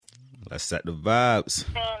Let's set the vibes.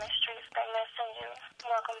 I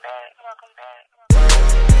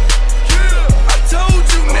told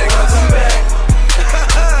you niggas. Welcome back.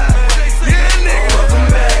 Yeah, nigga. Welcome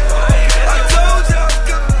back. I told y'all to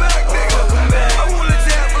come back, nigga. Welcome back. I wanna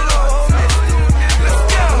tap along. Let's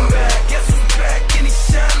go. Welcome back. Guess who's back and he's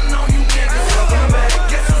shining on you niggas. Welcome back.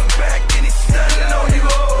 Guess who's back and he's stunning on you.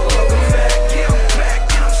 Welcome back. Yeah, I'm back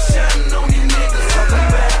and I'm shining on you niggas. Welcome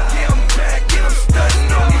back. Yeah, I'm back and I'm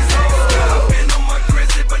stunning on you niggas. I've been on my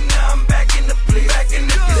grizzly, but now I'm back in the place. Back in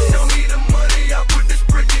the place. Show me the money, I put this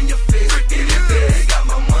brick in your face. Brick in your face. Got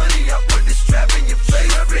my money, I put this strap in your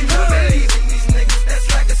face. Strap in your face. These niggas, that's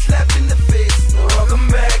like a slap in the face. Welcome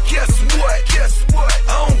back. Guess what? Guess what?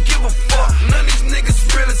 I don't give a fuck. None of these niggas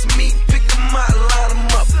real as me. Pick them out, line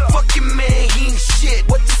them up. Fuck your man, he ain't shit.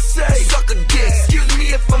 What you say? Suck a dick. Excuse me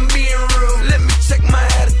if I'm being rude. Let me check my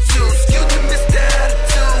attitude. Excuse me, Mr.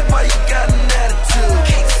 Attitude. Why you got an attitude?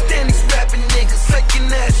 Can't stand these rapping niggas. Faking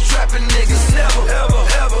ass trapping niggas. Never, ever,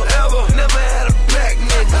 ever, ever. Never had a back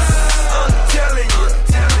niggas. I'm telling you.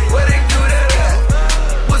 Where they do that at?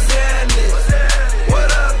 What's happening? What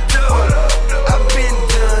up, though? I've been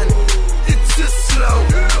done. It's too slow.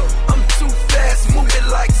 I'm too fast. Moving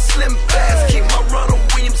like Slim Fast. Keep my Ronald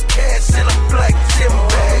Williams cash in a black gym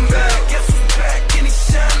bag. Guess who's back and he's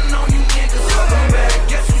shining on you niggas. Welcome back.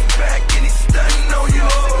 Guess who's back and he's stunning on you.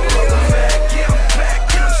 Welcome back. Yeah, I'm back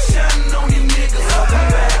and I'm shining on you niggas. Welcome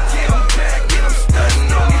back. Yeah, I'm back and I'm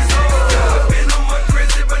stunning on you niggas. I've been on my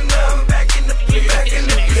grizzly, but now I'm back in the place. Back in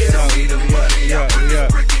the place. Show me the money. I put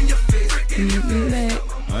this brick in your face.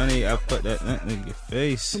 Honey, I put that in your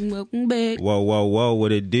face. Welcome back. Whoa, whoa, whoa.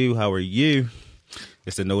 What it do? How are you?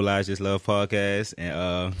 It's the No Lies, Just Love podcast.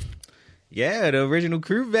 And, yeah, the original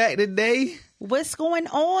crew back today. What's going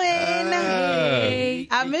on? Hey,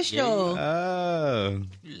 I miss y'all. Lying.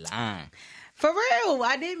 For real,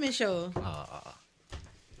 I did miss y'all.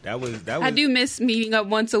 That was. I do miss meeting up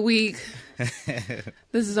once a week.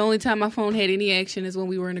 This is the only time my phone had any action is when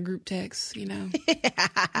we were in a group text, you know.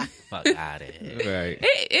 Fuck out of here. Right.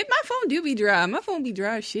 My phone do be dry. My phone be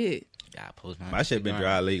dry as shit. Yeah, I post My shit been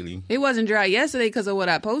dry lately. It wasn't dry yesterday because of what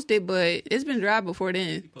I posted, but it's been dry before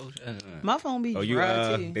then. My phone be Oh,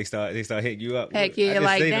 dry too. they start hitting you up. Heck yeah, I just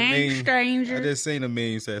like, seen a dang, meme. stranger. I just seen a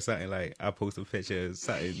meme said something like, I post a picture of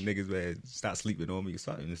something niggas man stop sleeping on me,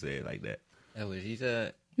 something to say like that. That what she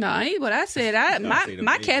said. No, ain't what I said.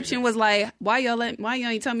 My caption was like, why y'all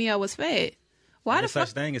ain't tell me I was fat? Why the There's fuck?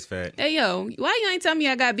 such thing as fat? Hey yo, why you ain't tell me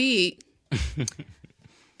I got big?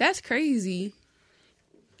 That's crazy.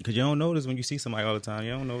 Because you don't notice when you see somebody all the time.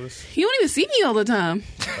 You don't notice. You don't even see me all the time.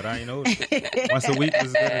 But I ain't notice. Once a week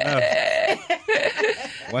was good enough.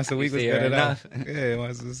 Once a week was good enough. Yeah,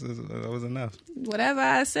 that was enough. Whatever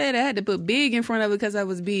I said, I had to put big in front of it because I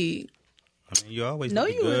was big. I mean, you always No,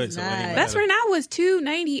 look you good. was So not. That's when I was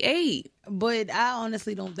 298. But I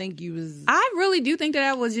honestly don't think you was. I really do think that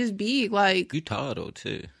I was just big. Like, You tall though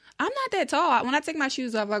too. I'm not that tall. When I take my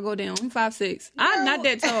shoes off, I go down. I'm 5'6". I'm not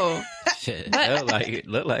that tall. Shit, But-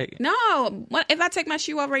 look like. No, if I take my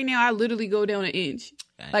shoe off right now, I literally go down an inch.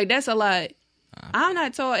 Like, that's a lot. I'm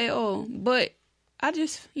not tall at all. But I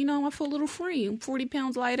just, I feel a little free. I'm 40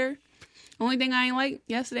 pounds lighter. Only thing I ain't like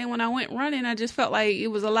yesterday when I went running, I just felt like it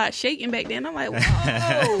was a lot shaking back then. I'm like,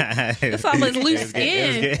 whoa, that's all this loose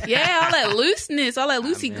skin. Yeah, all that looseness, all that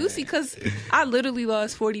loosey-goosey, because I literally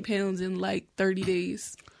lost 40 pounds in like 30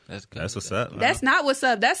 days. That's good. That's what's up. That's not what's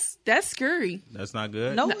up. That's scary. That's not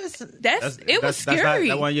good. No, It was That's scary.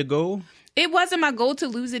 that one your goal? It wasn't my goal to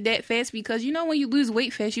lose it that fast because when you lose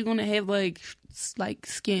weight fast, you're gonna have like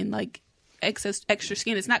skin, like extra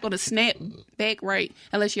skin. It's not gonna snap back right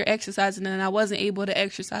unless you're exercising. And I wasn't able to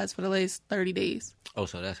exercise for the last 30 days. Oh,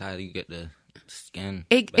 so that's how you get the skin.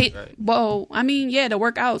 Right? Well, I mean, yeah, to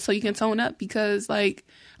work out so you can tone up because like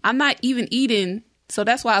I'm not even eating, so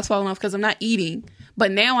that's why I was falling off because I'm not eating. But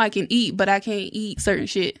now I can eat, but I can't eat certain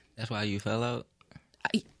shit. That's why you fell out.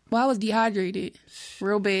 I was dehydrated,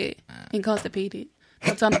 real bad, and constipated.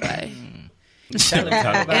 Don't tell nobody.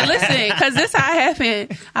 And listen, because this how it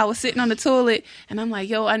happened. I was sitting on the toilet, and I'm like,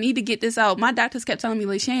 yo, I need to get this out. My doctors kept telling me,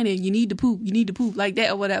 like, Shannon, you need to poop, like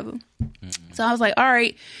that or whatever. So I was like, all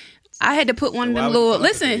right. I had to put one of them little...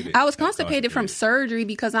 Listen, I was constipated from surgery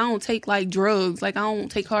because I don't take, like, drugs. Like, I don't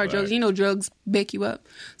take hard drugs. Drugs back you up.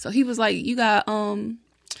 So he was like, you got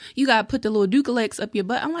to put the little Ducalex up your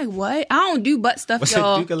butt. I'm like, what? I don't do butt stuff, What's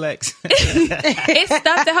y'all. Ducalex? It's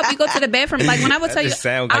stuff to help you go to the bathroom. Like, when I would tell you,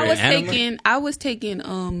 I was taking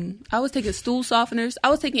stool softeners. I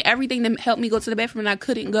was taking everything that helped me go to the bathroom, and I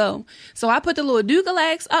couldn't go. So I put the little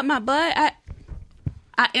Ducalex up my butt.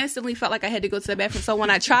 I instantly felt like I had to go to the bathroom. So when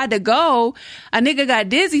I tried to go, a nigga got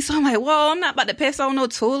dizzy. So I'm like, whoa, I'm not about to piss on no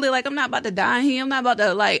toilet. Like, I'm not about to die in here. I'm not about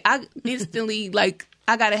to, like, I instantly, like,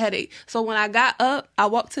 I got a headache. So when I got up, I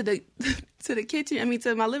walked to the to the kitchen,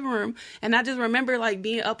 to my living room. And I just remember, like,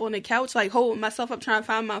 being up on the couch, like, holding myself up, trying to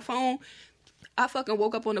find my phone. I fucking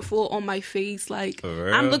woke up on the floor on my face. Like,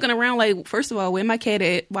 I'm looking around like, first of all, where my cat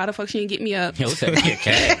at? Why the fuck she didn't get me up? Yo, what's up with your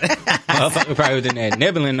cat? Motherfucker probably was in there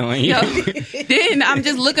nibbling on you. Yo, then I'm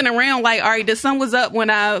just looking around like, all right, the sun was up when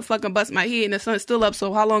I fucking bust my head and the sun's still up.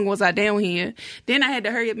 So how long was I down here? Then I had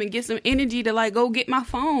to hurry up and get some energy to like go get my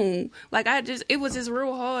phone. Like it was just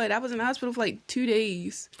real hard. I was in the hospital for like 2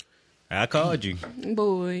 days. I called you.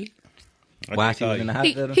 Boy. Why she was in the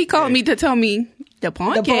hospital? He called me to tell me the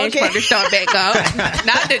podcast about to start back up.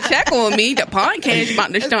 Not to check on me. The podcast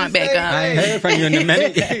about to start back up. I ain't heard from you in a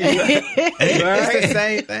minute. It's the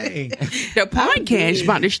same thing. The podcast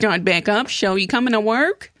about to start back up. Show you coming to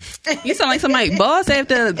work? You sound like somebody boss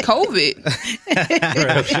after COVID.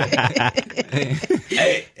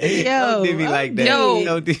 Don't do me like that. Yo,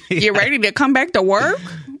 Don't do me you ready to come back to work?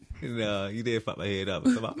 No, you did fuck my head up.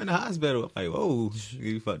 So I'm in the hospital. I'm like, whoa,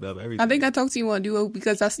 you fucked up everything. I think I talked to you on Duo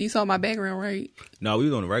because you saw my background, right? No, we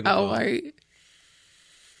was on the regular. Oh, call. right.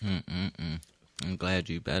 I'm glad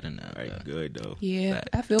you better now. All right, good though. Yeah,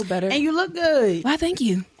 I feel better. And you look good. Why, thank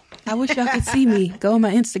you. I wish y'all could see me. Go on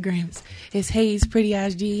my Instagrams. It's Hayes Pretty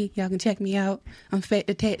IG. Y'all can check me out. I'm fat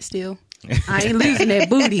to tat still. I ain't losing that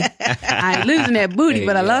booty.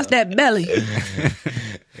 But I lost that belly.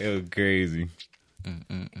 It was crazy.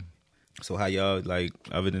 So how y'all, like,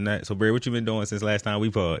 other than that? So, Brie, what you been doing since last time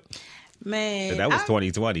we pod? Man, That was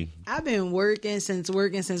 2020. I've been working since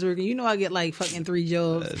working. You know I get like fucking 3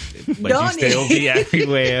 jobs. But Don't you still be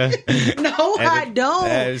everywhere. No, I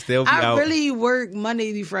don't. Still be I out. really work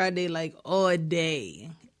Monday through Friday like all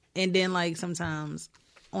day. And then like sometimes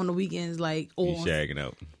on the weekends like You on. shagging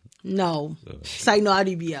out. No. It's like no, I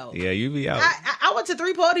do be out. Yeah, you be out. I went to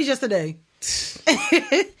 3 parties yesterday.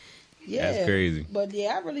 Yeah. That's crazy. But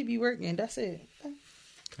yeah, I really be working. That's it.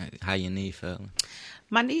 How your knee feeling?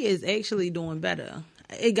 My knee is actually doing better.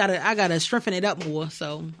 I gotta strengthen it up more.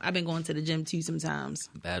 So I've been going to the gym too sometimes.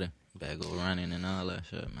 Better go running and all that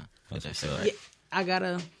shit, man. Get that shit right. Yeah, I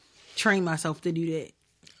gotta train myself to do that.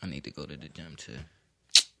 I need to go to the gym too.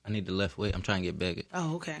 I need to lift weight. I'm trying to get bigger.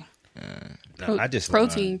 Oh, okay. No, I just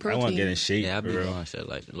Protein. I want to get in shape. Yeah, I be for real. doing shit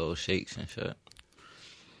like the little shakes and shit.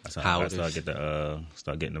 So I powders.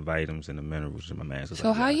 start getting the vitamins and the minerals in my man.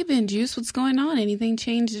 So how you been, Juice? What's going on? Anything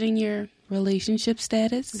changed in your relationship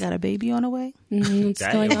status? Got a baby on the way? What's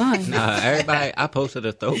Damn. going on? Nah, everybody. I posted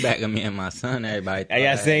a throwback of me and my son. Everybody. Hey,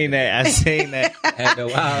 I seen that. After a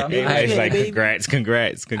while, I'm Everybody's like, like,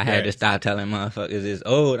 congrats. I had to stop telling motherfuckers it's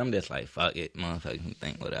old. I'm just like, fuck it, motherfuckers can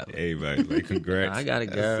think whatever. Everybody like, congrats. I got a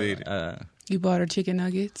seen girl. it. You bought her chicken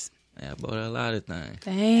nuggets? Yeah, I bought her a lot of things.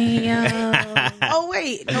 Damn. Oh,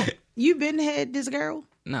 wait. No, you been had this girl?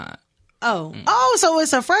 Nah. Oh, so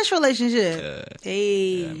it's a fresh relationship.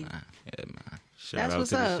 Hey. Yeah, man. Shout That's out what's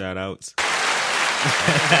to the up. shout outs.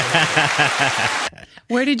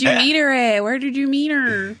 Where did you meet her at? Where did you meet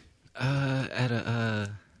her? At a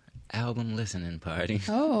album listening party.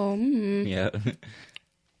 Oh, Yeah.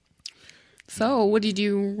 So what did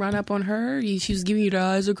you run up on her? She was giving you the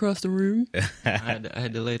eyes across the room. I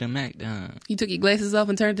had to lay the Mac down. You took your glasses off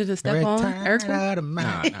and turned to the step on. Urkel?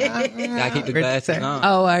 Nah. Gotta keep the glasses on. Oh,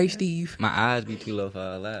 all right, Steve. My eyes be too low for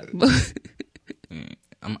all that.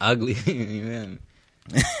 I'm ugly. You know?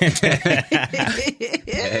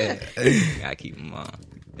 Gotta keep them on.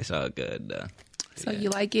 It's all good though. So you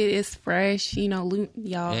like it? It's fresh, y'all.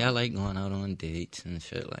 Yeah, I like going out on dates and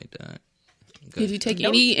shit like that. Did you take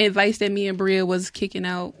any advice that me and Bria was kicking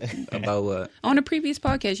out About what? on the previous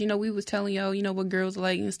podcast? We was telling y'all, what girls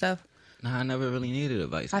like and stuff. Nah, I never really needed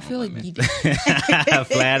advice. I from feel like women. you did. I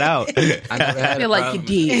Flat out. never had I feel a like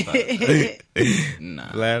you problem did.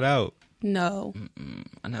 Nah, Flat out. No,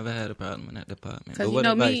 I never had a problem in that department. because But what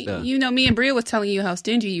advice though? me and Bria was telling you how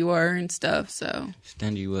stingy you are and stuff. So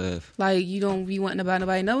Stingy with. like, you don't be wanting to buy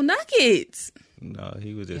nobody no nuggets. No,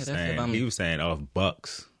 he was just Yeah, that's if saying. I'm- He was saying off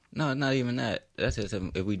bucks. No, not even that. That's just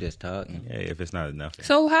if we just talking. Yeah, if it's not enough.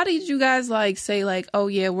 So how did you guys say oh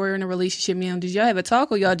yeah, we're in a relationship now? Did y'all have a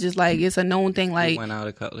talk or y'all just it's a known thing? We Like, went out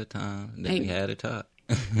a couple of times. Then we Ain't- had a talk.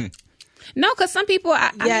 no, because some people,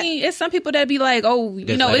 I mean, it's some people that be like, oh,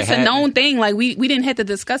 Just let it's it a happen. known thing. Like we didn't have to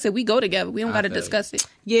discuss it. We go together. We don't got to feel you. discuss it.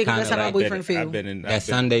 Yeah, because Kinda that's how my like boyfriend feel. That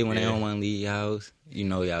Sunday when they don't want to leave your house,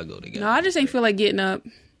 y'all go together. No, I just ain't feel like getting up.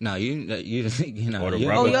 No, you know. Or the you-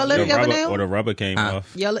 rubber, y'all live the together rubber, now? Or the rubber came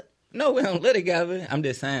off. Y'all No, we don't live together. I'm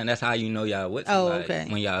just saying that's how you know y'all with Oh, somebody. okay.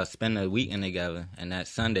 When y'all spend a weekend together and that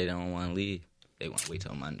Sunday they don't want to leave, they want to wait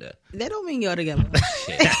till Monday. That don't mean y'all together.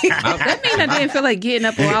 Shit. That mean I didn't feel like getting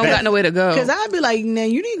up or I don't got nowhere to go. Because I'd be like, nah,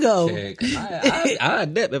 you need to go. Shit, 'cause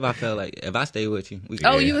I'd dip if I felt like if I stay with you. We can,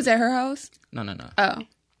 Oh, you was at her house? No. Oh.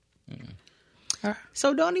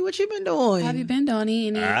 So, Donnie, what you been doing? How have you been, Donnie?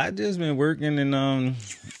 And I just been working and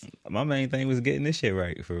my main thing was getting this shit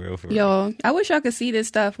right for real. Yo, I wish y'all could see this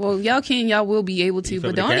stuff. Well, y'all will be able to. You But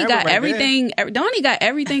feel the Donnie camera got right everything. Donnie got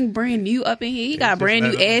everything brand new up in here. He got a just brand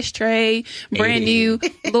new let him- ashtray, brand new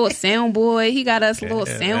little soundboard. He got us little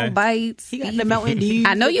sound man. bites. He got the Mountain Dew.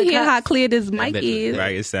 I know you with the hear how cups. clear this mic bitch is.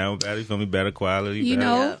 Right, it sound better. You feel me? Better quality. You better.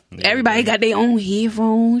 know, Yeah. everybody got their own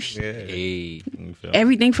headphones. Yeah. Hey, You feel me?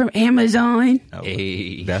 Everything from Amazon.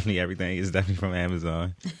 hey. Definitely everything is definitely from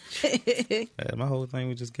Amazon. My whole thing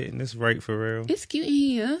was just getting this right for real. It's cute in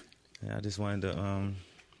here. Yeah, I just wanted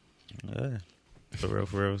to for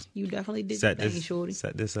real. You definitely did Set the thing, this, shorty.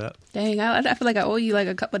 set this up. Dang, I feel like I owe you like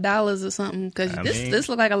a couple dollars or something because I this mean- look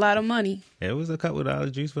like a lot of money. It was a couple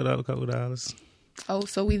 $. Juice put up a couple $. Oh, so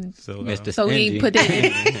So Mr. we Stingy. put that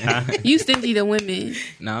in. You stingy to women,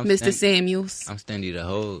 No, I'm Mr. stingy. Samuels. I'm stingy to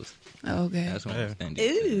hoes. Okay. That's what Yeah. I'm stingy.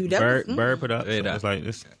 Ooh, that Bird, was, Bird put up. So Yeah, it's like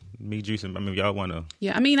this. Me juicing. I mean, y'all want to.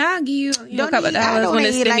 Yeah, I mean, I'll give you, a Don't couple need- I dollars don't when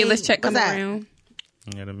the need, like, stimulus check what's comes that? around.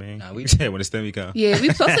 You know what I mean? Nah, we- Yeah, when the stimmy come. Yeah, we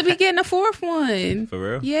supposed to be getting a fourth one. For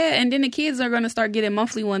real? Yeah, and then the kids are going to start getting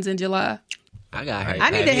monthly ones in July. I got her. I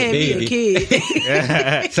need to have me a kid.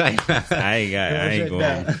 I ain't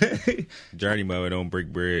going. Journey mother don't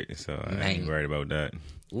break bread, so I ain't Man. worried about that.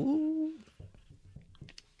 Ooh.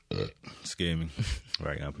 Scare me.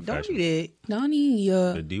 Right now, Don't do professional. that. Donnie,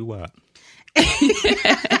 The do-wop.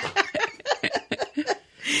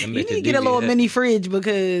 You need to get a little mini fridge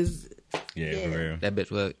because Yeah, for real. That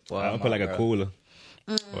bitch was. I'm gonna put like a cooler,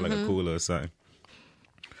 or like a cooler or something.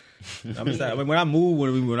 I'm just, I mean, when I move,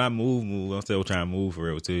 I'm still trying to move for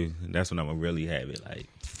real too. That's when I'm gonna really have it. Like,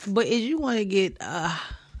 But is you want to get a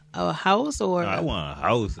house or I want a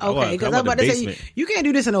house. okay? Because I'm about to say you can't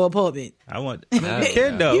do this in no apartment. I want. Nah, I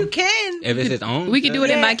can though. You can. If it's his own, we can do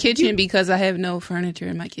it in Yeah, my kitchen because I have no furniture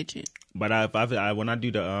in my kitchen. But when I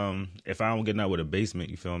do the if I don't get out with a basement,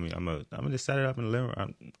 you feel me? I'm gonna just set it up in the living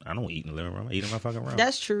room. I don't eat in the living room. I eat in my fucking room.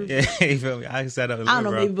 That's true. Yeah, you feel me? I can set up in the I don't know,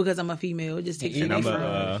 living maybe room. because I'm a female, it just takes You me And eat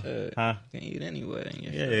I'm from huh? can eat anywhere. In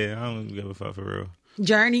your Yeah, I don't give a fuck for real.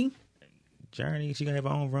 Journey. Journey, she gonna have her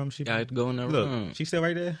own room. She Gotta go in the look, room. she still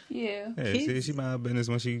right there. Yeah. Yeah, she mind her business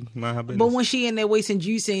when she mind her business. But when she in there wasting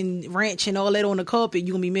juice and ranch and all that on the carpet,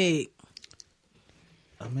 you gonna be mad.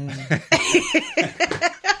 I mean,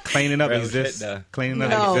 cleaning up Real exists. shit, though. Cleaning up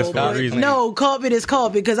No, exists for a reason. no, carpet is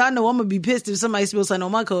carpet because I know I'm gonna be pissed if somebody spills something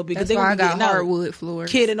on my carpet because That's they why gonna I be got getting out. hardwood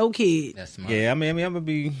floors. Kid or no kid. That's smart. Yeah, I mean, I'm gonna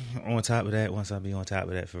be on top of that once I be on top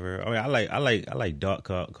of that for real. I mean, I like dark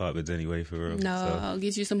carpets anyway for real. No, so. I'll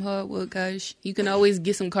get you some hardwood, cause you can always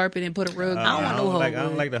get some carpet and put a rug. I don't want no hardwood. I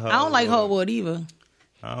don't like the hardwood. I don't like hardwood either.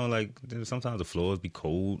 I don't like. Sometimes the floors be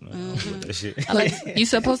cold. I don't with that shit. Like, you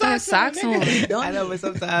supposed to have socks on. Don't I know, but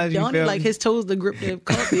sometimes you don't feel like me? his toes to grip the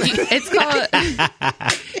carpet.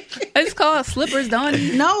 It's called slippers,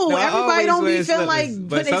 Donnie. No, I everybody always don't be wear feeling like slippers, putting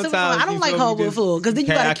but their slippers on. sometimes I don't you like feel me, hardwood just floor because then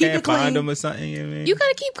you I gotta keep can't it clean. find them or something. You know what I mean? You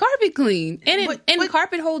gotta keep carpet clean, and But-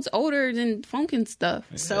 carpet holds odor than funk and stuff.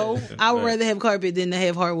 So I would rather have carpet than to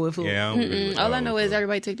have hardwood floor. Yeah, I don't really like All I hardwood know is floor.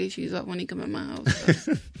 everybody take their shoes off when they come in my house.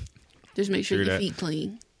 So. Just make sure True your that. feet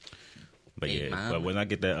clean. But Hey, yeah, mama. but when I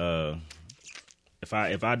get that, if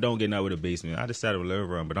I don't get out with a basement, I just set up a living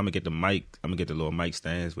room. But I'm gonna get the mic. I'm gonna get the little mic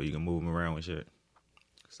stands where you can move them around and shit.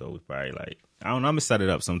 So it's probably like I don't know. I'm gonna set it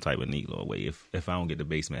up some type of neat little way if I don't get the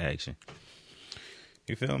basement action.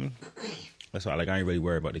 You feel me? That's why, like, I ain't really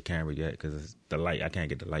worried about the camera yet because the light. I can't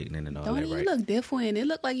get the lighting in and all Donnie, that. you Right? look different. It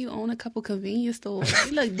look like you own a couple convenience stores.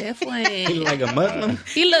 You look different. He look like a Muslim.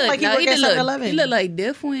 He look Like he no, work he at look 7-Eleven. he look like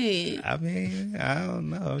different. I mean, I don't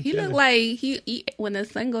know. He look like he when the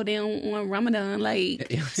sun go down on Ramadan. Like,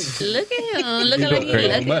 look at him, looking like he Crazy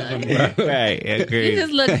looking. Muslim, bro. right. Yeah, You crazy.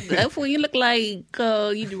 just look different. You look like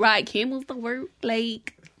you ride camels to work.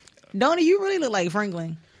 Like, Donnie, you really look like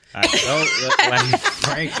Franklin. I don't look like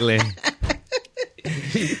Franklin.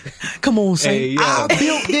 Come on, Saint. Hey, yo. I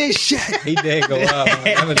built this shit. He did go out.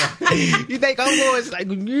 You think I'm going?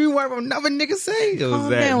 Like you weren't another nigga say? Calm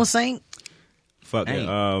down, Saint. Fucking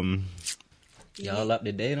Dang. Y'all up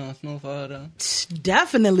to date on Snowfall though?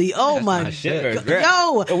 Definitely. Oh my shit. God.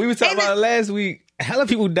 Yo, Oh, we were talking ain't about it last week. Hella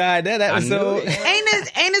people died that episode. it.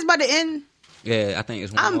 ain't this about to end? Yeah, I think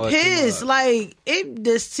it's one I'm more, pissed. 2 more. Like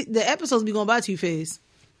the episodes be going by too fast.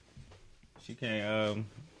 She can't.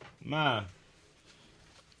 Ma.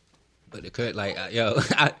 But it could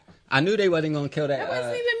I knew they wasn't gonna kill that. That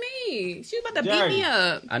wasn't even me. She was about to Jerry. beat me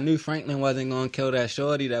up. I knew Franklin wasn't gonna kill that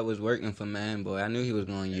shorty that was working for Man Boy. I knew he was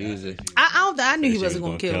gonna use it. I knew he That shit wasn't was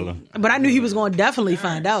gonna kill gonna him, but I knew he was gonna definitely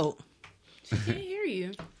find out. She can't hear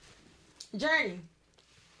you. Journey,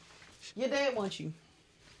 your dad wants you.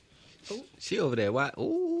 She over there. Why?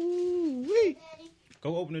 Ooh, wee.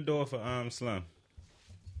 Go open the door for Slum.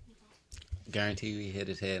 Guarantee he hit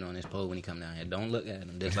his head on his pole when he come down here. Don't look at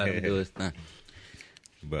him. Just let him do his thing.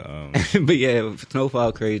 But But yeah,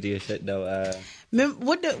 Snowfall crazy as shit though.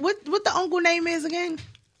 What the uncle name is again?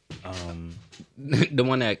 The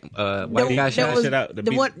one that white guy that shot. was shit out, the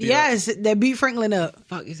the beat- one. beat Yes, that beat Franklin up.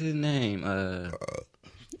 Fuck is his name?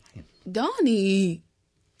 Donnie.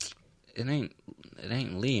 It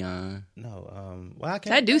ain't Leon. no, why can't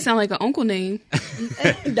That do sound like an uncle name.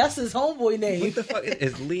 That's his homeboy What name. the fuck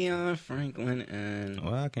is Leon Franklin and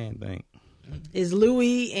Well, I can't think. Is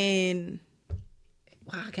Louis and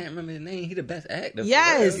why I can't remember his name. He the best actor. for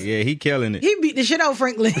yes, real. Yeah, he killing it. he beat the shit out of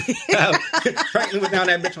Franklin. Franklin was down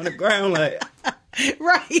that bitch on the ground like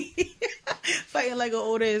Right, fighting like an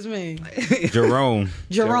old ass man. Jerome.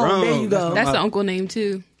 Jerome, there you go. That's the uncle name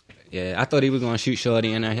too. Yeah, I thought he was gonna shoot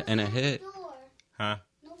Shorty in her head. Huh?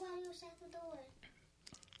 Nobody was at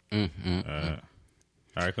the door.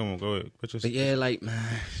 All right, come on, go ahead. Put your. But yeah, like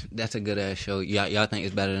man, that's a good ass show. Y'all think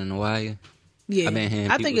it's better than The Wire? Yeah, I've been hearing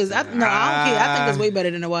I think people it's. say- I don't care. I think it's way better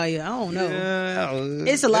than The Wire. I don't know.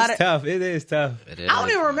 It's a lot of- tough. It is tough. It is. I don't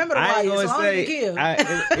even remember The I Wire, ain't so gonna I don't say. even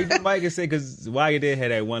care. You might can say because Wire did have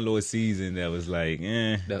that one little season that was like,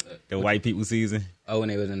 the white people season. Oh, when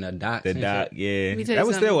they was in the doc. The doc, yeah, me tell you that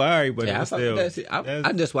was something. still alright, but it Yeah, I was fuck still. with that shit. I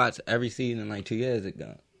that's- just watched every season like 3 years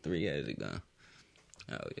ago.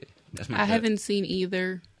 Oh yeah, that's my. I haven't seen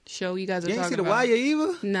either show you guys are You ain't talking see the about. Wire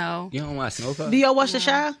either. No. You don't watch Snowfall? Do y'all watch The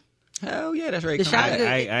Shy? Hell yeah, that's right. The Come Shy back. good.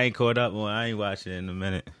 I ain't caught up on. I ain't watched it in a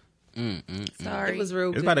minute. Sorry. It was real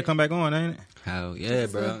It's good. about to come back on, ain't it? Hell yeah,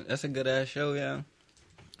 bro. That's a good ass show, yeah.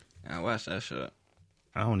 I watched that shit.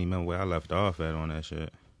 I don't even remember where I left off at on that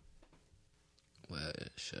shit. Well,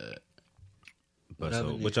 shit. But Whatever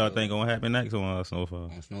so, they what y'all do. think gonna happen next on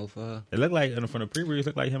Snowfall? On Snowfall, It looked like from the previews, it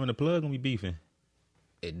looked like him and the plug gonna be beefing.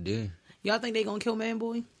 it did. Y'all think they gonna kill Man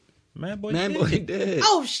Boy? Man, boy, Man, did. boy, he did.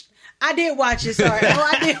 Oh, I did watch it. Sorry. Oh,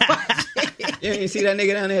 I did watch it. You didn't see that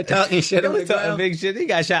nigga down there talking shit He on the was talking ground? big shit. He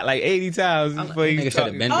got shot like 80 times like, before that he nigga was should've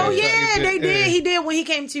talking. been Oh dead. yeah, they did. He did when he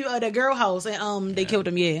came to the girl house and they killed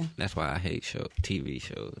him. Yeah, That's why I hate TV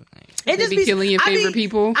shows. it They be killing your I favorite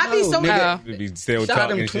people? I be No, so nigga. mad. He be still Shot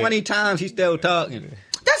talking him shit. 20 times. He still talking.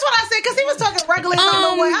 That's what I said because he was talking regular.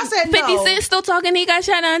 I said 50 no. Cent still talking. He got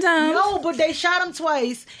shot 9 times. No, but they shot him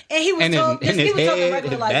twice, and he was And talking. in He his was talking head,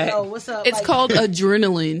 regular, his like, back. "Yo, what's up?" It's Like, called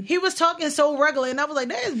adrenaline. He was talking so regular, and I was like,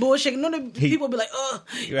 "That is bullshit." None of the people be like, "Ugh."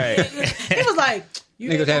 Right. He was like,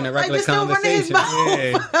 "You Niggas having a like, regular just don't run in his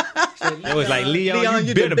conversation. mouth." Yeah. It was like, Leon,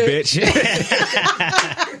 you the been a bitch.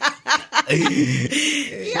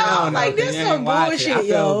 Yo, like this some I bullshit, feel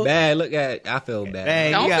yo. bad. Look at I feel bad.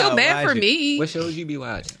 Hey, Don't you feel gotta bad watch for it. me. What shows you be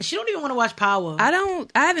watching? She don't even want to watch Power. I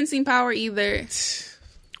haven't seen Power either.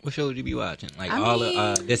 What shows you be watching? Like I all mean,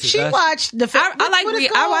 of This Is She Us? watched the.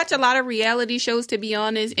 I watch a lot of reality shows, to be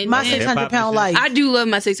honest. And My then 600-pound life. I do love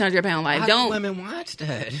my 600-pound life. How do Don't women watch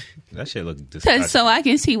that? That shit look disgusting. cause so I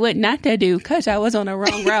can see what not to do. Cause I was on the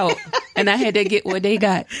wrong route and I had to get what they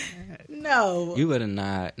got. No. You would have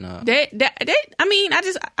not. No. I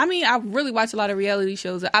really watch a lot of reality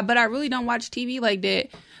shows, but I really don't watch TV like that.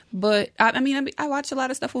 But I watch a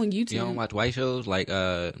lot of stuff on YouTube. You don't watch white shows like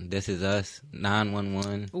This Is Us,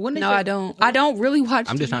 911. No, I don't. I don't really watch.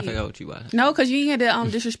 I'm just TV. trying to figure out what you watch. No, because you ain't had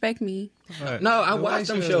to disrespect me. No, I watch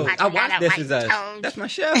them shows. I watch This Is Us. That's my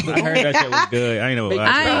show. I heard that shit was good. I ain't know what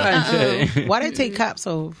I Why they take cops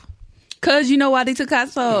off? Cause you know why they took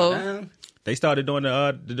us off. They started doing the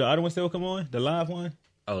other one still come on? The live one?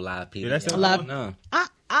 Oh, live people. Yeah, that's yeah. still Live- No,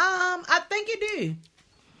 I think it did.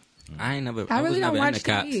 I ain't never. I was really don't never watch into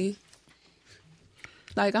cops. TV.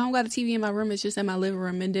 Like I don't got a TV in my room. It's just in my living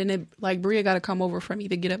room, and then Bria got to come over for me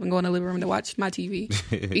to get up and go in the living room to watch my TV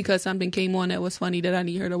because something came on that was funny that I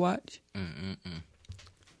need her to watch.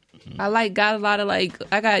 I got a lot of I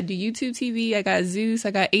got the YouTube TV, I got Zeus,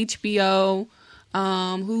 I got HBO,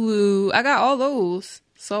 Hulu, I got all those.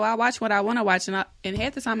 So I watch what I want to watch, and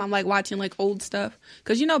half the time I'm watching old stuff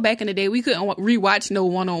because back in the day we couldn't rewatch no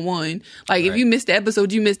 1-on-1. If you missed the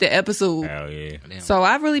episode, you missed the episode. Hell yeah. So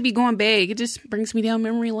I really be going big. It just brings me down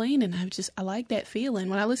memory lane, and I like that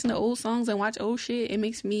feeling. When I listen to old songs and watch old shit, it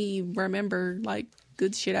makes me remember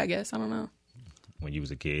good shit. I guess I don't know. When you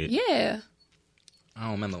was a kid. Yeah, I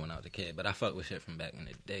don't remember when I was a kid, but I fucked with shit from back in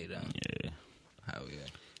the day, though. Yeah. Hell yeah.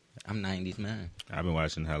 I'm 90s man. I've been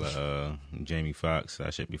watching hella Jamie Foxx.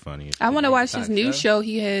 That should be funny. I want to watch Fox this new show? show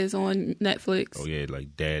he has on Netflix. Oh yeah,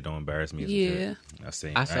 like Dad Don't Embarrass Me. or some Yeah.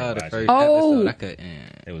 shit. I saw the first Oh. episode. I could,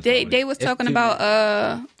 It was They funny. was It's talking too-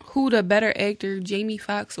 about who the better actor, Jamie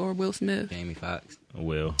Foxx or Will Smith. Jamie Foxx.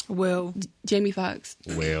 Well, Jamie Foxx.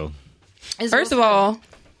 First of all,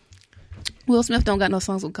 Will Smith don't got no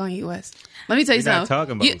songs with Kanye West. Let me tell you We're not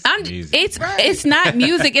something. talking about music. It's not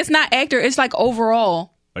music. It's not actor. It's like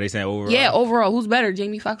overall. Are they saying overall? Yeah, overall. Who's better,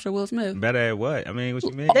 Jamie Foxx or Will Smith? Better at what? I mean, what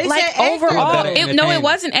you mean? They Like said actor. overall, Better no, it entertainer.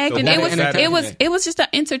 wasn't acting. So It was better it was just an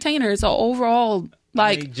entertainer. So overall,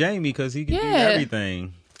 like, I mean, Jamie, because he can do Yeah.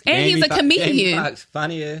 everything. and he's a Jamie comedian. Foxx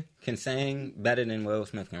funnier, can sing better than Will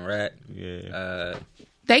Smith can rap. Yeah,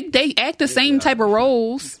 They act the same type of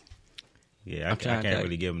roles. yeah. I I'm trying can't to-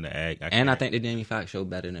 really give him the act. And I think the Jamie Foxx show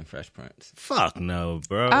better than Fresh Prince. fuck no,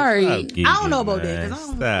 bro. All right. Stop I don't geeking, know about that man. because I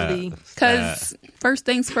don't Stop. really. Because first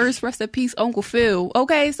things first, rest in peace, Uncle Phil.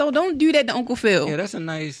 Okay, so don't do that to Uncle Phil. Yeah, that's a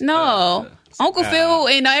nice. No, Uncle Phil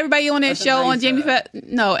and everybody on that That's a show on nice, Jamie Foxx.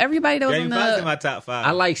 No, everybody that was Jamie on Foxx in the. my top 5.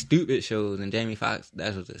 I like stupid shows, and Jamie Foxx,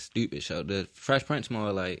 that was a stupid show. The Fresh Prince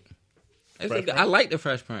more like. I like the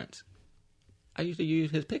Fresh Prince. I used to use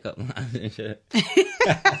his pickup lines and shit.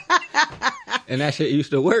 And that shit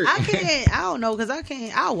used to work. I don't know because I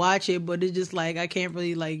can't. I'll watch it, but it's just like I can't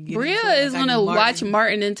really like. Get Bria into it. is Like, I gonna do watch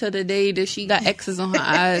Martin until the day that she got X's on her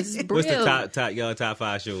eyes. What's the Bria, top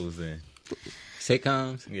 5 shows then?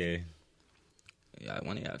 Sitcoms. Yeah, Yeah,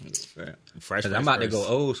 one of y'all can go first. Fresh. Because I'm about to go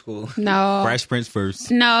old school. no, Fresh Prince first.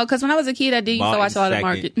 no, because when I was a kid, I did used to watch a lot of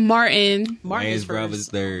Martin Martin. Martin Wayans is Brothers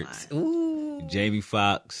first. third. Ooh. Jamie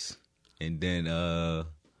Foxx, and then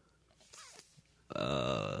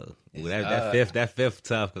that fifth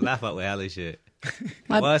tough because I fuck with hella shit.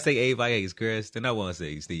 I want to say everybody hates Chris, then I want to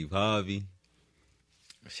say Steve Harvey.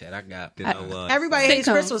 Shit, I got. Then I want Everybody hates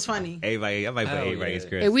Sitcom. Chris was funny. everybody. I might put Oh, everybody yeah. hates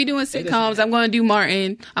Chris. If we doing sitcoms, I'm going to do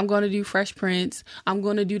Martin. I'm going to do Fresh Prince. I'm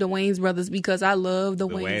going to do the Wayans Brothers because I love the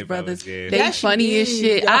Wayans Wayans Brothers. Brothers, yeah. They Yes, you funny as did.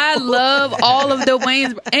 shit. I love all of the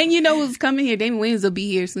Wayans. And you know who's coming here? Damon Wayans will be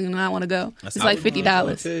here soon, and I want to go. It's like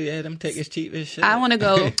 $50. Yeah, them tickets cheap as shit. I want to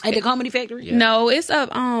go. At the Comedy Factory. Yeah. No, it's up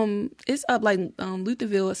like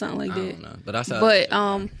Lutherville or something like I that. don't know, but I saw. But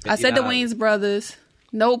I said the $50. Wayans Brothers.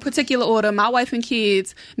 No particular order. My wife and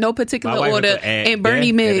kids. No particular My wife order. And Bernie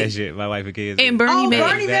yeah, Mac. that shit. My wife and kids. And Bernie Oh,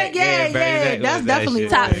 Mac. Bernie Mac, yeah. Bernie Mac That's was that definitely shit.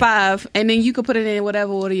 Top 5, and then you can put it in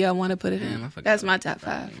whatever order y'all want to put it in. Damn, I forgot That's my about top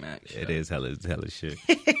 5. Bernie Mac shit. It is hella shit.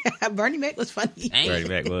 Bernie Mac was funny. Damn. Bernie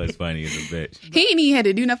Mac was funny as a bitch. He ain't even had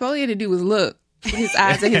to do nothing. All he had to do was look with his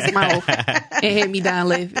eyes and his mouth and had me down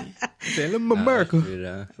laughing. Say, "Look,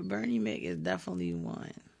 America." Bernie Mac is definitely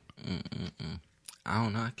one. I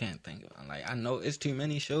don't know. I can't think of it. Like, I know it's too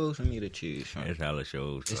many shows for me to choose from. It's hella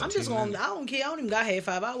shows. bro. I'm just going. I don't care. I don't even got half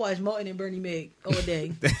 5. I watch Martin and Bernie Mac all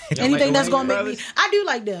day. like Anything the that's Wayans gonna make me. Brothers? I do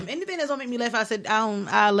like them. Anything that's gonna make me laugh. I said I don't.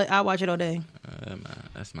 I watch it all day. Man,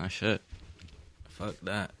 that's my shit. Fuck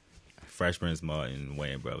that. Fresh Prince, Martin,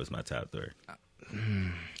 Wayans Brothers, my top 3.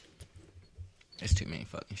 It's too many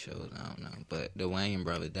fucking shows. I don't know, but the Wayans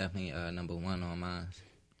brothers definitely number 1 on mine.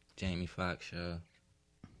 Jamie Foxx show.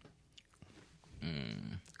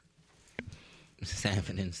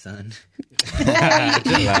 Sanford and Son.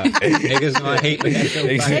 Niggas gonna hate when that show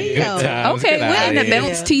Hey, funny. yo. Okay, we're in the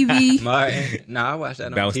Bounce TV. Martin. No, I watched that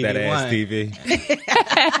on Bounce TV that ass, One. TV.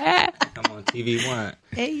 I'm on TV One.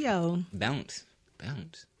 Hey yo. Bounce.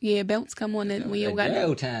 Yeah, Bounce come on that when you don't got jail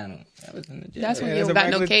no. channel. That was in the jail. That's when Yeah, you that's don't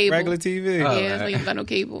a got no cable. regular TV. Yeah, Oh, that's when you don't got no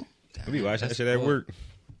cable. We be watching that That's shit at cool. work.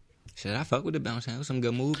 Shit, I fuck with the Bounce channel. Some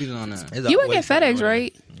good movies on there. You work at FedEx,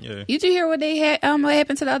 right? Yeah. Did you hear what they had? What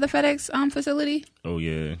happened to the other FedEx facility? Oh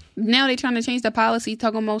yeah. Now they trying to change the policy,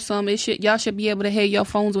 talking about y'all should be able to have your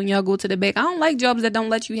phones when y'all go to the back. I don't like jobs that don't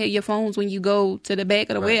let you have your phones when you go to the back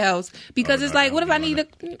of the warehouse because Oh, it's no, like, they what if don't I be need on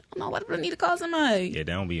to? What if I need to call somebody? Yeah, they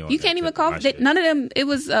don't be on. You that can't even shit. call. My shit. None of them. It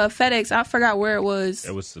was FedEx. I forgot where it was.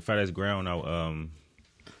 It was FedEx Ground.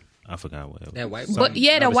 I forgot what. It was. That white Some- boy. But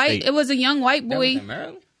yeah, the another white. state. It was a young white That was boy. in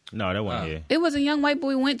Maryland? No, that wasn't here. It was a young white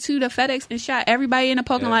boy went to the FedEx and shot everybody in the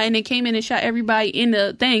parking lot, and then came in and shot everybody in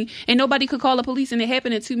the thing, and nobody could call the police, and it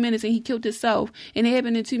happened in 2 minutes, and he killed himself, and it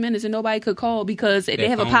happened in 2 minutes, and nobody could call because they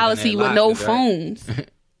have a phones in policy their with no lockers, right? phones.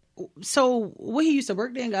 So what he used to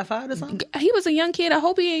work there and got fired or something? He was a young kid. I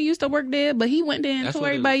hope he ain't used to work there, but he went there and That's tore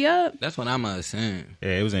what it everybody up. That's what I'm assuming.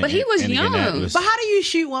 Yeah, it was. In, But he was young. Indianapolis. But how do you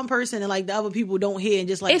shoot one person and like the other people don't hear and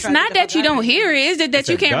just like? It's try to not get the that you fuck out don't of it? hear it. It's that It's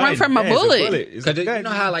you a can't gun. run from a Yeah, it's bullet. It's a Because gun. you know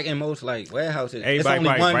how, like, in most, like, warehouses, Everybody it's only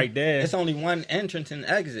right- one, right there. It's only one entrance and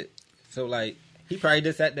exit. So, like, He probably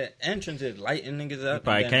just at the entrance just lighting niggas up.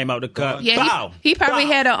 Probably came out the cut. Yeah, Bow! he probably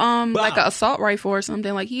Bow! had a like Bow! an assault rifle or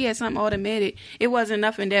something. Like he had something automatic. It wasn't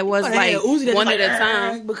nothing that was But like yeah, Uzi did one like, at a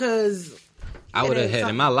time. because I would have had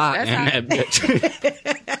in my lock in That's that bitch.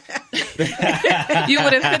 You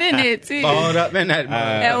would have fit in it too. Balled up in that.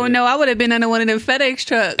 Hell no, I would have been under one of them FedEx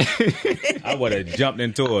trucks. I would have jumped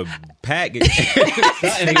into a package. I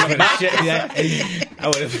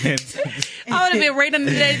would have been. I would have been right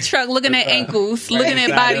under that truck, looking at ankles, looking at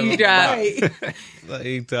body drop. right. What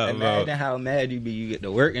you talking Imagine about? how mad you be. You get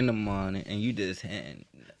to work in the morning and you just hand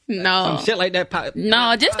No, some shit like that. Pop.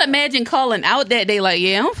 no, just imagine calling out that day. Like,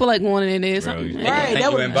 yeah, I don't feel like going in there. Bro, Something. yeah. Right, Think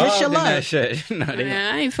that you would involved just your in that luck. shit. No, they,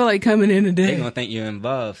 Man, I ain't feel like coming in they today. gonna think you're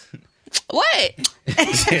involved. What?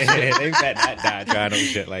 They better not die trying no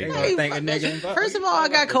shit like They that. gonna think a nigga involved. First of all, I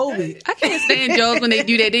got COVID. I can't stand jokes when they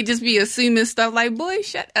do that. They just be assuming stuff like, boy,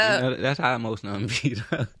 shut up. You know, that's how most of them be.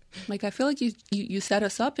 Though. Like, I feel like you set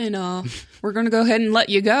us up and we're going to go ahead and let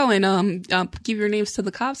you go and give your names to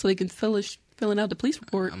the cops so they can filling out the police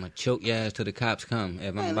report. I'm gonna choke your ass till the cops come.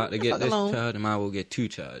 If I'm about to leave get the this fuck alone. charge, then I will get 2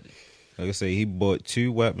 charges. Like I say, he bought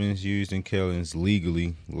 2 weapons used in killings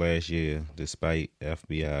legally last year, despite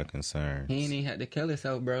FBI concern. He ain't even had to kill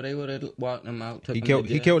himself, bro. They would have walked him out. Took He him killed. to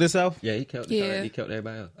He jail. killed himself. Yeah, he killed. Yeah. He killed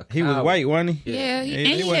everybody else. A He was coward. white, wasn't he? Yeah, and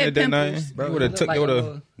he wouldn't had have done nothing. pimples. Bro, He would have he took look you like to a the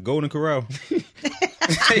little- Golden Corral. He would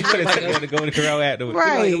have took you to the Golden Corral afterwards. He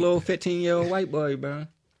like Right. a little 15-year-old white boy, bro.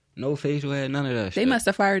 No facial hair, none of that They shit. must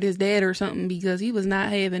have fired his dad or something because he was not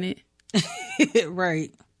having it.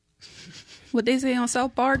 Right. What they say on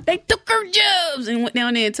South Park, they took our jobs and went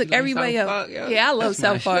down there and took everybody South up. Park, yo. Yeah, I love That's my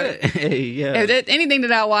South Park. shit. Hey, yeah. Anything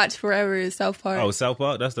that I watch forever is South Park. Oh, South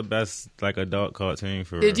Park. That's the best like adult cartoon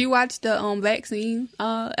for. Did you watch the vaccine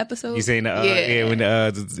episode? You seen the when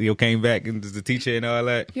the you came back and the teacher and all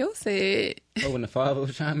that? Yo said Oh, when the father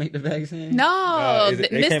was trying to make the vaccine? no. they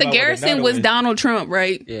came out with Mr. Garrison another was one. Donald Trump,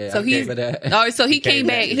 right? Yeah, So I he's remember that. oh, so he came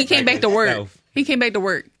back. He came back to work. himself. He came back to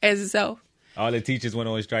work as himself. All the teachers went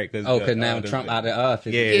on strike because Oh, because now Trump out of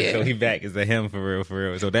office. Yeah, Yeah. so he back as a him for real, for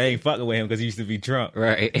real. So they ain't fucking with him because he used to be Trump.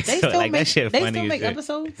 Right. They So, still like, that make, shit they funny still as make shit.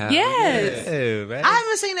 episodes. Yes. Yeah, man. I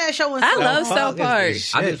haven't seen that show in I so love long. South Park.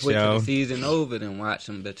 Is the I shit, just wait till yo. the season over then watch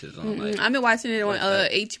some bitches on like. I've been watching it on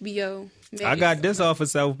HBO. I got this off of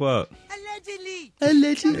South Park.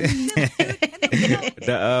 Allegedly.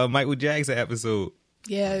 The Michael Jackson episode.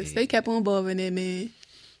 Yes, they kept on bothering it, man.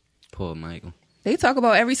 Poor Michael. They talk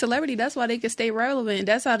about every celebrity. That's why they can stay relevant.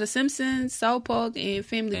 That's how The Simpsons, South Park, and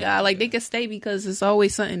Family Guy, like they can stay because it's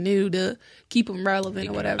always something new to keep them relevant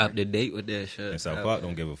or whatever. Up to date with that shit. And South Park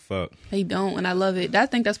don't give a fuck. They don't, and I love it. I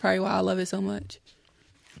think that's probably why I love it so much.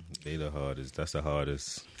 They the hardest. That's the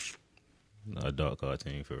hardest adult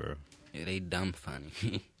cartoon for real. Yeah, they dumb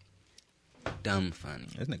funny. Dumb funny.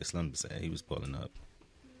 This nigga Slim said he was pulling up.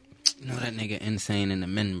 You know that nigga insane in the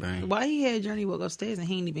men brain. Why he had Journey walk upstairs and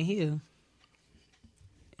he ain't even here?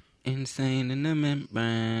 Insane in the men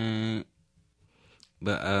brain.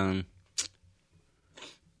 But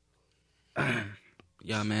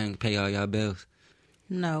y'all man pay all y'all bills.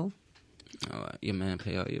 No. Oh, your man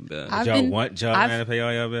pay all your bills. I've Y'all been- want y'all I've- man to pay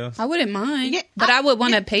all y'all bills? I wouldn't mind, Yeah, but I would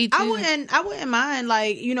want to pay too. I wouldn't mind,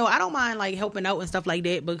 like, you know, I don't mind like helping out and stuff like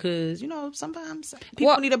that because, you know, sometimes people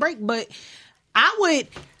Well- need a break, but I would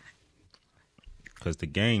Because the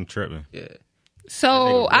game tripping. Yeah.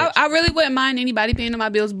 So That nigga rich. I really wouldn't mind anybody paying my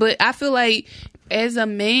bills, but I feel like as a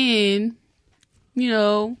man, you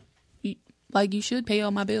know, like you should pay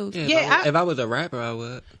all my bills. Yeah, Yeah, if I was a rapper, I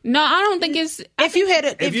would. No, I don't think it's. if you had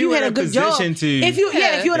a If you had in a a good job, position to- if you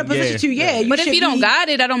had a position Yeah. to, yeah. But if should you don't be- got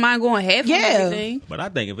it, I don't mind going half Yeah. on everything. But I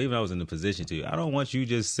think if even I was in the position to, I don't want you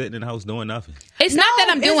just sitting in the house doing nothing. It's not No,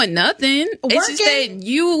 that I'm it's doing nothing. It's just working. that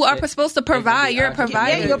you are supposed to provide. You're a yeah,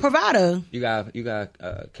 provider. you're a provider. You got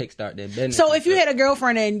kickstart that business. So if you had a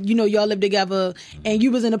girlfriend and you know y'all live together and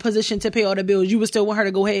you was in a position to pay all the bills, you would still want her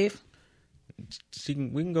to go half. We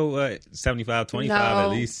can go 75, 25 at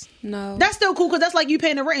least. No. That's still cool because that's like you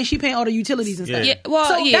paying the rent and she paying all the utilities and stuff. Yeah, well,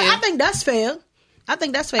 so yeah. I think that's fair. I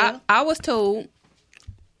think that's fair. I was told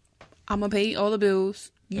I'm gonna pay all the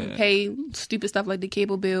bills. You pay stupid stuff like the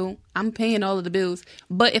cable bill. I'm paying all of the bills.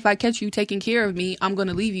 But if I catch you taking care of me, I'm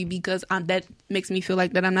gonna leave you because that makes me feel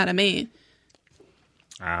like that I'm not a man.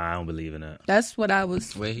 I don't believe in that. That's what I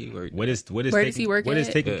was. where he worked. What is Where does taking, he work what is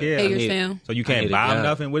at? taking care of him? Hagerstown. So you I can't hate buy it, him yeah.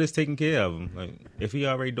 nothing? What is taking care of him? Like, if he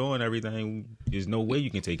already doing everything, there's no way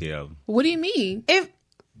you can take care of him. What do you mean? if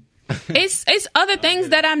It's other things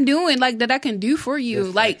that I'm doing like that I can do for you.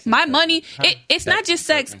 Just Like sex my and money, sex. it's not just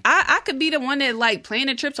sex. I could be the one that like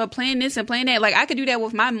planning trips or planning this and planning that. Like I could do that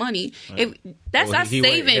with my money. If that's Well, us he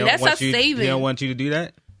saving. don't That's want us you- saving. He don't want you to do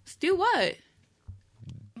that? Still what?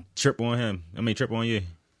 trip on him. I mean, trip on you.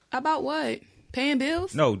 About what? Paying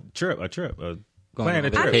bills? No, a trip. Plan a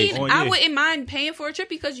on trip I mean, on I you. wouldn't mind paying for a trip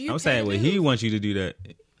because you. I'm saying, well, he wants you to do that.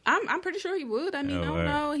 I'm pretty sure he would. I mean, I don't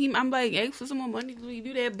right. know. I'm like, ask for some more money so he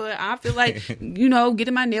do that. But I feel like,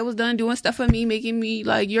 getting my nails done, doing stuff for me, making me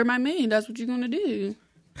like, you're my man. That's what you're gonna do.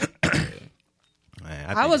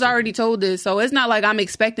 Man, I was already told this, so it's not like I'm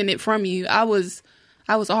expecting it from you. I was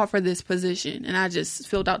offered this position, and I just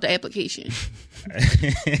filled out the application.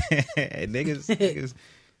 niggas,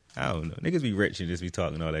 I don't know. Niggas be rich and just be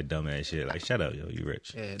talking all that dumb ass shit. Like, shut up, yo, you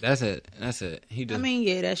rich. Yeah, that's it. He just I mean,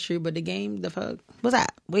 yeah, that's true. But the game, the fuck, what's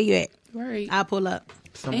that? Where you at? Right. I'll pull up.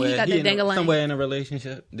 somewhere, he got he that dang-a-lang. somewhere in a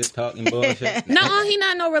relationship, just talking bullshit. No, he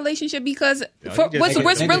not in no relationship because just- what's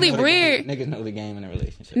Niggas really know the weird. game. Niggas know the game in a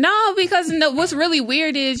relationship. No, because what's really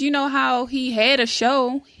weird is how he had a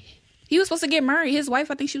show. He was supposed to get married. His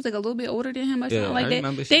wife, I think she was like a little bit older than him or something like I that.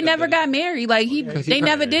 remember she They looked never at got it. married. Like they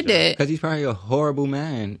never did that. Because he's probably a horrible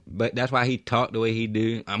man, but that's why he talked the way he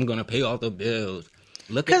do. I'm gonna pay all the bills.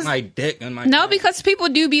 Look at 'Cause- my dick and my No, because people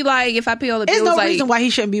do be like, if I pay all the There's bills, no like reason why he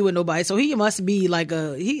shouldn't be with nobody. So he must be like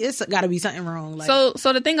it's got to be something wrong. Like, So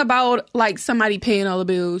the thing about like somebody paying all the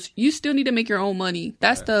bills, you still need to make your own money.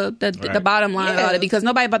 That's the Right. bottom line Yeah. about it, because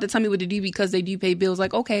nobody about to tell me what to do because they do pay bills.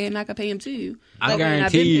 Like, okay, and I can pay him too. I Like, and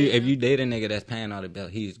I've guarantee been you, there. if you date a nigga that's paying all the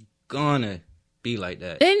bills, he's gonna be like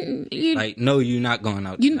that. Then you Like, no, you're not going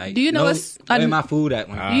out You- tonight. do you know no, it's- where my food at?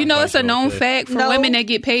 When you know quite it's a sure, known but- fact for No. women that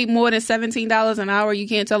get paid more than $17 an hour. You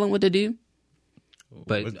can't tell them what to do.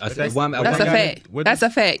 But That's- That's a fact. What That's the- a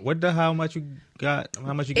fact. What the how much you got?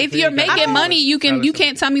 How much you? Get If you're paid? making money, you Tell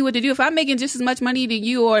can't tell me what to do. If I'm making just as much money to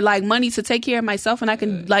you, or like money to take care of myself, and I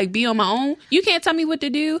can like be on my own, you can't tell me what to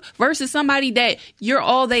do. Versus somebody that you're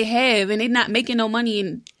all they have and they're not making no money,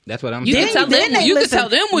 and that's what I'm You saying. can tell them- you can tell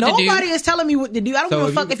them what to do. Nobody is telling me what to do. I don't So give a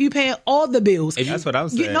if fuck you- if you paying all the bills. That's what I'm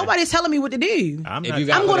saying. Nobody's telling me what to do. I'm If not. you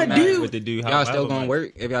got I'm gonna with a man, do- what to do. Y'all still gonna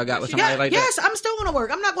work if y'all got with somebody like yes, that. I'm still gonna work.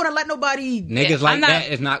 I'm not gonna let nobody. Niggas like I'm not- that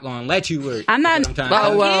is not gonna let you work. I'm not- That's what trying to oh,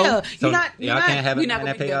 tell you. well. Yeah, So you're not. y'all can't have a you're not man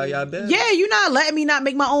that gonna pay all be y'all good. bills. Yeah, you're not letting me not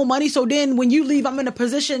make my own money. So then, when you leave, I'm in a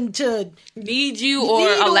position to need you or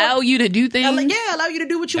Need or- allow you to do things. allow you to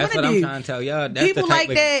do what you That's want what to I'm do. trying to tell y'all. That's People the type like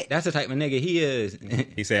of, that- That's the type of nigga he is.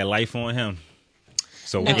 He said life on him.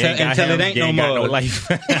 So No. you ain't got Until him, it ain't you ain't no got no more. life.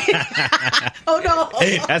 Oh no!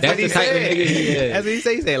 That's what the he type of said. nigga he is. That's what he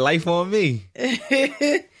said. He said life on me.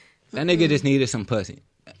 That nigga just needed some pussy.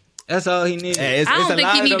 That's all he needed. Hey, it's I don't a think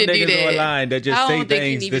lot he of them need to do niggas that. online that just I say don't think he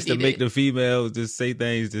things need to just to do make that. the females just say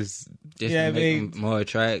things just Just yeah, to I make mean, him more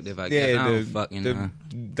attractive. I guess. yeah, I don't fucking know.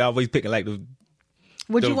 the always picking like the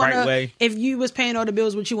Would the you want right to? way. If you was paying all the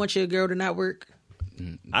bills, would you want your girl to not work?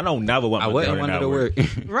 I don't never want I my wouldn't girl want to her not to work.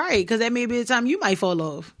 work. Right, because that may be the time you might fall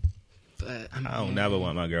off. I don't never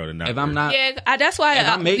want my girl to not If work. I'm not, Yeah, that's why If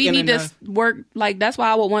I'm we making need enough- to work. Like that's why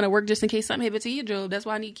I would want to work just in case something happens to your job. That's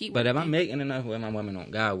why I need to keep. but if working. I'm making enough where my woman don't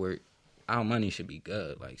gotta work, our money should be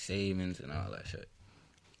good, like savings and all that shit.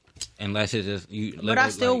 Unless it's just you. But I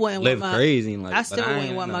still wouldn't live want my. crazy. Like, I still but wouldn't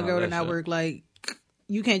ain't want my doing girl all to that not shit. work. Like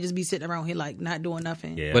you can't just be sitting around here like not doing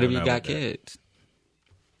nothing. Yeah, But I'm if you not got with that. kids,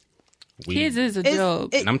 kids is a It's-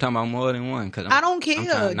 job. it- and I'm talking about more than one. Cause I don't care. I'm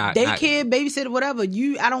trying to not- Daycare, babysitter, whatever.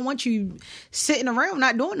 I don't want you sitting around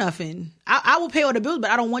not doing nothing. I will pay all the bills,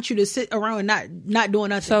 but I don't want you to sit around and not doing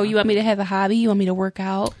nothing. So you want me to have a hobby? You want me to work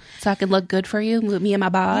out so I can look good for you with me and my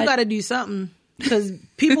bod? You got to do something because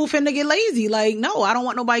people finna get lazy. Like, no, I don't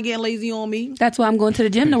want nobody getting lazy on me. That's why I'm going to the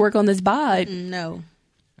gym to work on this bod. No.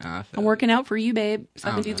 I feel I'm working out for you, babe, so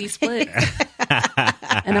I can do know. these splits.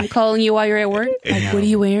 And I'm calling you while you're at work. Like, what are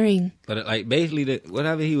you wearing? But like basically,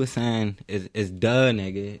 whatever he was saying is duh,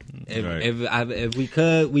 nigga. Right. If we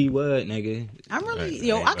could, we would, nigga. I'm really, Right,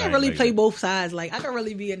 yo, right, I can right, really like play that. both sides. Like, I can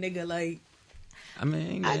really be a nigga. Like, I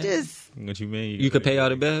mean, I yeah. just, What you mean? you could pay all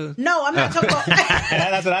the bills. no, I'm not talking about,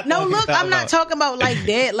 That's what I no, thought you look, were I'm not talking about like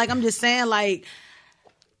that. Like, I'm just saying, like,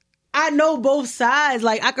 I know both sides.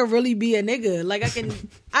 Like, I could really be a nigga. Like, I can.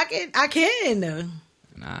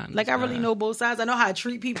 Nah, Like, I really know both sides. I know how to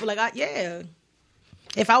treat people. Like, yeah.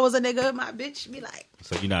 If I was a nigga, my bitch be like,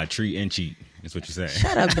 So you're not treat and cheat. That's what you're saying.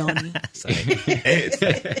 shut up, Donnie.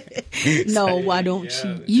 No, why don't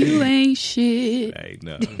you? You ain't shit. Like,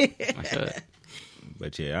 no. My shit.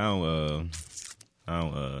 But yeah, I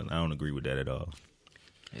don't agree with that at all.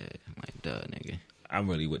 Yeah, like duh, nigga. I'm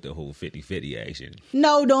really with the whole 50-50 action.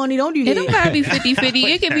 No, Donnie, don't do It don't that. gotta be 50-50.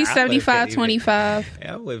 It could be 75-25.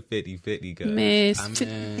 Yeah, I'm with 50-50, cuz. Man, I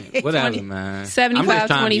mean, whatever, man. 75, I'm just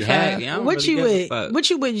trying to be 25. happy. I don't What really you give a with? fuck. What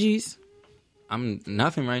you with, G's? I'm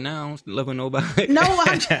nothing right now. I don't live with nobody. No,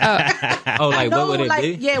 I'm Oh, like no, what would it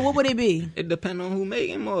be? Yeah, what would it be? It depends on who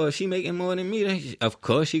making more. If she making more than me, then of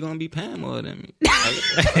course she gonna be paying more than me.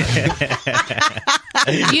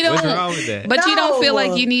 You don't, What's wrong with that? but you don't feel No.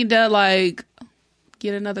 like you need to like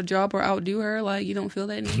get another job or outdo her. Like you don't feel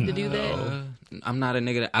that need to do that. I'm not a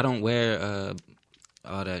nigga that I don't wear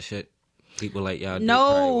all that shit. People like y'all. do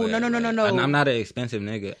No, probably wear. no. I'm not an expensive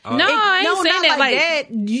nigga. No, I ain't saying not that. Like,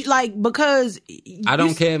 You, like because I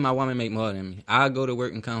don't care if my woman make more than me. I go to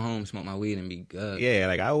work and come home, smoke my weed, and be good. Yeah,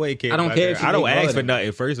 like I always care. I don't about care her. if she I don't make more ask for than-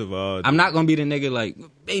 nothing. First of all, I'm not gonna be the nigga like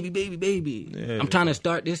baby. Yeah. I'm trying to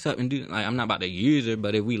start this up and do like I'm not about to use her,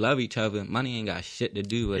 but if we love each other, money ain't got shit to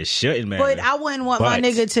do with It it. shouldn't matter. But I wouldn't want my But-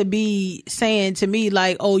 nigga to be saying to me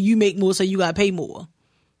like, "Oh, you make more, so you gotta pay more."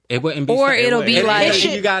 It wouldn't be. Or something- it'll be it- like- it- It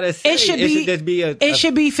should- you gotta say It should be. just be a. It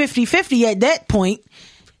should be 50-50 at that point.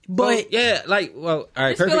 Well, But yeah, like all right. I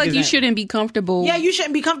just feel perfect like you example. shouldn't be comfortable. yeah, you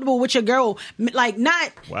shouldn't be comfortable with your girl, like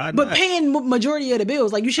not, Why but not? paying majority of the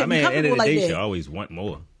bills. Like you I shouldn't mean, be at the end comfortable of the like day, you that. should always want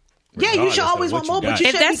more. Yeah, you regardless should of always what want more, but got. you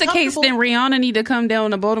If shouldn't that's the be case, then comfortable. Rihanna need to come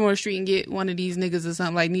down to Baltimore Street and get one of these niggas or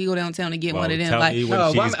something. Like, need to go downtown and get Well, one of them. tell Like, me when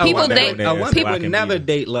No, she's people going date- down there a woman so I would can never be-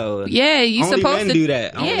 date low. yeah, you Only supposed men to do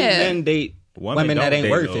that. Only Yeah, men date women don't that ain't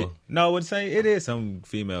date, worth though. it. No, it's saying it is some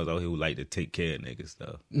females out here who like to take care of niggas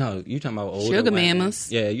stuff. No, you talking about older Sugar women. mamas.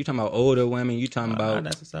 Yeah, you talking about older women. You talking Not about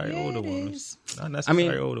necessarily Yeah, older it women. is. Not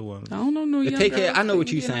necessarily older women. I don't know. No to young take care. girls I know what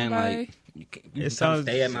taking you care of saying. nobody. Like you can It come sounds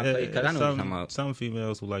stay at my place because I know what you're talking about. some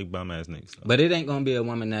females who like bum ass niggas. But it ain't gonna be a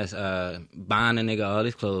woman that's buying a nigga all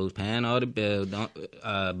his clothes, paying all the bills,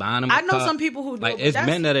 buying him. I know some people who do like it, but it's that's-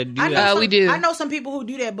 men that do I know that. some- we do. I know some people who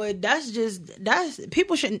do that, but that's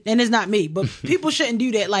people shouldn't, and it's not me, but people shouldn't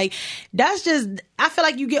do that. Like that's just, I feel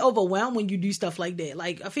like you get overwhelmed when you do stuff like that.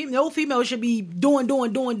 Like no female should be doing for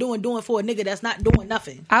a nigga that's not doing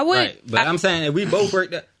nothing. I would. Right, but I'm saying if we both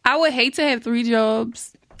work that. I would hate to have 3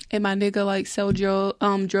 jobs and my nigga like sell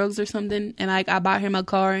drugs or something, and like I buy him a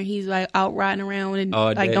car and he's like out riding around and All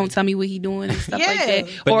like day. don't tell me what he doing and stuff like Yeah. that,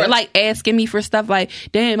 But or that's- like asking me for stuff like,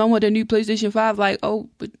 damn, I want a new PlayStation 5. Like, oh,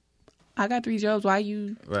 but I got 3 jobs. Why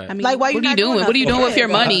you? Right. I mean, Like, why you what are you not doing doing? What are you nothing? doing with your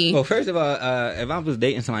Well, money? Well, first of all, if I was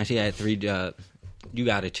dating somebody, she had 3 jobs. You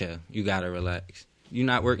gotta chill. You gotta relax. You're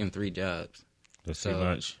not working 3 jobs. That's So- too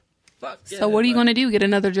much. Fuck. So what are you gonna do? Get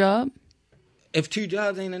another job? If 2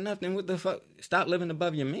 jobs ain't enough, then what the fuck? Stop living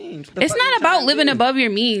above your means. What the It's fuck you not trying about to living do? above your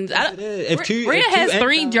means. Yes, it is. If two Rhea has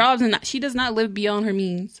 3 income- jobs and she does not live beyond her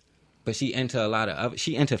means. But she into a lot of other.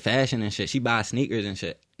 She into fashion and shit. She buys sneakers and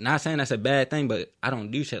shit. Not saying that's a bad thing, but I don't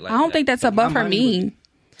do shit like that. I don't think that's So above my her money would- mean.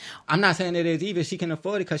 I'm not saying it is either. She can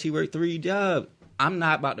afford it because she worked 3 jobs. I'm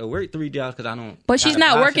not about to work 3 jobs because I don't. But she's gotta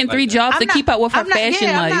not buy working shit 3 like that. jobs to I'm not- keep up with her I'm not- fashion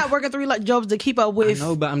yeah, life. I'm not working 3 jobs to keep up with.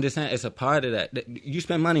 No, but I'm just saying it's a part of that. You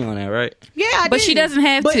spend money on that, right? Yeah, I But do. she doesn't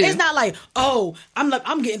have but to. it's not like, oh,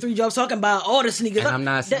 I'm getting 3 jobs so I can buy all the sneakers. And I'm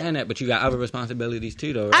not saying that, but you got other responsibilities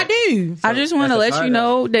too, though. I Right? do. I just want to that's a let part you of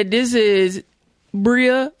know that this is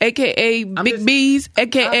Bria, aka I'm Big just- B's, I say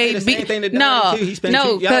aka the same thing to no, Donnie, too. He spend no,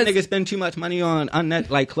 y'all because niggas spend too much money on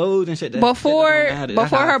like clothes and shit. That before shit don't matter. That's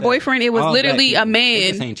before how I her feel. boyfriend, it was All black literally people, a it man.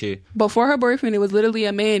 just ain't you. Before her boyfriend, it was literally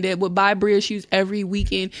a man that would buy Bria shoes every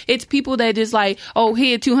weekend. It's people that just like, oh,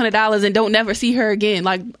 here $200 and don't never see her again.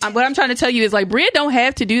 Like what I'm trying to tell you is like Bria don't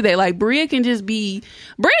have to do that. Like Bria can just be.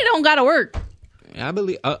 Bria don't gotta work. I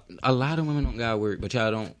believe a lot of women don't gotta work, but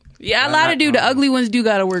y'all don't. Yeah, a Y'all lot not of do. The wrong. ugly ones do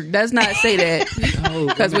gotta work. Does not say that. No,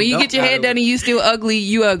 Because when women you don't get your head gotta done and you still ugly,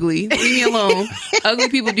 you ugly. Leave me alone. Ugly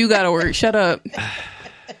people do gotta work. Shut up.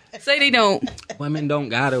 Say they don't. work. Women don't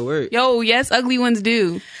gotta work. Yo, yes, ugly ones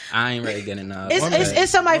do. I ain't really getting enough.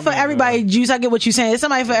 It's somebody for everybody, Juice. I get what you're saying. It's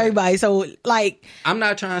somebody for everybody. So like, I'm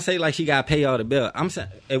not trying to say like she gotta pay all the bill. I'm saying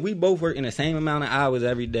if we both work in the same amount of hours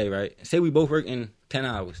every day, right? Say we both work in 10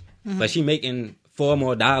 hours, but she making $4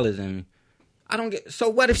 more than me. I don't get. So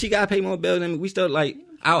what if she gotta pay more bills than me? We still like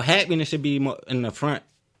our happiness should be more in the front.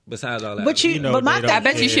 Besides all that, but You know but my they thing, don't I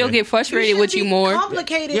bet you Yeah. she'll get frustrated shouldn't with you be more.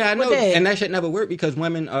 Complicated. yeah, I know, with that. and that shit never work because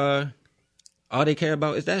women are all they care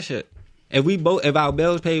about is that shit. If our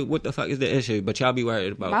bills paid, what the fuck is the issue? But y'all be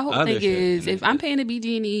worried about My whole other thing shit. is, if I'm paying the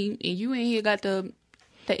BG&E and you ain't here got the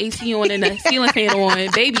AC on and the ceiling fan on,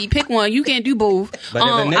 baby, pick one. You can't do both. But if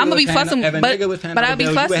a I'm nigga gonna was be paying- fussing, if a but nigga was paying I'd all be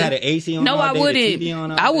the bills, you would fussing. have the AC on No, all I day, the wouldn't. TV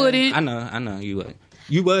on all I day. wouldn't. I know you would.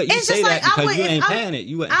 You would. You It's say just that like I because would. you if ain't I'm- paying it.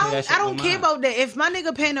 You wouldn't pay that shit. I don't no care mind. about that. If my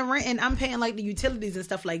nigga paying the rent and I'm paying like the utilities and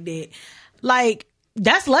stuff like that, like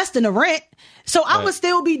that's less than the rent. So I Right. would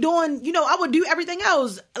still be doing, I would do everything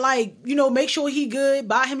else. Like, make sure he good,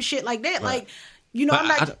 buy him shit like that. Like, But I'm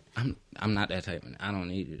not. I'm not that type of. I don't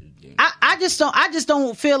need it. To do I just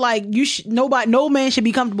don't feel like no man should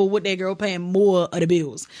be comfortable with that girl paying more of the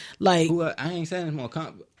bills. Like, I ain't saying it's more.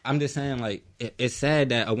 I'm just saying like it's sad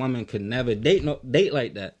that a woman could never date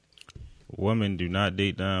like that. Women do not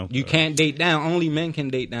date down. You can't date down. Only men can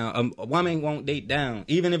date down. A woman won't date down,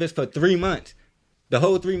 even if it's for 3 months. The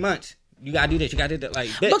whole 3 months. You gotta do this. You gotta do that. Like,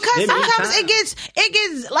 bitch, because sometimes it gets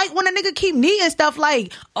like when a nigga keep needing stuff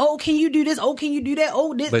like, oh, can you do this? Oh, can you do that?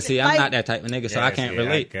 Oh, this. But see, like, I'm not that type of nigga, so I can't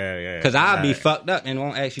relate. Because I'll be fucked up and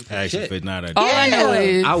won't ask you for shit. All I know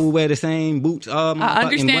is I will wear the same boots all my I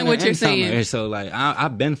understand what you're saying. Summer. So like,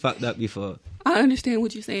 I've been fucked up before. I understand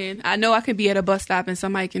what you're saying. I know I could be at a bus stop and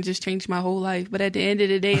somebody can just change my whole life. But at the end of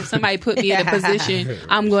the day, if somebody put me in a position,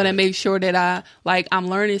 I'm going to make sure that I'm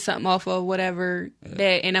learning something off of whatever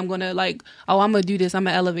that, and I'm going to I'm going to do this. I'm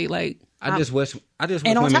going to elevate. I just wish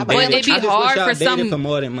and on of that, it, it'd be hard for some for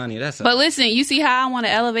more than money. That's all. But listen, you see how I want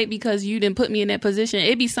to elevate because you didn't put me in that position.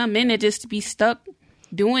 It'd be some men that just be stuck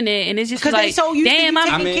doing it, and it's just because like, they so used damn, to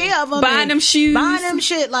I'm taking care of them, buying them shoes, buying them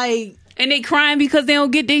shit like. And they crying because they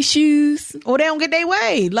don't get their shoes. Or they don't get their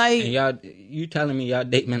way. Like, and you telling me y'all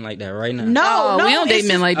date men like that right now? No, we don't date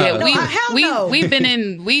men like that. We've been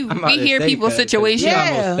in we hear people's situations.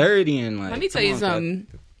 Yeah. Almost 30 and like. Let me tell you something.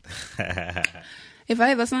 If I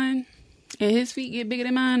have a son and his feet get bigger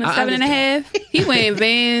than mine, 7.5, he wearing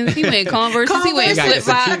Vans, he wearing Converses, he wearing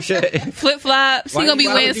flip flops. He gonna be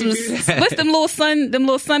wearing what's them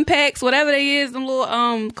little sun packs, whatever they is, them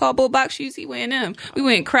little cardboard box shoes. He wearing them. We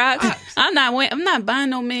wearing Crocs. I'm not buying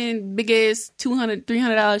no man big ass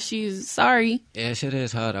 $200-$300 shoes. Sorry. Yeah, shit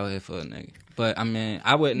is hard out here for a nigga. But I mean,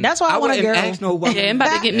 I wouldn't. That's why I want a girl. Ask no woman. Yeah, I'm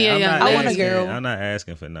about to get me a young. I want a girl. I'm not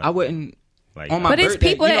asking for nothing. I wouldn't. Like, on my but birthday, it's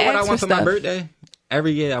people you know that what I ask want for for my stuff. birthday?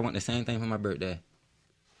 Every year I want the same thing for my birthday.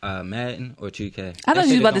 Madden or 2K. I thought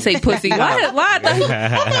you was about to say pussy. Why I thought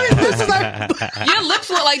your lips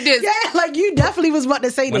look like this? Yeah, like you definitely was about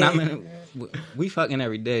to say when that. We fucking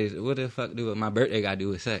every day. What the fuck do with my birthday got to do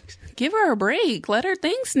with sex? Give her a break. Let her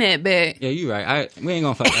thing snap back. Yeah, you right. We ain't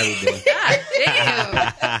gonna fuck every day. God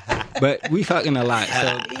damn. But we fucking a lot.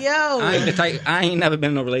 So Yo, I ain't never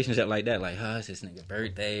been in a relationship like that. Like, it's this nigga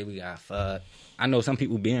birthday. We got fuck. I know some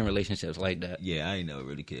people be in relationships like that. Yeah, I ain't never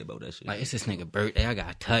really cared about that shit. Like, it's this nigga birthday. I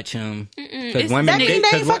gotta touch him. that mean they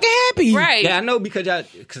ain't fucking happy, Right. Yeah, I know because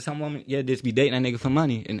some women, just be dating that nigga for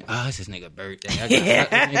money. And, it's this nigga birthday. I gotta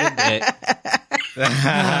touch this nigga dick.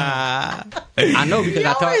 I know because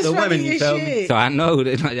I talk to women, you feel me? So I know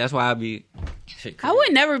that's why I be shit crazy. I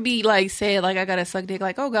would never be like sad like I gotta suck dick.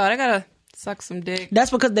 Like, oh God, I gotta suck some dick. That's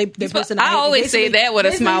because they person. I always say that with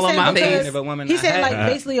a smile on my face. He said like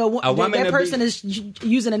basically that person is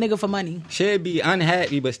using a nigga for money. Should be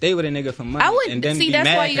unhappy, but stay with a nigga for money. I wouldn't and then see. be That's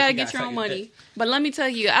mad why you gotta get your own money. But let me tell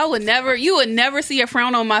you, you would never see a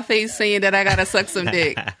frown on my face saying that I gotta suck some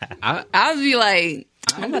dick. I'd be like,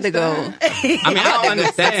 I'm about to go. I mean, I don't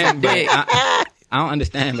understand, but I don't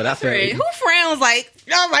understand, but I feel like, who frowns like,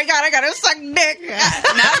 oh my God, I gotta suck dick.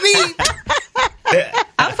 Not me.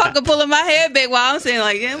 I'm fucking pulling my hair back while I'm saying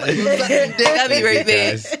like, yeah, I'm gonna suck some dick. I'll be right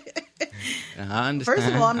back. I understand. First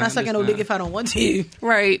of all, I'm not sucking no dick if I don't want to.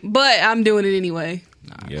 Right, but I'm doing it anyway.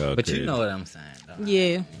 Yo, but you know what I'm saying, though.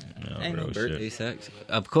 Yeah. Ain't no birthday sex.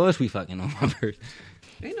 Of course we fucking on my birthday.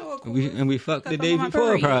 You know what? We fucked the day on my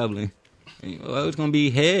before period. probably. Well, it was gonna be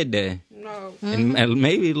head day. No. And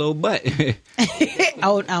maybe a little butt. I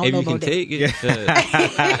don't know if you about can that. take it.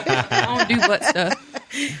 I don't do butt stuff.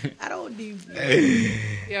 I don't do.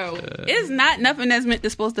 Yo, it's not nothing that's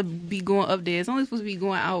supposed to be going up there. It's only supposed to be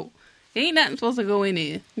going out. There ain't nothing supposed to go in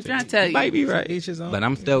there. I'm trying to tell you. Might be right. Each his own. But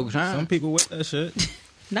I'm still trying. Some people with that shit.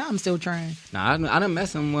 Now I'm still trying. Nah, I done met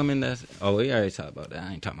some women that's. Oh, we already talked about that.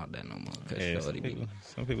 I ain't talking about that no more. Yeah,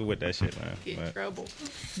 some people with that shit, man. Get in trouble.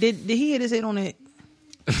 Did he hit his head on it?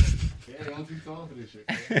 Yeah, don't you talk for this shit.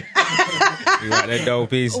 You got that dope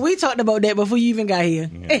piece. We talked about that before you even got here.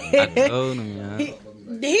 I told him, yeah.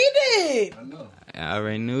 He did. I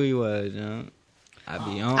already knew he was, yeah. I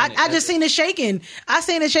be on it. I just seen it shaking. I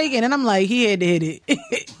seen it shaking, and I'm like, he had to hit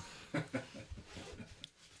it.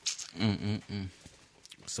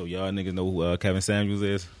 So y'all niggas know who Kevin Samuels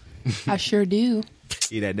is? I sure do.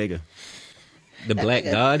 He that nigga. The Black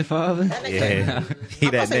Godfather? Yeah. He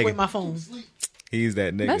I that say with nigga. my phone. He's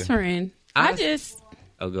that nigga. Best friend. I go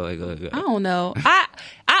ahead. I don't know. I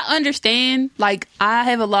understand. Like, I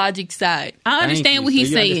have a logic side. I understand what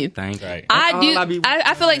he's saying. Thank you. Right.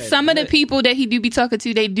 I feel like some of the people that he do be talking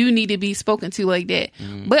to, they do need to be spoken to like that.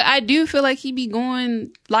 But I do feel like he be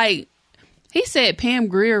going, like, he said Pam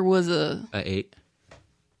Grier was a 8.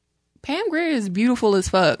 Pam Grier is beautiful as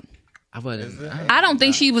fuck. I wasn't. I don't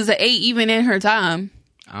think she was an 8 even in her time.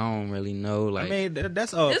 I don't really know. Like, I mean,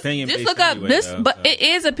 that's all opinion Just based. look up anyway, this, though, but so. it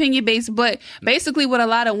is opinion based. But basically, what a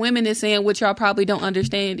lot of women is saying, which y'all probably don't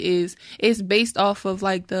understand, is it's based off of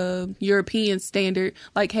like the European standard,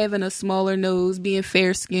 like having a smaller nose, being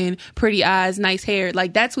fair skinned, pretty eyes, nice hair.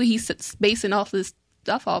 Like that's what he's basing all this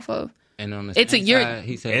stuff off of. and on the It's a same Euro- side,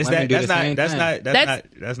 he said It's women that, do that's the not same that's thing. not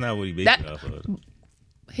that's not what he based that- it off of.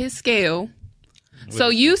 His scale. So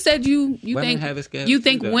you said you Women think have a scale you too,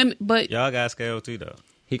 think though. women, but Y'all got scale too though.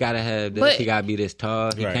 He gotta have this. But- He gotta be this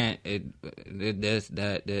tall. He Right. can't. This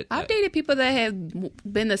that. I've dated people that have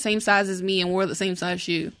been the same size as me and wore the same size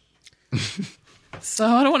shoe. So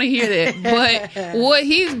I don't want to hear that. But what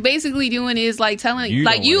he's basically doing is like telling, You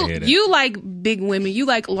like don't wanna hear that. you like big women, you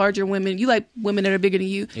like larger women, you like women that are bigger than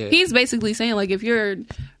you. Yeah. He's basically saying like if you're,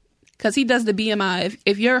 because he does the BMI,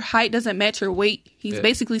 if your height doesn't match your weight, he's Yeah.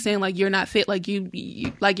 basically saying like you're not fit, like you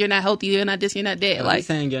like you're not healthy, you're not this, you're not that. Like Like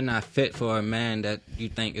saying you're not fit for a man that you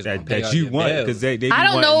think is gonna pay That all you your want bills. because they be I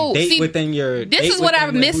don't wanting- know. Date See, within your. this date is what I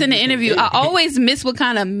within miss who in the you can interview. date. I always miss what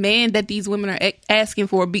kind of man that these women are asking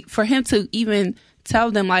for. For him to even tell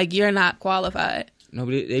them like you're not qualified.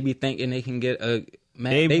 Nobody. They be thinking they can get a.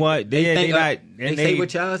 Man, They want- they think, not- They and say they-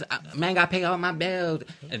 with y'all, man, gotta pay all my bills.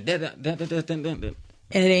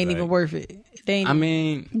 And it ain't even Right. worth it. It ain't. I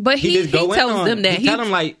mean, But he just go in tells on them it. that. He tell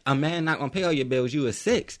them like a man not gonna pay all your bills. You a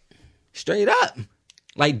 6, straight up.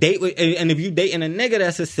 Like date with, and if you dating a nigga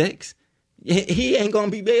that's a 6, he ain't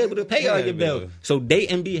gonna be able to pay all Yeah, your bills. bro. So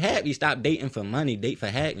date and be happy. Stop dating for money. Date for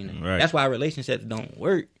happiness. Right. That's why relationships don't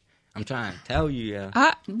work. I'm trying to tell you,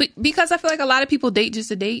 yeah. Because I feel like a lot of people date just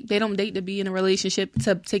to date. They don't date to be in a relationship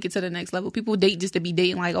to take it to the next level. People date just to be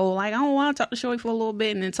dating. Like, oh, like I don't want to talk to Shorty for a little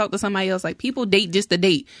bit and then talk to somebody else. Like people date just to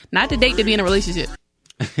date, not to date to be in a relationship.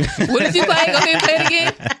 What did you play? Go ahead and play it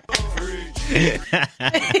again.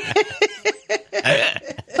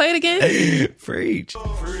 Play it again. Preach.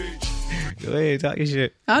 Go ahead, talk your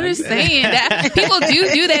shit. I'm just saying that people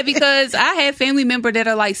do that because I have family members that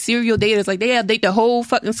are like serial daters. Like they date the whole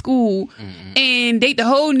fucking school and date the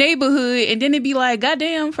whole neighborhood, and then it'd be like,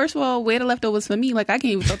 goddamn, first of all, where the leftovers for me? Like I can't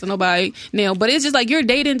even talk to nobody now. But it's just like you're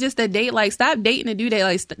dating just to date. Like stop dating to do that.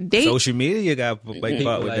 Like date. Social media got like People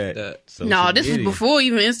part with like that. that. Social No, this was media. before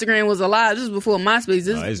even Instagram was alive. This was before MySpace. This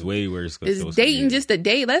No, it's way worse. 'cause is social dating media. just to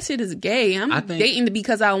date. That shit is gay. I'm I think- dating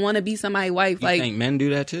because I want to be somebody's wife. You Like, think men do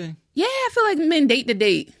that too? yeah, I feel like men date to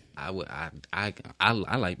date. I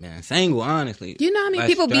like being single, honestly. You know how many Less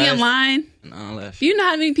people be stress online? and all that shit. You know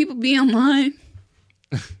how many people be online?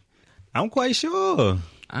 I'm quite sure.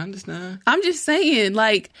 I understand. I'm just saying,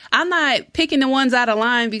 like, I'm not picking the ones out of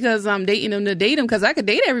line because I'm dating them to date them because I could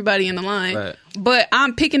date everybody in the line. Right. But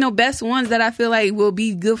I'm picking the best ones that I feel like will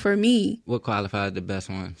be good for me. What qualifies the best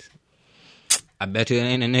ones? I bet you it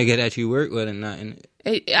ain't a nigga that you work with or nothing.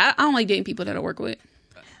 I don't like dating people that I work with.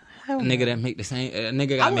 A nigga that make the same. A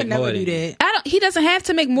nigga I got to would make more never do than you. that. He doesn't have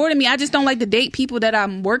to make more than me. I just don't like to date people that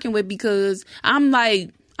I'm working with because I'm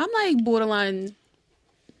like borderline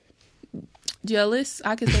jealous.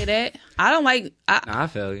 I can say that. I don't like. Nah, I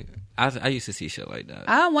feel you. I used to see shit like that.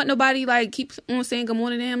 I don't want nobody like keep on saying good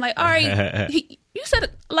morning to him. Like, all right, you said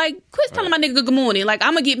like quit telling my nigga good morning. Like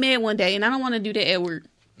I'm gonna get mad one day, and I don't want to do that at work.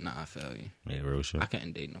 Nah, I feel you. Yeah, real shit. I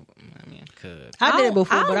couldn't date nobody. I mean, I could. I did it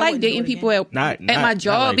before, I don't but I like wouldn't do dating it people again. at Not my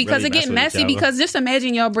job like because really it get messing with messy. each other. Because just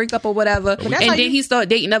imagine y'all break up or whatever, and that's how then you- he start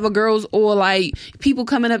dating other girls or like people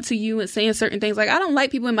coming up to you and saying certain things. Like I don't like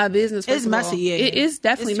people in my business. It's first of all. messy, yeah. It is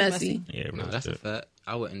definitely It's too messy. messy. Yeah, No, real that's a shit. fact.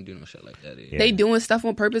 I wouldn't do no shit like that either. Yeah. They doing stuff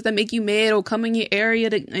on purpose that make you mad or come in your area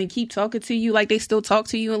and keep talking to you like they still talk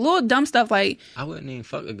to you and little dumb stuff like I wouldn't even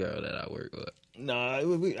fuck a girl that I work with. Nah,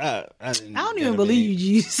 I I don't even believe you,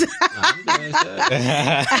 Jesus. Nah, I'm doing shit.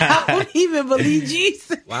 I don't even believe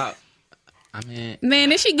Jesus. Wow. I mean,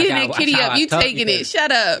 man, if she getting I that gotta kitty watch how up, I you talk taking it. because-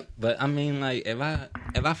 Shut up. but I mean, like, if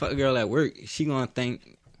I fuck a girl at work, she gonna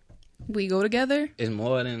think We go together. it's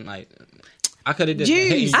more than like. I could have just. Jeez.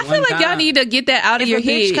 hit you I feel one like y'all time. need to get that out of If your a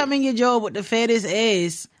bitch head. come in your job with the fattest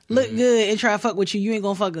ass, look good, and try to fuck with you, you ain't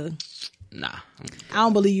gonna fuck her. Nah. I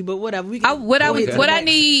don't believe you, but whatever. We can What go ahead to the I next.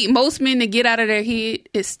 need most men to get out of their head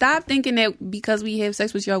is stop thinking that because we have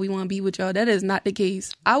sex with y'all, we want to be with y'all. That is not the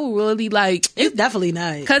case. I would really like, It's definitely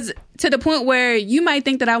not. because to the point where you might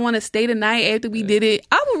think that I want to stay the night after we did it.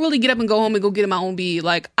 I would really get up and go home and go get in my own bed.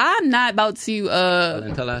 Like I'm not about to. But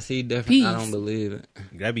until I see different, Peace. I don't believe it.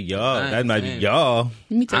 That'd be y'all. I ain't That might be saying. y'all.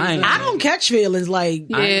 Let me tell I you ain't- something. I don't catch feelings like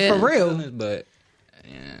Yeah. for real. But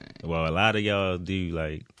Well, a lot of y'all do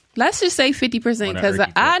like Let's just say 50% On that because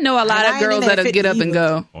irky I tip. know a lot And I of ain't girls in that that'll get 50 up and either.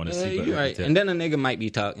 go. on the yeah, secret. you're right. And then a nigga might be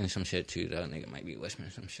talking some shit too. That nigga might be whispering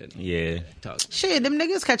some shit. Yeah. Talking. Shit, them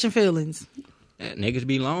niggas catching feelings. niggas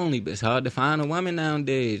be lonely, but it's hard to find a woman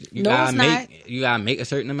nowadays. You No, gotta it's make not. you gotta make a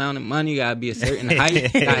certain amount of money. You gotta be a certain height.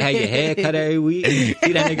 You gotta have your hair cut every week. See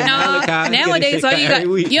that nigga No, Malachi, get his nowadays shit all cut you every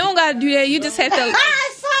week. got, you don't gotta do that. You just have to.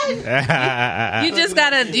 You just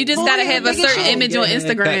gotta have a certain image on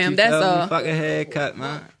Instagram. That's all. Fuck a haircut,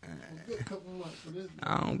 man.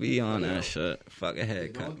 I don't be on that shit. Fuck a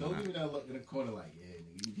haircut, Don't man. give me that look in the corner like, yeah,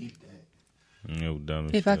 nigga, you need that. No dumb.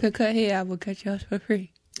 If I could cut hair, I would cut yours for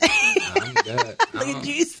free. I'm good. Look at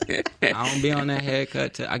you. I don't be on that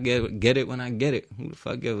haircut till I get it when I get it. Who the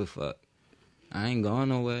fuck give a fuck? I ain't going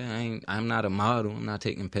nowhere. I'm not a model. I'm not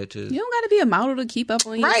taking pictures. You don't gotta be a model to keep up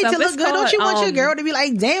on Right, yourself. to look It's good. Don't called, you want your girl to be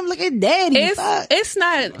like, damn, look at daddy? Fuck. It's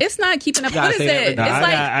not keeping up. You gotta What is say that? that. It's Nah,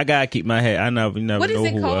 like I gotta keep my head. I never what is know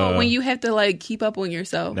it who. called when you have to like keep up on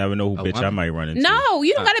yourself? Never know who A bitch I woman? might run into. No,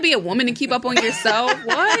 you don't gotta be a woman to keep up on yourself.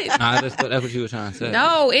 What? Nah, that's what you were trying to say.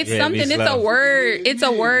 No, it's Yeah, something. be It's a slow. word. It's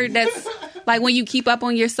a word that's like when you keep up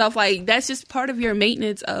on yourself. Like that's just part of your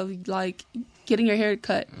maintenance of like getting your hair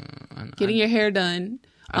cut, getting your hair done.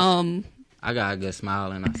 I got a good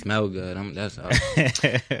smile and I smell good. That's all.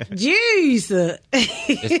 Jeez.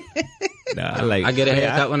 Nah, I get a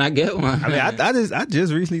haircut when I get one. I mean, I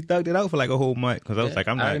just recently thugged it out for like a whole month because I was like,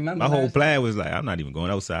 I'm I not. remember My whole last plan was like, I'm not even going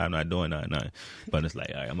outside. I'm not doing nothing. But it's like,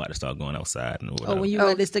 all right, I'm about to start going outside and Oh, whatever. when you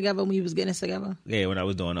got this together, when you was getting this together? Yeah, when I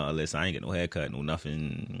was doing all this, I ain't get no haircut, no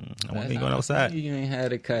nothing. I wasn't going Nah, outside. You ain't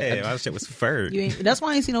had it cut. Yeah, my shit was fur. You ain't, that's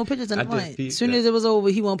why I ain't seen no pictures in the I just front. peeped As soon that. as it was over,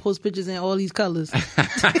 he want to post pictures in all these colors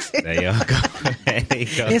There you go. There you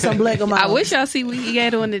go. and some black on my. I wish y'all see what he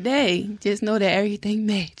got on today. Just know that everything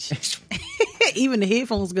matched. even the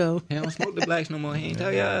headphones go. He don't smoke the blacks no more. He ain't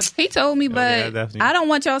tell y'all. He told me, yeah, but definitely. I don't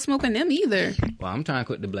want y'all smoking them either. Well, I'm trying to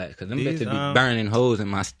quit the blacks because them These, bitches be burning holes in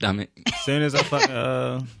my stomach. As soon as I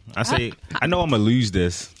fucking, I say, I know I'm gonna lose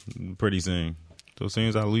this pretty soon. So as soon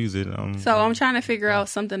as I lose it, So I'm trying to figure out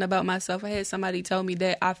something about myself. I had somebody tell me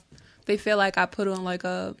that they feel like I put on like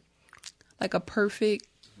a perfect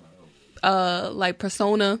like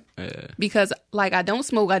persona Yeah. because like I don't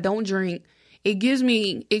smoke, I don't drink. It gives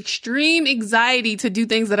me extreme anxiety to do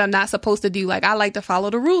things that I'm not supposed to do. Like I like to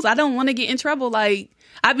follow the rules. I don't want to get in trouble. Like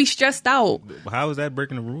I'd be stressed out. how is that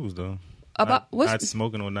breaking the rules though? About what's not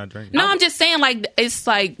smoking or not drinking? No, I'm just saying like it's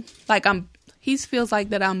like I'm. He feels like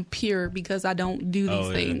that I'm pure because I don't do these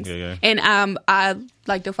yeah, things, yeah. and I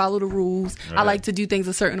like to follow the rules. I Right. like to do things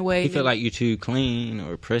a certain way. You feel like you too clean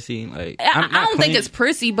or prissy? Like I not don't think clean. it's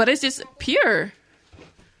prissy, but it's just pure.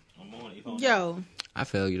 Yo, I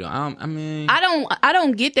feel you though. I mean, I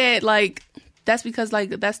don't get that. Like that's because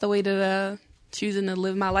like that's the way that choosing to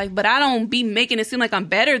live my life. But I don't be making it seem like I'm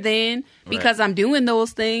better than because I'm doing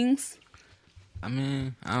those things. I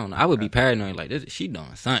don't know. I would be paranoid. Like this, she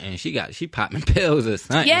doing something. She popping pills or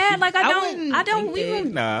something. Yeah, like I wouldn't don't think that.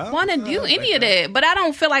 even Nah, want to do any of that. But I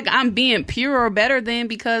don't feel like I'm being pure or better than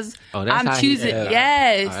because Oh, that's how I'm he- choosing. yeah.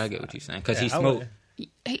 Yes. Oh, I get what you're saying. Because he I smoked.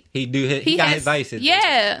 He- He got his vices.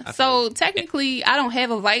 Yeah. I feel So you. technically, I don't have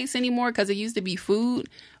a vice anymore because it used to be food.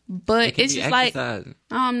 But It could it's be just like exercising.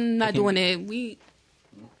 I'm not doing that.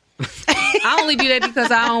 I only do that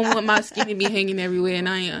because I don't want my skin to be hanging everywhere, and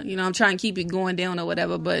I'm trying to keep it going down or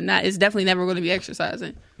whatever. But it's definitely never going to be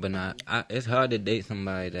exercising. But it's hard to date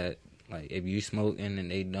somebody that like if you smoking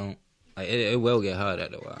and they don't. Like it will get hard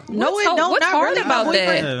after a while. no, What's it don't. what's not hard really. about my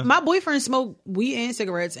boyfriend, that? My boyfriend smoked weed and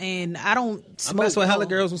cigarettes, and I don't I smoke. mess with hella no.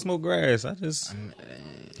 girls who smoke grass. I just.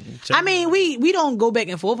 I mean, we don't go back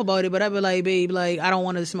and forth about it, but I be like, babe, like I don't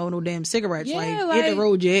want to smoke no damn cigarettes. Yeah, hit the like-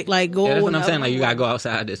 road, Jack. Like go. Yeah, that's what on I'm the saying. other Like you one. gotta go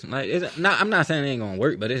outside this. Like I'm not saying it ain't gonna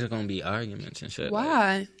work, but it's gonna be arguments and shit. Like,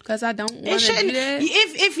 Why? Because I don't want It to do shouldn't. that.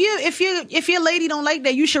 If your lady don't like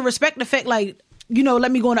that, you should respect the fact. Like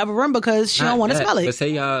let me go in the other room because she not don't want to that, smell But it. say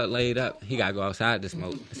y'all laid up, he gotta go outside to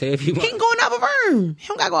smoke. Say if you He want. can go in the other room. He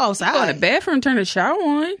don't gotta go outside. Go in the bathroom, turn the shower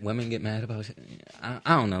on. Women get mad about shit. I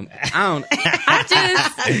don't know. I don't. I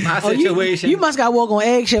just My Oh, situation. you must got walk on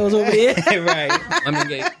eggshells over there. right. Women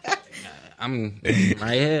get. I'm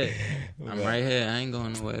right here. I'm right here. I ain't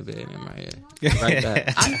going nowhere, baby. I'm right here. Right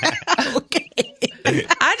back.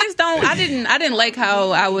 I just don't. I didn't like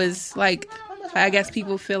how I was like. I guess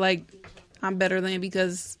people feel like I'm better than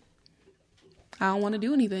because I don't want to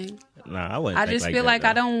do anything. Nah, I wouldn't. I think just feel that, like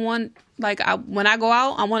I though. don't want when I go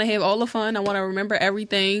out, I want to have all the fun. I want to remember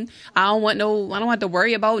everything. I don't have to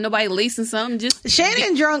worry about nobody lacing something. Just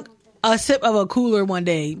Shannon drunk a sip of a cooler one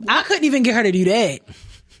day. I couldn't even get her to do that.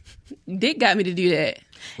 Dick got me to do that.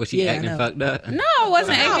 Was she Yeah, I acting know. fucked up? No, I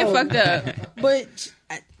wasn't acting fucked up. But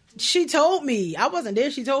She told me. I wasn't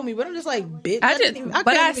there. She told me, but I'm just like, bitch. I couldn't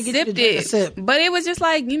sipped even get you to drink a sip. it. But it was just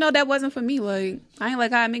like, that wasn't for me. Like, I ain't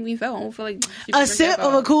like how it make me feel. I don't feel like A sip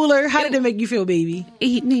of a cooler. How did it make you feel, baby?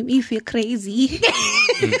 It made me feel crazy.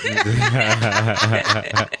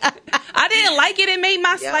 I didn't like it. It made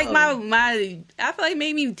my I feel like it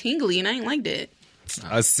made me tingly, and I ain't like that.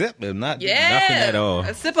 A sip is not nothing at all.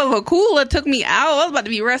 A sip of a cooler took me out. I was about to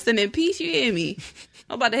be resting in peace. You hear me?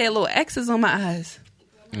 I'm about to have little X's on my eyes.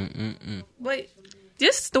 But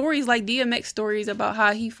just stories like DMX stories about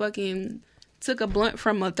how he fucking took a blunt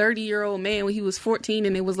from a 30-year-old man when he was 14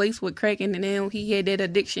 and it was laced with crack, and now he had that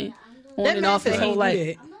addiction on and off his whole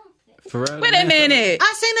life. For real? Wait a minute.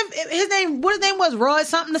 I seen him. What his name was? Rod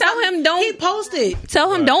something. Tell him don't. He posted.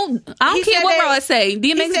 Tell him don't. I don't care what Rod say.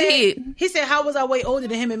 DMX did. He said, "How was I way older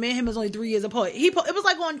than him? And me and him was only 3 years apart." It was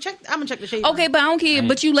like on check. I'm gonna check the shade. Okay, but I don't care.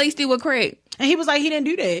 But you laced it with crack. And he was like, he didn't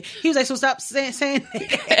do that. He was like, so stop saying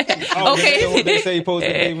that. Okay. They say he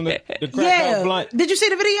posted even the crack out blunt. Did you see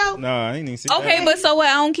the video? No, I ain't even see that. Okay, but so what?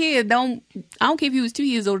 I don't care. I don't care if you was 2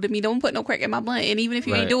 years older than me. Don't put no crack in my blunt. And even if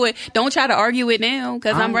you ain't do it, don't try to argue it now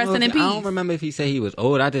because I'm resting in peace. I don't remember if he said he was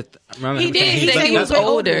old. I just remember he him did. saying He said he was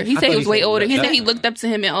older. He said he was way older. He that. said he looked up to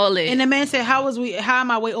him and all that. And the man said, how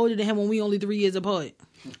am I way older than him when we only 3 years apart?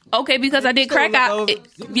 Okay, because I did crack out.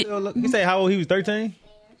 You say how old he was? 13?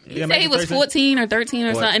 He said he was 14 or 13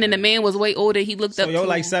 or something, and the man was way older. He looked up to you're him.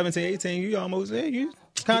 like 17, 18. You almost there. You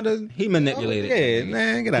kind of. He manipulated. Yeah,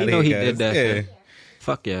 man. Get out of here. He guys. did that. Yeah.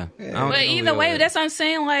 Fuck yeah. But either way, that's what I'm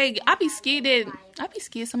saying. Like, I be scared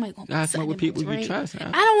somebody gonna I smoke with people you trust.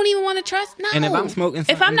 I don't even want to trust. No. And if I'm smoking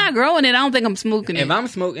if I'm not growing it, I don't think I'm smoking it. If I'm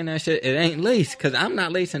smoking that shit, it ain't laced because I'm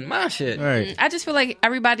not lacing my shit. Right. I just feel like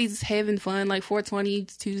everybody's having fun, like 420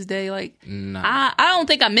 Tuesday. Like, Nah. I don't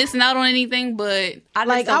think I'm missing out on anything, but I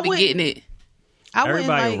just don't be getting it.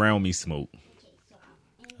 Everybody around me smoke.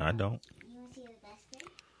 I don't.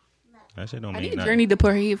 That shit don't I mean need nothing. Journey to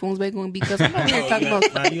put her headphones back on because I'm not here talking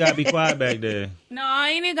about. Nah, you gotta be quiet back there. No, I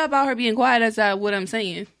ain't even about her being quiet. That's not what I'm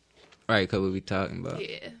saying. Right, because we be talking about.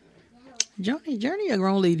 Yeah. Journey a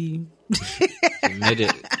grown lady.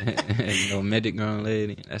 Midget. No midget grown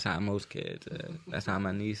lady. That's how most kids that's how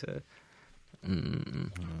my niece is.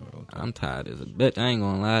 I'm tired as a bitch. I ain't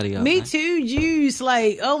gonna lie to y'all. Me too, Juice.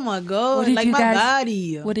 Like, oh my God. Like, my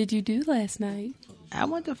body. What did you do last night? I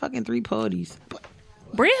went to fucking 3 parties.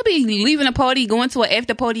 Bria be leaving a party, going to an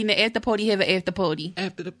after party, and the after party have an after party.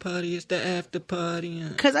 After the party, it's the after party.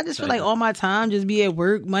 Because I just feel like all my time just be at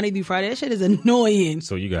work Monday through Friday. That shit is annoying.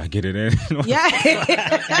 So you gotta get it in. Yeah.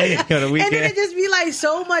 The And weekend. then it just be like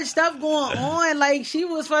so much stuff going on. Like, she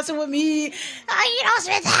was fussing with me. Oh, you don't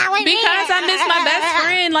spend time with me. Because I miss my best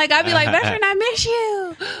friend. Like, I be like, best friend, I miss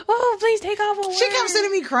you. Oh, please take off a word. She kept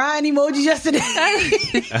sending me crying emojis yesterday.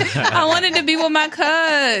 I wanted to be with my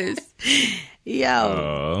cuz.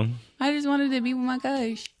 Yo. I just wanted to be with my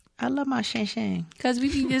cuz. I love my Shan Shan. Because we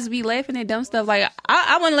can just be laughing at dumb stuff. Like,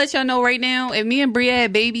 I want to let y'all know right now, if me and Bria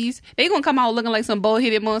had babies, they going to come out looking like some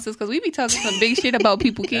bull-headed monsters because we be talking some big shit about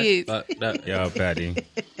people kids. Yo, Patty.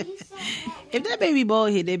 If that baby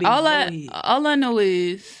bald head, that baby All bald head. I know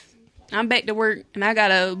is I'm back to work and I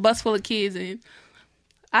got a bus full of kids and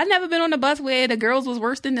I never been on a bus where the girls was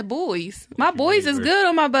worse than the boys. My boys is good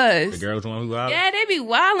on my bus. The girls one who out. Yeah, they be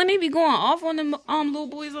wild and they be going off on the little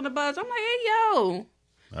boys on the bus. I'm like, hey yo,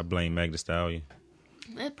 I blame Meg Thee Stallion.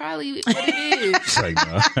 that's probably what it is. It's like,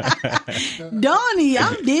 no. Donnie,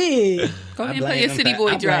 I'm dead. Go ahead and play your City Boy I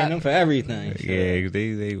blame drop. them for everything. Yeah,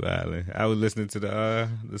 they wildin'. I was listening to the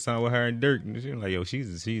song with her and Dirk, and she was like, "Yo,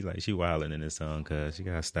 she's like she wildin' in this song, cause she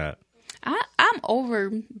gotta stop." I'm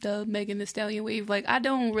over the Megan Thee Stallion wave. Like, I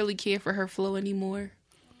don't really care for her flow anymore.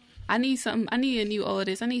 I need a new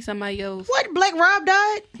artist. I need somebody else. What? Black Rob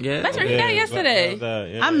died? Yeah. That's right. He died yesterday.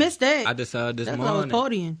 Yeah. I missed that. I just saw it this That's why I was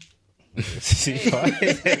morning. partying.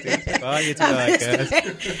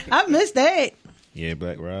 I missed that. Yeah,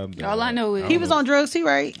 Black Rob. All I know is He was on drugs too,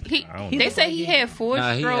 right? They say he had 4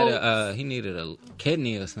 Nah, strokes. he needed a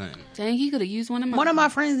kidney or something. Dang, he could have used one of mine. One of my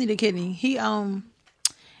friends needed a kidney.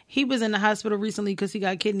 He was in the hospital recently because he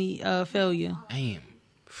got kidney failure. Damn.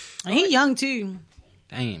 And he young too.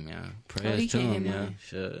 Damn, yeah. he Prayers to can't, him, yeah. man.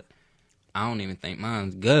 Shit. I don't even think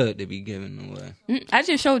mine's good to be given away. I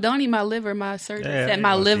just showed Donnie my liver. My surgeon Yeah, said I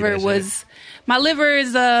my wanna see liver that was my liver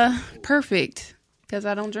is perfect because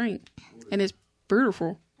I don't drink and it's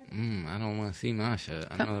beautiful. I don't want to see my shit.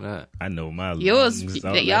 I know that. I know my Yours, lungs,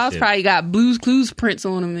 all that y'all's shit. probably got Blue's Clues prints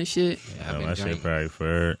on them and shit. Yeah, I I've know been my shit drinking. probably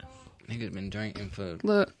for Niggas been drinking for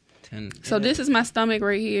Look, 10 so this is my stomach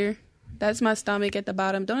right here. That's my stomach at the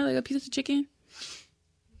bottom. Don't it look like a piece of chicken?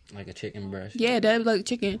 like a chicken breast. Yeah, that look like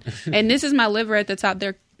chicken. And this is my liver at the top.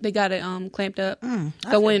 They got it clamped up. I So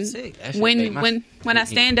feel when sick. That shit make my- when I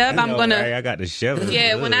stand up, I'm No, gonna right, I got the shovel.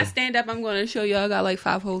 yeah. When I stand up, I'm gonna show y'all I got like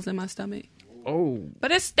 5 holes in my stomach. Oh,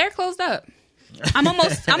 But they're closed up. I'm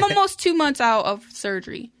almost 2 months out of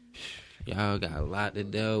surgery. y'all got a lot to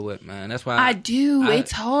deal with, man. That's why I do. I-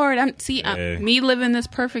 It's hard. Yeah. Me living this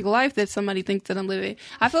perfect life that somebody thinks that I'm living.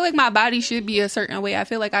 I feel like my body should be a certain way. I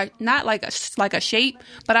feel like I not like a shape,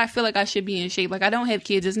 but I feel like I should be in shape. Like I don't have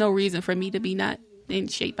kids. There's no reason for me to be not in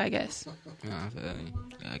shape, I guess. Nah, I feel you.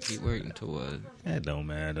 Gotta keep working towards it. That don't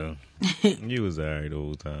matter. You was alright the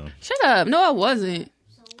whole time. Shut up. No, I wasn't.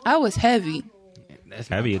 I was heavy. That's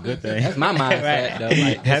Heavy a good thing. That's my mindset though.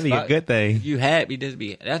 Like, Heavy a fuck, good thing. You happy? Just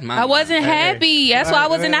be. That's my. I wasn't mindset. happy. That's why I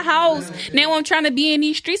was in the house. Now I'm trying to be in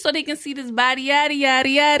these streets so they can see this body, yada, yada,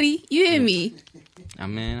 yada. You hear me? I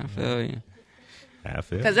mean, I feel you. I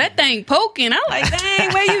feel. Because that thing poking. I'm like,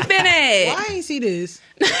 dang, where you been at? Why I ain't see this?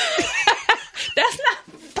 That's not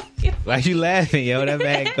fucking. Why you laughing, yo? That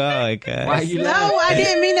man God, cuz. Why you No, laughing? I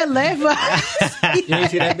didn't mean to laugh. You didn't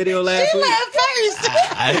see that video last She week? laughed first.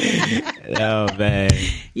 Oh man,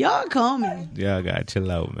 Y'all call me. y'all gotta chill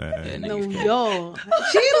out, man. Yeah, No, nigga. y'all.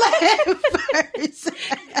 She laughed first.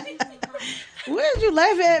 Where did you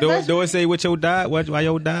laugh at? Do it say what your dot? Why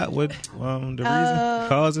your dot? What the reason?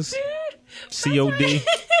 Causes? COD?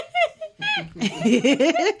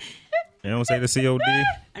 You don't say the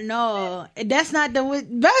COD? No, that's not the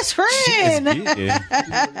best friend.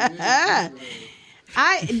 Yeah.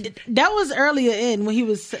 That was earlier in when he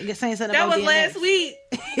was saying something That about was DMX. last week.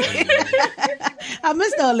 I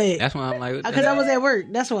missed all that That's why I'm like. because I was at work.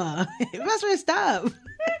 That's why. Best friend, stop.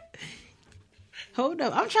 Hold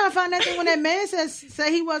up, I'm trying to find that thing when that man said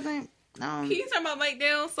he wasn't. Can you turn my mic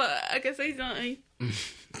down so I can say something?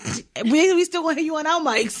 We still gonna hear you on our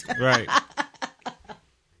mics. Right.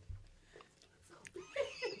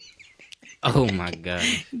 Oh my god.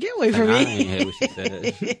 Get away from I didn't me. hear what she said.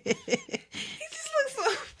 He just looks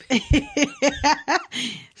so.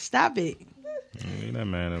 Stop it. Leave that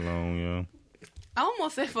man alone, yo. I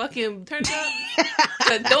almost said fucking turn it up.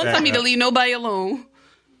 'Cause don't tell me to leave nobody alone.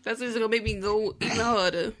 That's just gonna make me go even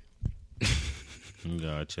harder. You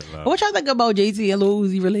gotta chill out. What y'all think about JT and Lil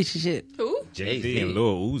Uzi relationship? Who? JD and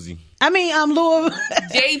Lil Uzi. I mean, Lil.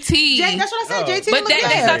 JT. That's what I said. JT. But and they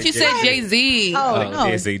Lil thought you Uzi. said Jay Z. Oh no,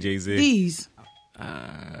 Can't say Jay-Z. these. Oh,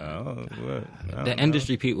 what? I The don't know.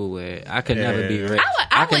 industry people where I could never be rich.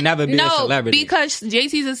 I could never be a celebrity. because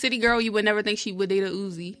JT's a city girl. You would never think she would date a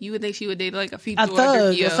Uzi. You would think she would date like a feature A or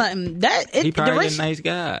thug yeah. or something. He probably the a nice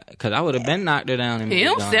guy because I would have been knocked her down. And He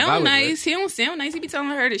don't moved on if I sound was nice. rich. He don't sound nice. He be telling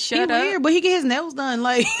her to He shut up. weird, but he get his nails done.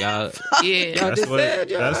 Like Y'all, Yeah. That's what.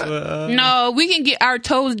 That's what. No, we can get our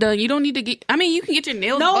toes done. You don't need to get. I mean, you can get your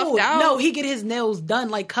nails buffed out. no, he get his nails done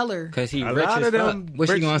like color. because he A rich lot as of fuck. them. What's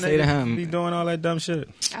she rich gonna say to niggas Be him? doing all that dumb shit.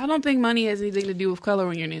 I don't think money has anything to do with color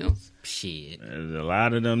on your nails. Shit. A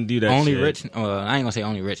lot of them do that. Only shit. rich. I ain't gonna say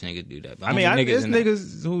only rich niggas do that. But I mean, only there's in the-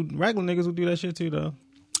 niggas who regular niggas who do that shit too, though.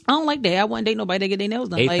 I don't like that. I wouldn't date nobody that get their nails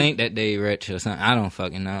done. They like, think that they rich or something. I don't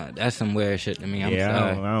fucking know. That's some weird shit to me. I'm Yeah,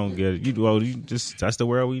 sorry. I don't get it. You just that's the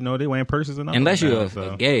world we know. They wearing purses and all. Unless you're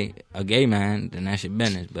so. a gay man, then that's your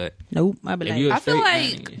business. But nope. I be if like, you a I feel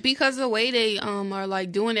straight like man, because the way they are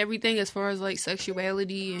like doing everything as far as like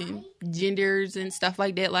sexuality and genders and stuff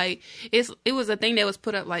like that, like it was a thing that was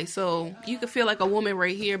put up like so you could feel like a woman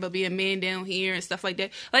right here but be a man down here and stuff like that.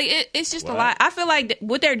 Like it's just a lot. I feel like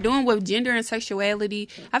what they're doing with gender and sexuality,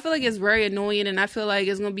 I feel like it's very annoying, and I feel like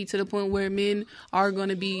it's gonna be to the point where men are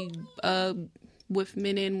gonna be with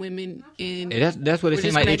men and women and that's what it We're seems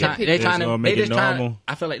just like they gonna trying. get They pictures. trying Just to. gonna make They it just trying. normal.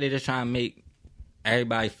 I feel like they just trying to make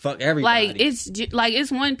everybody fuck everybody. like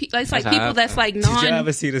it's one it's like That's how people I that's feel. like Did you non.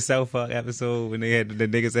 ever see the South Park episode when they had the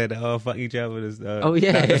niggas had to all fuck each other? Oh,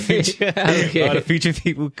 yeah. the feature, Okay. all the feature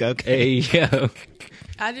people. Okay. Hey yo,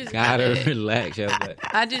 I just gotta relax, yo. But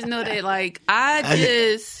I just know that like I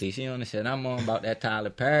just. see, she on the shit. I'm on about that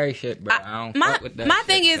Tyler Perry shit, bro. I don't my fuck with that. my shit,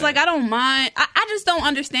 thing is bro. like I don't mind. I just don't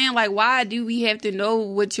understand like why do we have to know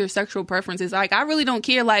what your sexual preference is? Like I really don't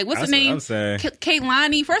care. Like what's That's her what name? I'm saying.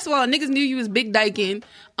 Kaylani. First of all, niggas knew you was big dyking.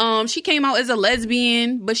 She came out as a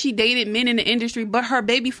lesbian, but she dated men in the industry. But her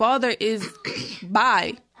baby father is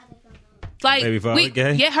bi. Like Baby father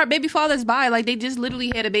gay? yeah, her baby father's bi. Like they just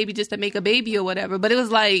literally had a baby just to make a baby or whatever. But it was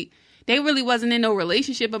like they really wasn't in no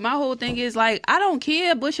relationship. But my whole thing is like I don't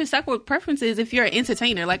care what your sexual preference is if you're an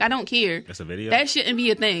entertainer. Like I don't care. That's a video. That shouldn't be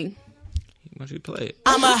a thing. Why don't you play it?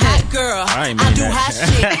 I'm a hot girl. I ain't I mean do that. hot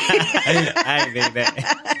shit. I ain't think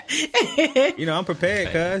that. You know, I'm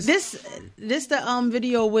prepared, cuz. this the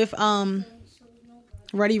video with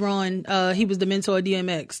Reddy Ron, he was the mentor of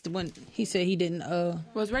DMX when he said he didn't.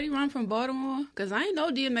 Was Reddy Ron from Baltimore? Because I didn't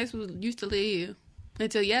know DMX used to live here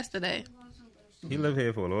until yesterday. He lived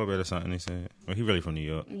here for a little bit or something. He said, well, he really from New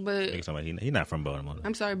York. But He's not from Baltimore.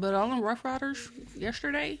 I'm sorry, but all them Rough Riders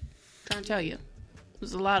yesterday, trying to tell you,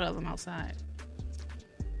 there's a lot of them outside.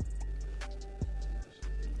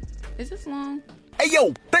 Is this long? Hey,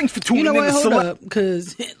 yo, thanks for tuning You know in what? to Hold Select. up,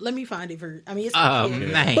 because let me find it first. I mean, it's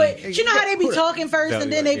Man. but you know how they be talking first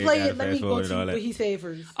and then they play Yeah, it. Let me go fast-forward to and all what that. he said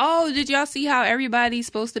first. Oh, did y'all see how everybody's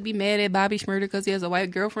supposed to be mad at Bobby Shmurda because he has a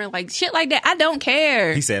white girlfriend? Like, shit like that. I don't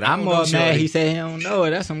care. He said, I'm don't more know, mad. shorty. He said he don't know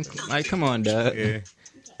it. That's some like, come on, dog. Yeah.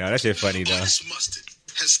 No, that shit funny, though.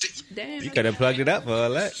 Damn. You could have plugged it up for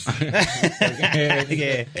all that.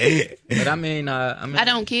 Yeah. But I mean, I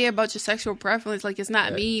don't care about your sexual preference. Like, it's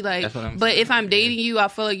not me. Like, that's what I'm but saying. if I'm dating you, I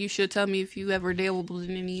feel like you should tell me if you ever dabbled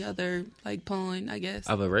in any other like porn. I guess.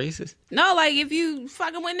 of a racist. No, like if you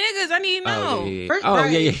fucking with niggas, I need to know. Oh, yeah, yeah. First, Oh,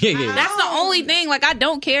 right. yeah. That's the only thing. Like, I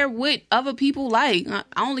don't care what other people like. I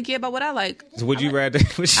only care about what I like. So would you rather?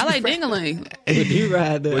 I like dingling. Would you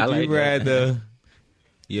rather? Would I like you that. rather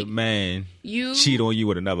your man You cheat on you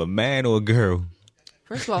with another man or a girl?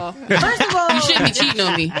 First of all, First of all, you shouldn't be cheating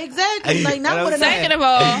on me. exactly. Like not with Second another. of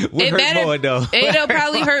all, What it hurt better. more, though? It'll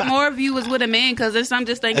probably hurt more if you was with a man because I'm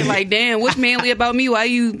just thinking like, damn, what's manly about me? Why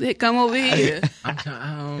you come over here?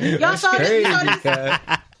 Y'all saw this? You saw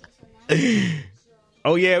this?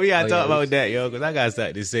 Oh yeah, we gotta Oh, talk yeah. about that, yo, because I got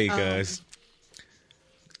something to say, cuz.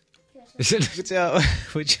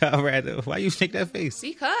 What y'all rather? Why you make that face?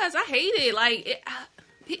 Because I hate it. Like,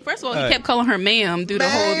 first of all, he kept calling her ma'am through the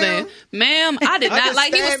whole Ma'am. thing. Ma'am, I did not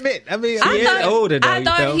like he was. Understand it. I mean, I is thought, older, though, I you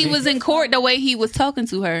thought feel he me? was in court the way he was talking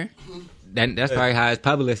to her. That's probably how his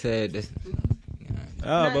publicist said this. oh,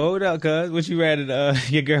 but hold up, cuz. Would you rather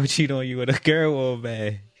your girl cheat on you with a girl or a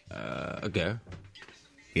man? A girl.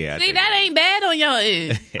 Yeah, I See, think- that ain't bad on your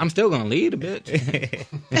end. I'm still gonna lead a bitch.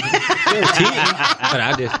 Still cheating, but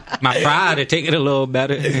I just my pride to take it a little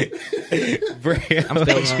better. I'm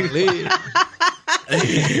still gonna lead.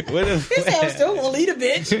 What if He said, I'm still gonna lead a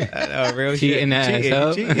bitch. real Cheating shit.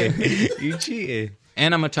 ass, Cheating. You cheating.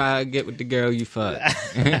 And I'm gonna try to get with the girl you fuck.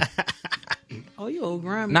 Oh, you old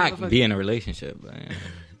grimy. Not motherfucker. be in a relationship, but yeah.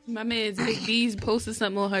 My man's Big B's posted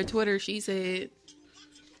something on her Twitter. She said,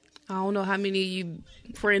 I don't know how many of you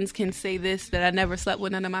friends can say this, that I never slept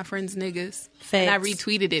with none of my friends' niggas. And I Facts.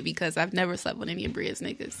 retweeted it because I've never slept with any of Bria's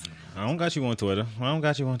niggas. I don't got you on Twitter.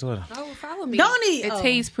 Oh, follow me. Don't he? It Oh.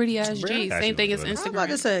 tastes pretty as G. Got Same you thing on as Twitter. I was about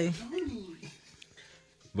to Instagram. say.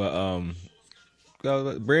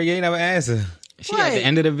 But Bria, you ain't never answer. She at the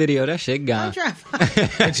end of the video, that shit I'm gone. trying.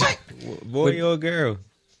 Boy or girl?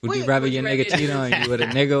 Would you Wait, rather would your you nigga rather- cheat on you with a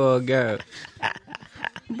nigga or a girl?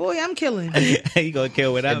 Boy, I'm killing. You gonna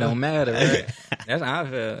kill It whatever? don't matter, right? That's how I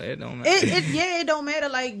feel. It don't matter. It don't matter.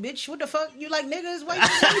 Like, bitch, what the fuck? You like niggas? Why you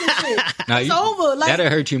say this shit? Nah, It's you- over. Like, That'll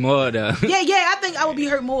hurt you more though. yeah. I think I would be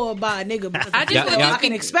hurt more by a nigga because I just Yeah, would yeah. I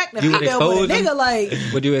can expect a You would female with a expose nigga.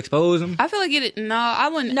 Like, Would you expose him? I feel like it. No, I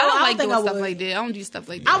wouldn't. No, I don't I like don't think doing I stuff would. like that. I don't do stuff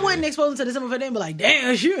like that. I wouldn't expose him to the simple fact and be like,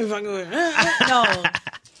 damn, she ain't fucking with. No,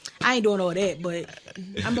 I ain't doing all that. But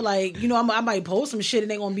I'm be like, you know, I might post some shit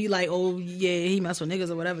and they gonna be like, oh yeah, he mess with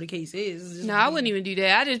niggas or whatever the case is. It's just- No, I wouldn't even do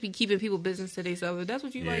that. I just be keeping people business to themselves. If that's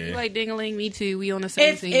what you like, you like dingling. Me too. We on the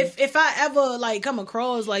same team. If I ever like come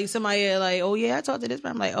across like somebody like, oh yeah, I talked to this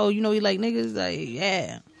man, I'm like, oh, you know, you like niggas, like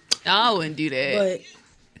yeah. I wouldn't do that. But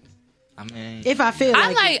I mean, if I feel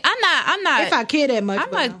I'm like, not. if I care that much, I'm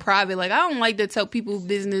but like private. Like I don't like to tell people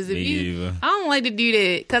business. If Me you, either. I don't like to do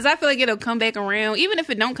that because I feel like it'll come back around. Even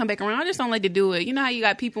if it don't come back around, I just don't like to do it. You know how you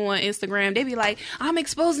got people on Instagram? They be like, "I'm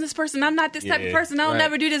exposing this person. I'm not this type of Yeah, person. I don't right.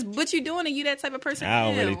 never do this." But you doing it? You that type of person? I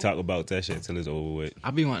don't Ew. really talk about that shit till it's over with.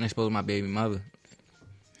 I be wanting to expose my baby mother.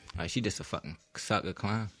 Like she just a fucking sucker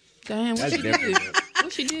clown. Damn, what That's she do? different.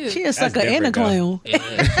 What she do? she a sucker and a different, though.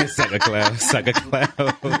 clown. Sucker clown. Sucker clown.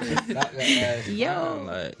 Yo,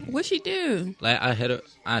 Like, What she do? I hit her.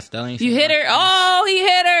 I still ain't. You seen hit her? Oh, he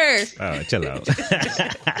hit her. Oh, chill out.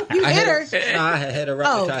 you I hit her. No, I had hit her up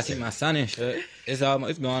Oh. to try to see my son and shit. It's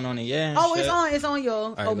almost going on a year. And Oh, shit. it's on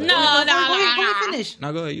y'all. Oh, No, go no, ahead, no, go ahead, no. finish.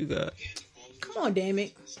 No, go ahead. You got. Come on, damn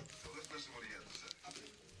it.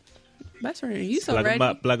 Best friend, you so Plug ready? them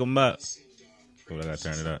up. Plug them up. Oh, I gotta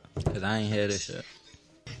turn it up. Cause I ain't hear this shit.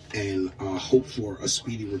 and hope for a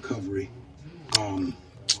speedy recovery. Can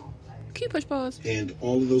you push pause? And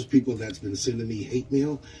all of those people that's been sending me hate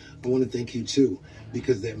mail, I want to thank you too,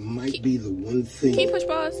 because that might be the one thing Can you push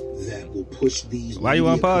pause? that will push these. Why you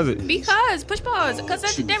wanna media pause it? companies. Because push pause. Because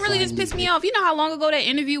that really just pissed me off. You know how long ago that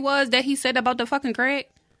interview was that he said about the fucking crack?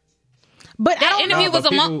 But I That don't interview know. was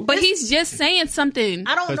a month, people- but he's just saying something.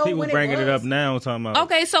 I don't Because know people when bringing it it up was. now, talking about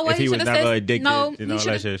Okay, so what if he he was should never have said? addicted No, and he all that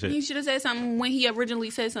should shit. have. He should have said something when he originally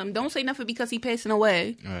said something. Don't say nothing because he passing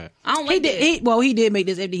away. Right. I don't He like did. that. He did make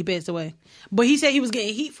this after he passed away, but he said he was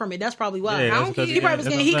getting heat from it. That's probably why. Yeah, that's don't because care. He probably was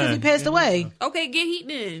that's getting heat what I'm because he passed away. Okay, get heat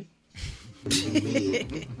then.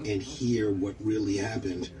 me and hear what really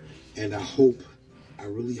happened. And I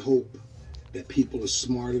really hope that people are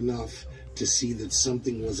smart enough to see that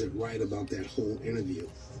something wasn't right about that whole interview.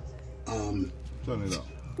 Turn it up.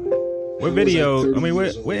 What video? I mean,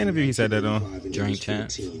 what interview he said that on? Drink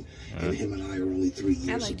Champs. And him and I are only 3 I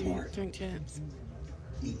years like apart. drink champs.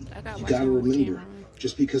 I got You watch gotta it on remember, camera.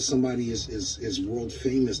 just because somebody is world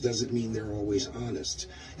famous doesn't mean they're always honest.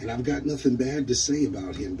 And I've got nothing bad to say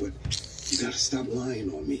about him, but you gotta stop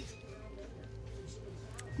lying on me.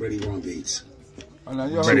 Ready, Ron Bates. Oh, now,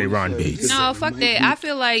 you already Ready, Ron said- Bates. No, fuck that. I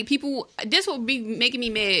feel like people. This will be making me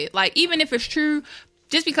mad. Like even if it's true,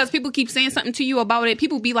 just because people keep saying something to you about it,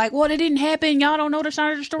 people be like, "Well, it didn't happen. Y'all don't know the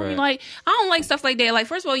side of the story." Right. Like I don't like stuff like that. Like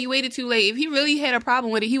first of all, you waited too late. If he really had a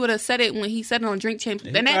problem with it, he would have said it when he said it on Drink Champs.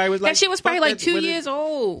 And probably that, was like, that shit was probably fuck like that 2 with it. years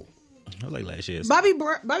old. I was like last year. Bobby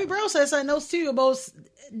Brown said something else too about.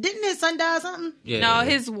 Didn't his son die or something? Yeah. No,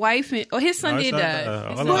 his wife and his son No, did his son die. died. His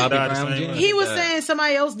All son- of them Bobby died the Brown same Jr.? way. He was died. saying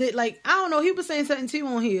somebody else did. Like I don't know. He was saying something too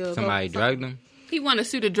on here. Somebody about, drugged him. He want to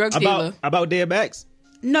sue the drug dealer. About DMX.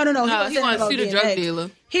 No. No, wasn't he saying want to about sue the DMX. drug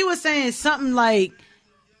dealer. He was saying something like,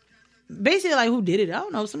 basically like who did it? I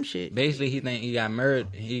don't know, some shit. Basically, he think he got murdered.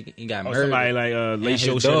 He got Or murdered. somebody like late his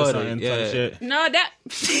show shit or daughter, something. yeah. Type shit. No, that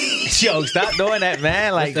Yo, stop doing that,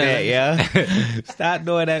 man, like What's that, yeah. Stop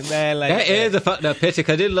doing that, man, like That is a fucked up picture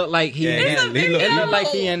because it looked like he. Yeah, It's a he look- It video. looked like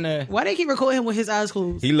he in the. Why they keep recording him with his eyes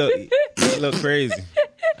closed? He look crazy.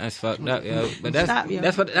 That's fucked up, yo. But Stop, yo.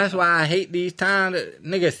 that's why I hate these times. That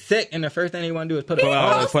niggas sick and the first thing they want to do is put a he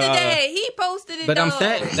photo. posted that. He posted it. But I'm though.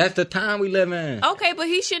 saying that's the time we live in. Okay, but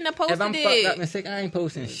he shouldn't have posted If I'm it. fucked up and sick, I ain't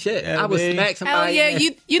posting shit. Yeah, I would man. smack somebody. Hell yeah, in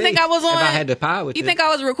the you think face I was on? If I had the power. You think I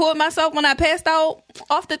was recording myself when I passed out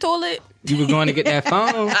off the toilet? you was going to get that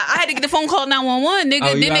phone? I had to get the phone call 911, nigga.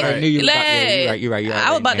 Oh, you Then already they- knew you was about- Lad. yeah, you right.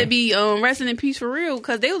 I was about Yeah. to be resting in peace for real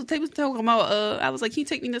because they was talking about. I was like, "Can you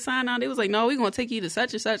take me to sign on?" They was like, "No, we gonna take you to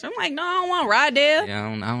such and such." I'm like, "No, I don't want to ride there." Yeah, I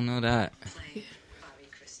don't know that.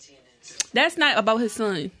 That's not about his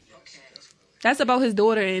son. That's about his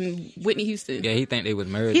daughter and Whitney Houston. Yeah, he think they was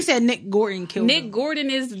murdered. He said Nick Gordon killed Nick him.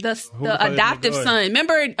 Gordon is the fuck is Nick adoptive Gordon?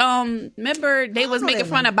 son. Remember they was know making that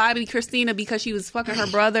fun of Bobby Christina because she was fucking her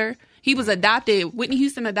brother. He was adopted. Whitney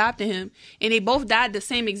Houston adopted him, and they both died the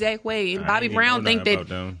same exact way. And I Bobby ain't Brown know think nothing that about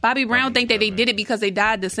them. Bobby Brown think that they Bobby did it because they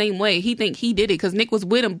died the same way. He think he did it because Nick was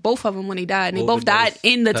with them, both of them when they died, and they both Overdose died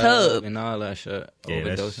in the tub. and all that shit. Yeah,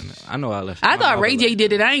 that's- Overdosing. I know all that shit. I thought Ray J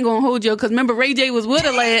did it. I ain't gonna hold you because remember Ray J was with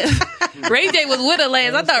her last. Ray J was with her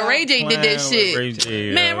last. I thought Ray J did that Playing with shit. Ray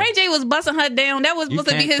J, Man, Ray J was busting her down. That was You supposed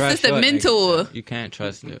to be can't his trust sister short mentor. niggas. You can't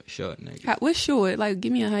trust the short nigga. What's short? Like,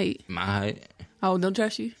 give me a height. My height. Oh, don't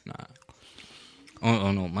trust you. Nah.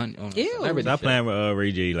 On no money. On Ew. celebrity Stop shit. playing with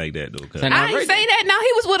Ray J like that though. 'Cause Nah, I ain't Ray- say that. No,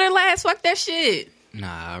 he was with her last. Fuck that shit.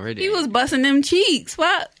 Nah, already. He was busting them cheeks.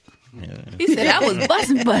 What? He said I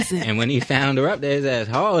was busting. And when he found her up there, his ass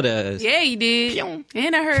hauled us. Yeah, he did.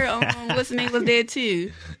 And I heard what's his name was there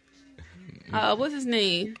too. What's his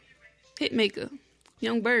name? Hitmaker,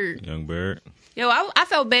 Young Bird. Young Bird. Yo, I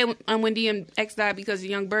felt bad when DMX died because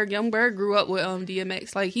Young Bird grew up with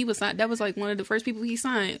DMX. Like he was signed. That was like one of the first people he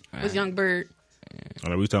signed was Young Bird.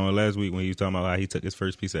 Like we was talking about last week when you was talking about how he took his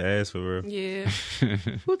first piece of ass for real. Yeah,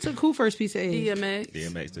 Who took who first piece of ass? DMX.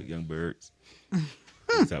 DMX took Young Birds.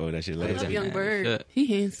 That's how that shit I last love week. Young Bird. Shit. He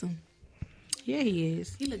handsome. Yeah, he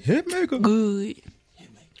is. He look Hitmaker. good.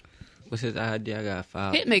 What's his idea? I got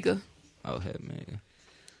 5. Hitmaker. Oh, Hitmaker.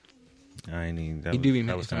 I ain't even. That He was, do be that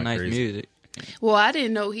making was some kinda nice crazy. music. Well, I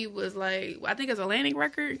didn't know he was like. I think it's Atlantic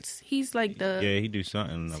Records. He's like the. Yeah, he do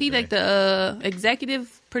something. He up like there. the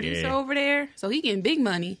executive producer Yeah. over there, so he getting big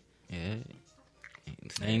money. Yeah.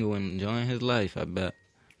 Single and enjoying his life, I bet.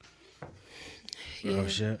 Yeah. Oh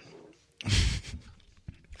shit.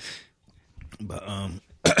 But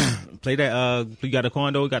play that. You got the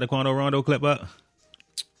Quando Rondo clip up.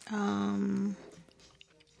 I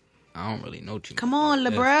don't really know too much. Come on,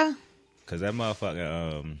 about LeBron. Cause that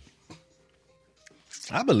motherfucker.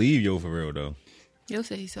 I believe yo for real though. Yo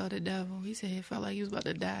said he saw the devil. He said he felt like he was about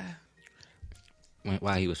to die. that.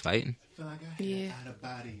 Why he was fighting? Yeah.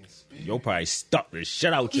 Yo probably stuck the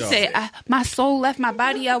shit out He y'all. said, my soul left my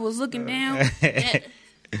body. I was looking down.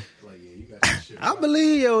 I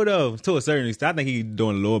believe yo though to a certain extent. I think he's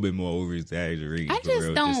doing a little bit more over exaggerating. I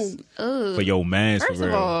just don't. For your man, First for of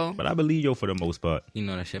real. all, But I believe yo for the most part. You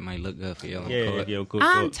know that shit might look good for you. Yeah, yo, cool.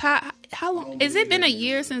 I'm tired. How long? Has it been a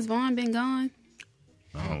year since Vaughn been gone?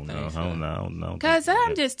 I don't know. Cause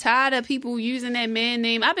I'm just tired of people using that man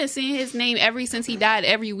name. I've been seeing his name ever since he died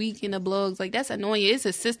every week in the blogs. Like that's annoying. It's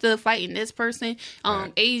his sister fighting this person.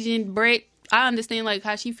 Asian Brett. I understand like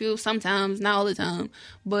how she feels sometimes, not all the time,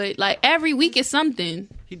 but like every week is something.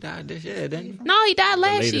 He died this year, didn't he? No, he died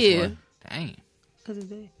last year. One. Dang. Cause of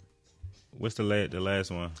that. What's the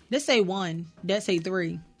last one? This say 1. That say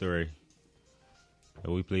 3. 3.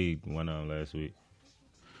 We played one of them last week.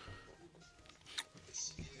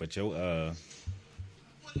 But yo,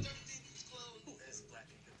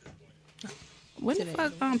 When the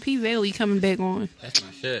fuck P Valley coming back on? That's my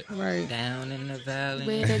shit. Right. Down in the valley.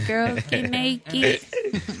 Where the girls get naked.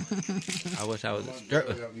 I wish I was a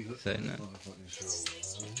stripper. Say nothing.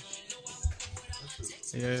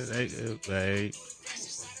 yeah, hey.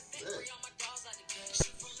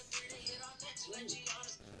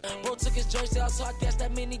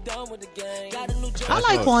 I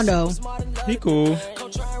like Quando. He cool.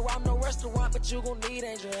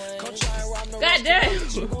 God damn.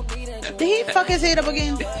 Did he fuck his head up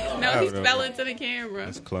again? No, he fell into the camera.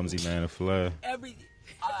 That's clumsy man of flair.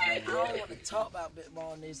 I don't want to talk about Big Bro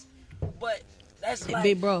on this, but that's like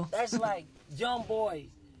Big Bro. That's like young boy.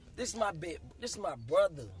 This is my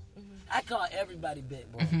brother. I call everybody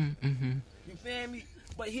Big Bro. You feel me?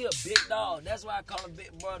 But he a big dog. That's why I call him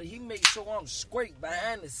Big Brother. He makes sure I'm straight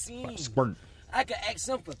behind the scenes. Squirt. I could ask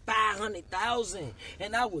him for 500,000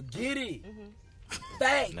 and I would get it.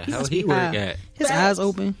 Thanks. The hell he work at? His eyes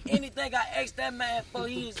open. Anything I ask that man for,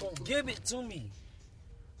 he is gonna give it to me.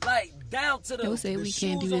 Like down to the. Don't say the we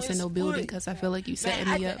can't do shoes this on in no his building foot. because I feel like you setting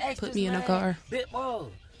Man, me I up. can ask Put this me in a man, car. Big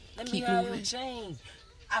Bro, let me Keep have moving. your chain.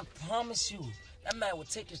 I promise you, that man will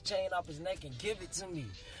take his chain off his neck and give it to me.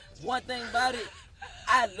 One thing about it,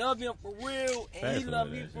 I love him for real, and he love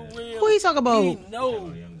me for real. Who you talking about? He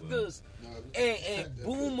know, cause and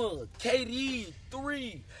Boomer, KD,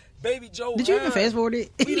 3, Baby Joe. Did you even fast forward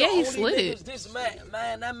it? We the Yeah, he only slid. niggas This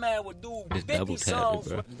man, that man would do It's 50 double songs.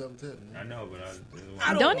 tapping, bro. I know, but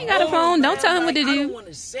I Don't he got a know, phone? Don't man. tell him what to I do. don't want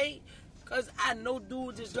to say, cause I know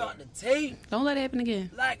dude just dropped the tape. Don't let it happen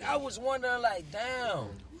again. Like I was wondering, like, damn,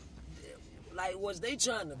 like was they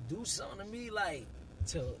trying to do something to me, like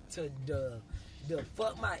to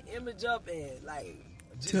fuck my image up and like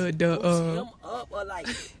just To the, boost him up or like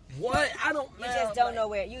what? I don't. You just don't know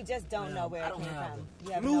where. You just don't know where I it don't came have from. a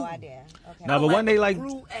You have clue. no idea. Okay. Nah, but when they like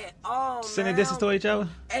clue at all, sending now. distance to each other,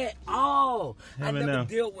 At all. I Him and never them.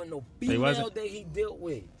 dealt with no They female wasn't? that he dealt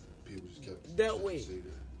with. Dealt with.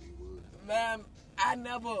 Man, I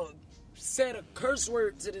never said a curse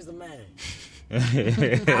word to this man.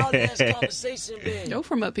 How this conversation been? Yo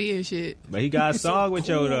from up here and shit. but he got a song with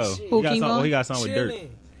yo though. shit. He got a song. He got a song with Dirt.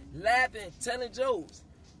 Chilling, laughing, telling jokes.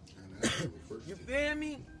 You feel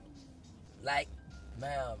me? Like,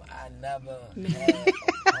 ma'am, I never had a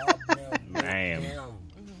problem Ma'am.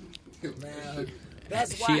 with them.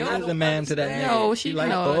 That's why She I is don't a ma'am to that understand. man. No, she like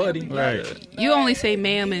no. 40. Right. You only say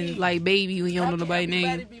ma'am and like baby when you don't know How can nobody's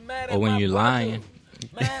everybody name. be mad at Or when my you're brother? lying.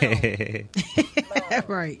 Ma'am,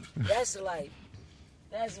 Right. that's like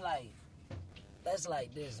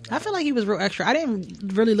this, man. I feel like he was real extra. I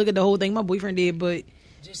didn't really look at the whole thing. My boyfriend did, but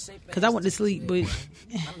Just say for because I went to instance, sleep. But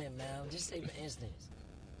I mean, man, just say for instance,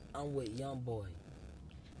 I'm with Young Boy.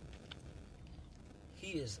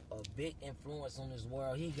 He is a big influence on this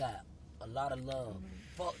world. He got a lot of love.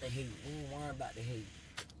 Fuck the hate. We ain't worrying about the hate.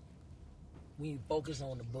 We ain't focus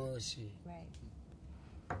on the bullshit.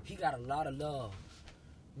 Right. He got a lot of love.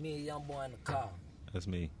 Me and Young Boy in the car. That's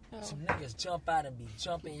me. Some niggas jump out and be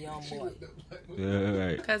jumping Young Boy. Yeah,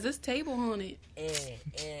 right. Cause this table on it.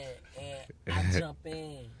 And I jump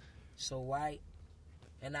in, so right,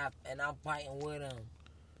 and I'm fighting with him.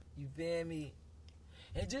 You feel me?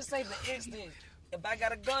 And just say for instance, if I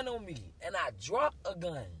got a gun on me and I drop a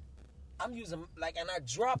gun, I'm using and I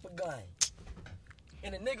drop a gun,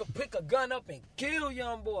 and a nigga pick a gun up and kill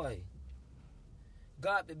Young Boy.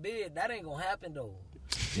 God forbid, that ain't gonna happen though.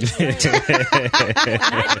 You know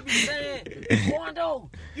what I'm saying? Quando,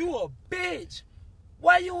 you a bitch.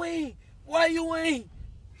 Why you ain't?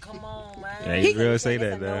 Come on, man. Yeah, he real say It's a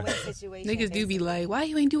that though. no-win situation, Niggas do be basically. like, why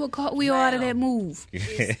you ain't do a cartwheel out of that move?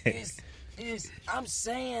 I'm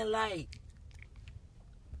saying like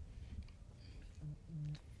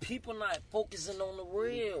people not focusing on the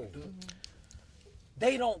real.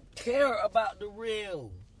 They don't care about the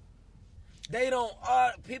real. They don't.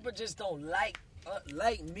 People just don't like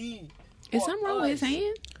me. Is or something wrong with his us.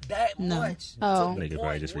 hand? that No. much. Oh. to the Nigga probably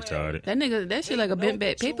point just where retarded. That nigga, that shit like a they bent know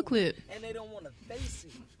back the truth, paperclip. and they don't want to face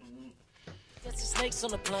it. Just the snakes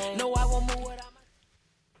on the plane. No, I won't move without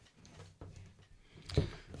my.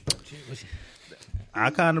 I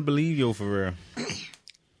kind of believe yo for real.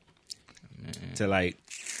 To like,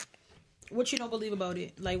 What you don't believe about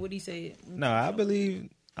it? Like what he said. no, I believe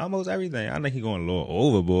almost everything. I think he going a little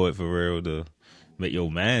overboard for real to make your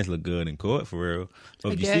mans look good in court for real.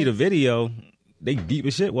 But if you Okay. see the video, they deep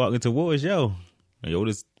as shit walking towards yo, and yo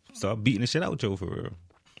just start beating the shit out yo for real.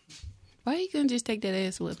 Why he couldn't just take that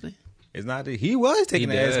ass whipping? It's not that he was taking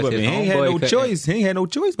He the ass does. whipping. His He ain't had homeboy no couldn't- choice. He ain't had no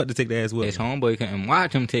choice but to take the ass His whipping. homeboy couldn't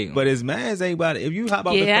watch him take him. But his mans ain't about it. If you hop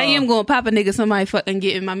out the Yeah, car, I am gonna pop a nigga somebody fucking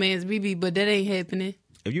getting my man's BB, but that ain't happening.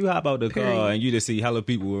 if you hop out the car Period. and you just see hella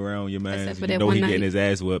people around your Except mans, for you that know one he night. getting his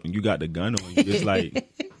ass whipped, and you got the gun on you, just like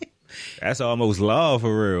that's almost law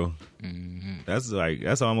for real.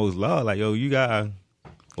 That's almost law. Like yo, you gotta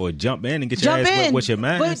or jump in and get your Jump ass whipped in with your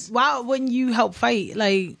But mans. why wouldn't you help fight?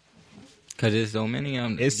 Like Cause there's so many of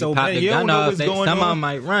them. It's You so pop many. the You don't gun know off, what's going some of on. them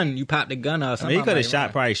might run. You pop the gun off. I mean, he could have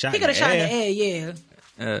shot, probably shot. he could have shot in the air. air, yeah.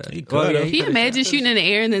 He Well, coulda. yeah, Can you imagine shooting in the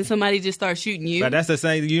air and then somebody just starts shooting you? But that's the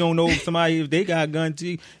same. You don't know if somebody if they got a gun to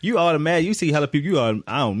you. You automatically you see hella people. You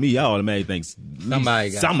I automatically think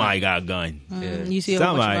somebody got a gun. You see a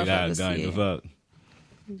whole bunch Somebody of got a motherfuckers, gun. yeah. The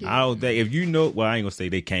fuck. I don't think if you know. Well, I ain't gonna say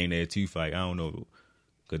they came there to fight. I don't know.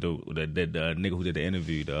 Cause the nigga who did the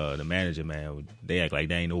interview, the manager man, they act like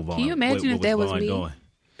they ain't no Vaughn. Can you imagine what if that was Vaughn me? doing?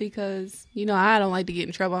 Because, you know, I don't like to get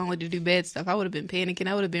in trouble. I don't like to do bad stuff. I would have been panicking.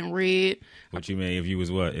 I would have been red. What you mean if you was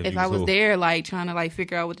what? If you I was who? there, like, trying to, like,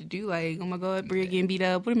 figure out what to do. Like, oh, my God, Bria getting beat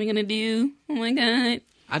up. What am I going to do? Oh, my God.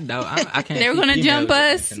 I doubt. I can't. They were see gonna females jump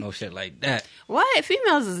getting us. into No shit like that. What?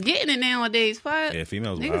 Females is getting it nowadays. Fuck. Yeah,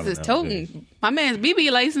 females Niggas wildin' is nowadays. toting. My man's BB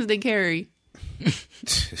license they carry.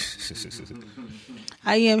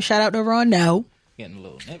 I am. Shout out to Ron now. Getting a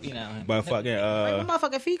little nippy now. But fucking My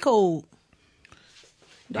motherfucking feet cold.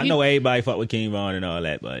 I know everybody fuck with King Von and all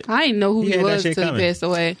that, but I didn't know who He he had that was shit until he coming. passed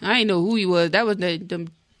away. I didn't know who he was. That was the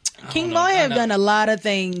King Von have done a lot of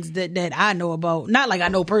things that I know about. Not like I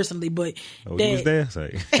know personally, but oh, that, you was there.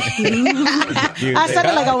 Say. I said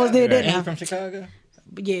it like I was there, didn't Ain't I? from Chicago?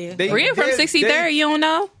 But yeah. Bria from 63rd. You don't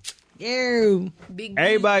know? Yeah. Big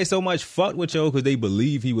Everybody so much fucked with Joe because they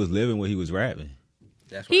believe he was living what he was rapping.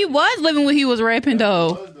 That's He was living when he was rapping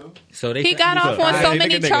though. So they He got off on so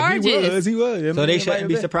many charges. He was. So they shouldn't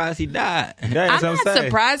be surprised he died. Yeah, I'm that's what not saying.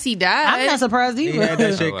 surprised he died. I'm not surprised He had that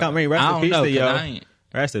either. shit coming. Rest I in don't peace know, to 'cause yo. I ain't-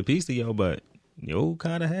 Rest in peace to yo, but yo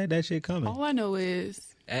kind of had that shit coming. All I know is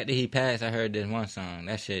After he passed, I heard this one song.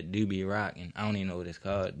 That shit do be rocking. I don't even know what it's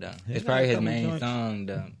called though. He It's got probably a his couple main joints. song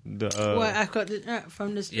though. The What I cut it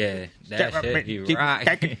from this. Yeah, that shit be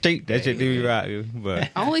rocking. that shit do be rocking, but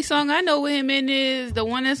only song I know with him in is the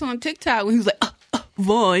one that's on TikTok when he was like,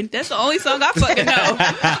 Vaughn. That's the only song I fucking know.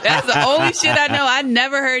 That's the only shit I know. I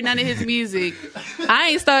never heard none of his music. I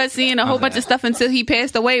ain't started seeing a whole bunch of stuff until he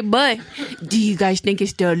passed away. But do you guys think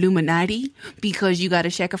it's the Illuminati because you got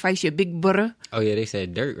to sacrifice your big brother? Oh yeah, they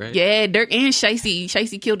said Dirk, right? Yeah, Dirk and Shicey.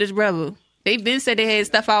 Shicey killed his brother. They been said they had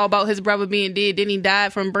stuff out about his brother being dead. Then he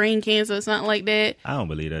died from brain cancer or something like that. I don't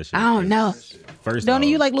believe that shit. I don't know. First, Don't off,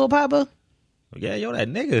 you like Lil Papa? Yeah, yo, that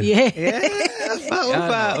nigga. Yeah. I fuck with Y'all know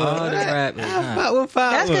Papa. all the rappers, I huh? fuck with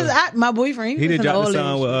Papa. That's because my boyfriend. He did listen to drop all the that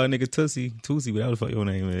song with shit. nigga Tootsie, whatever the fuck your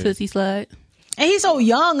name is. Tootsie Slide. And he's so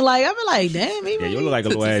young. Like I be like, damn. He Yeah, really- you look like a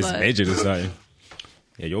little Tootsie ass Slide. midget or something.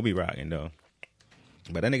 Yeah, you'll be rocking though.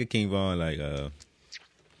 But that nigga King Von, like, I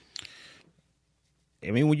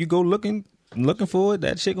mean, when you go looking for it,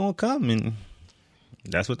 that shit gonna come, and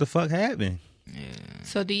that's what the fuck happened.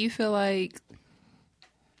 So do you feel like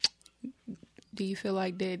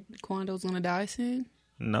that Quando's gonna die soon?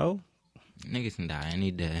 No, Niggas can die any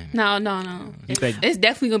day. No. You think- It's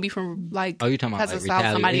definitely gonna be from like. Oh, you talking about, because like, of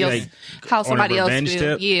how somebody else, retaliation? how Like, somebody on a else revenge feels.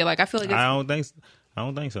 tip? Yeah, like I feel like I it's,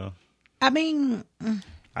 don't think so. I mean,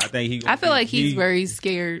 I think he. I feel like he's very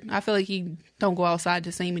scared. I feel like he don't go outside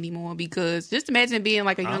the same anymore because just imagine being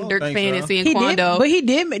like a I young don't Dirk think fan so. and seeing he did, Quando. but he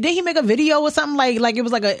did. Did he make a video or something like it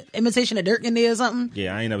was like a imitation of Dirk in there or something?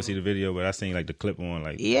 Yeah, I ain't never seen the video, but I seen like the clip on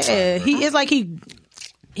like. Yeah, he is like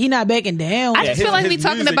he not backing down. I just his- feel like his we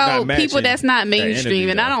talking music about not people matching that's not that mainstream,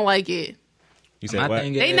 interview, and I though. don't like it. You said My what?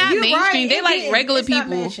 thing They is- not You're mainstream. right. They like It- regular it's not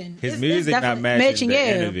people. matching. His It's music not definitely matching the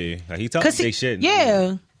yeah. interview. Like, he talking 'Cause big shit.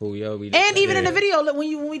 Yeah, Who yo? We and even in Yeah. the video,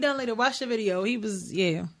 when we done later, watch the video. He was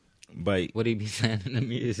But what he be saying in the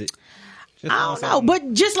music? Just I on don't know, something.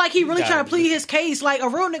 but just like he really gotta trying to plead his case, like a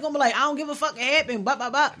real nigga gonna be like, I don't give a fuck, it happened, blah blah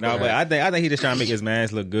blah. No, but I think he just trying to make his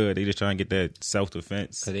mans look good. They just trying to get that self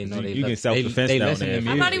defense. Cause they know You can self defense down listen to there.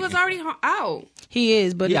 music. I thought he was already out. He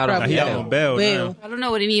is, but He it's out on probably He out on bail now. I don't know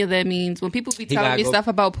what any of that means. When people be He telling gotta me go- stuff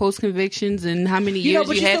about post convictions and how many You know, years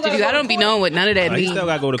but you you have still to do, gotta I go don't to be court. knowing what none of that He means. still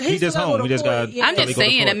got to go to. He He just still gotta home. go He to just court, got. yeah. I'm just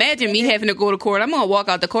saying, imagine me having to go to court. I'm gonna walk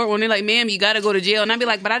out the court when they're like, "Ma'am, you got to go to jail," and I'd be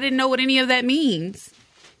like, "But I didn't know what any of that means."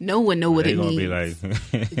 No one know what They it gonna means. be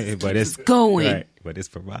like, but it's going. Right, but it's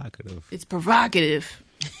provocative. It's provocative.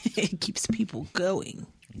 it keeps people going.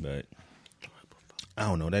 But I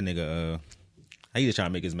don't know that nigga. He just trying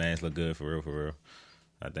to make his mans look good for real.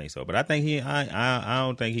 I think so, but I think I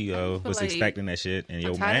don't think he was like expecting that shit. And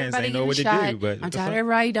your I'm tired of mans everybody ain't know what to getting do. shot. But I'm what the tired of fuck?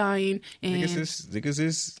 everybody dying, and Niggas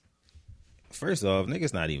is first off,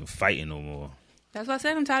 niggas not even fighting no more. that's why I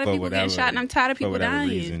said I'm tired of For people whatever- getting shot, and I'm tired of for people whatever dying.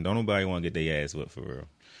 reason. Don't nobody want to get their ass whipped for real.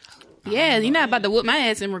 Yeah, you're not about to whoop my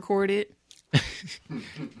ass and record it.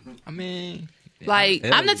 I mean, Like,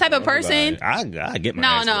 I'm the type of person. I get my No,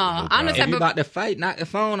 ass no, whipped, I'm the if type you of. about to fight, knock the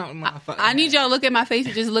phone out, motherfucker. I need y'all to look at my face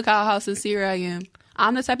and just look how sincere I am.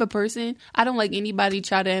 I'm the type of person, I don't like anybody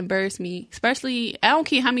try to embarrass me. Especially, I don't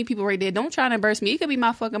care how many people right there. Don't try to embarrass me. It could be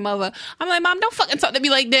my fucking mother. I'm like, Mom, don't fucking talk to me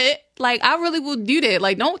like that. Like, I really will do that.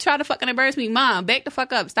 Like, don't try to fucking embarrass me. Mom, back the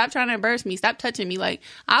fuck up. Stop trying to embarrass me. Stop touching me. Like,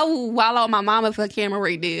 I will wild out my mama for a camera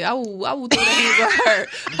right there. I will throw the hands on her.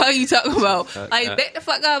 How you talking about? Like, back the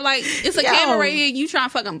fuck up. Like, it's a camera right here. You trying to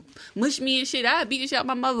fucking mush me and shit. I beat the shit out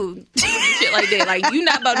my mother. Shit like that. Like, you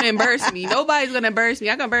not about to embarrass me. Nobody's gonna embarrass me.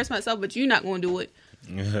 I can embarrass myself, but you not gonna do it.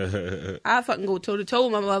 I fucking go toe to toe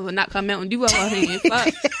with my mother and not come out and do what her hand.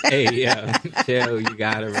 Fuck. Hey, yeah. Chill, you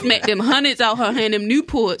got it. Smack them hundreds out her hand, them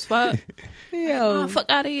Newports. Fuck. Yo, Oh, fuck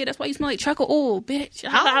out of here. That's why you smell like trucker oil, bitch.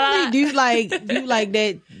 I don't really do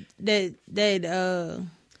like that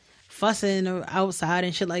fussing outside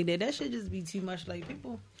and shit like that. That should just be too much. Like,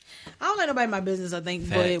 people, I don't let nobody in my business, I think.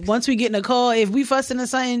 Facts. But once we get in a call, if we fussing or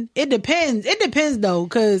something, it depends. It depends though,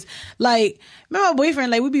 cause like, remember my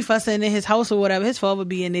boyfriend, like we be fussing in his house or whatever. His father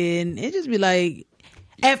be in there, and it just be like,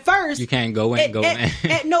 at first You can't go in, go in.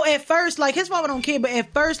 at first, like his father don't care, but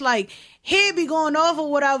at first, like he'd be going off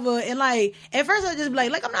or whatever, and like at first I just be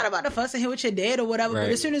like I'm not about to fuss in here with your dad or whatever. But Right.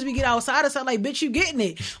 as soon as we get outside or something, like bitch, you getting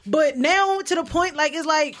it. But now to the point, like it's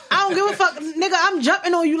like I don't give a fuck, nigga. I'm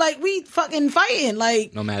jumping on you, like we fucking fighting,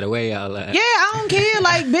 like. No matter where y'all at. Yeah, I don't care.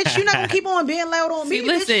 Like, bitch, you're not gonna keep on being loud on me. See,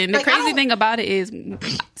 listen, bitch. the Like, I crazy don't- thing about it is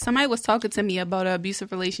somebody was talking to me about an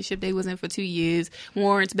abusive relationship they was in for 2 years.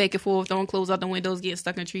 Warrants back and forth, throwing clothes out the windows, getting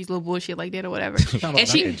stuck in trees, little bullshit like that or whatever. And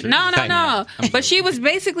she, no. But she was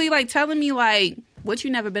basically like telling me like, what, you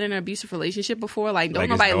never been in an abusive relationship before? Like, don't Like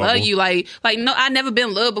it's nobody love normal. you. Like no, I never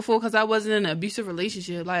been loved before because I wasn't in an abusive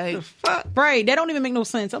relationship. Like, Right, that don't even make no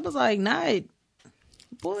sense. I was like, nah,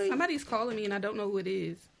 boy. somebody's calling me and I don't know who it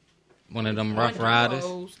is. One of them rough riders.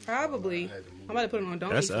 Probably. I'm about to put it on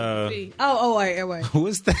Don't That's, see. Oh, all right. Who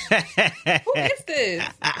is that? Who is this?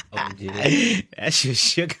 That's your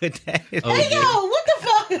sugar daddy. Oh, Hey, yo, what the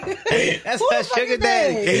fuck? That's Who her the fuck sugar is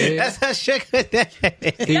that? daddy. That's her sugar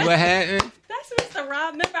daddy. See what happened? That's Mr.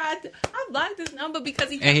 Rob. Remember, I blocked his number because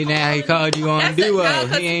he. And he called you on That's duo. it, no,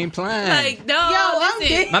 'cause, He ain't playing. Like, no, I'm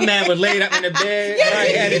listen. dead. My man was laid up in the bed.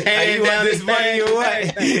 Right, had his hand You want down this his money or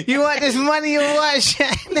what? You want this money or what? Yo,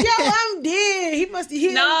 I'm dead. He must have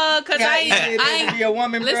hit. No, because I ain't. be a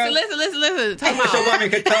woman, bro. Listen. Talk I wish a about. woman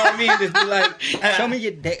could call me and just be like, show me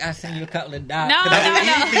your dick. I'll send you a couple of dollars. No.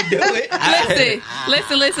 Do it.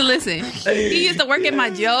 Listen. He used to work at my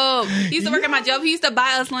job. He used to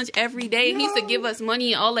buy us lunch every day. He used to give us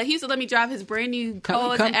money and all that. He used to let me drive his brand new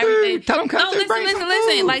cars come and everything. through. Tell him come no, through, bring some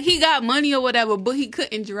listen. food. Like, he got money or whatever, but he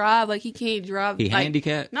couldn't drive. Like, he can't drive. He like,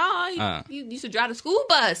 handicapped? No, he used to drive the school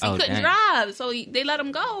bus. He Oh, couldn't dang. drive, so they let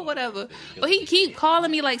him go or whatever. But he keep calling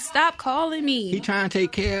me like, stop calling me. He trying to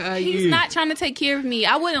take care of you. He's not trying to take care of me.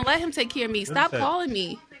 I wouldn't let him take care of me. Stop that? calling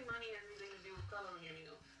me.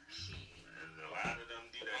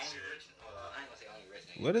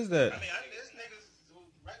 What is that?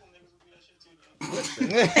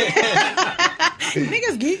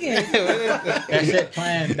 Niggas geeking. That shit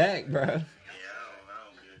playing back, bro.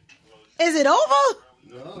 Is it over?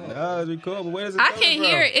 No, it's recorded, but where does it I come can't from?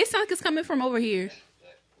 hear it. It sounds like it's coming from over here.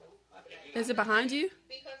 Is it behind you?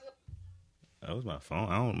 That was my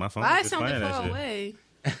phone. My phone Why was is just something playing that far shit. away?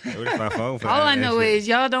 It was my phone. All I playing that know shit. is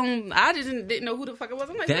y'all don't. I just didn't know who the fuck it was.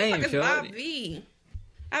 I'm like, Damn, who the fuck is shorty. Bob V?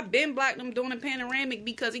 I've been blocked him doing a panoramic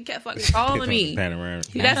because he kept fucking calling me. Panoramic.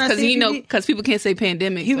 That's because because people can't say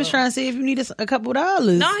pandemic. He was trying to see if you needed a couple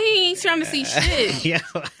dollars. No, he ain't trying to see shit. Yeah,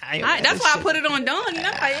 That's why I put it on Donnie. I'm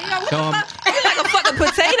like, yo, what the fuck? You like a fucking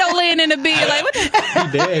potato laying in the bed. Like, what the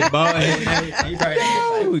He dead, bald head. He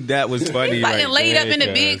probably Ooh, that was funny. You fucking right laid there, up in the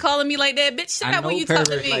cuz. bed calling me like that. Bitch, shut I up when know you talk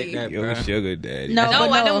to perverts me. like that, Yo, bro. sugar daddy. No, No,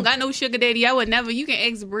 but I don't got no sugar daddy. I would never. You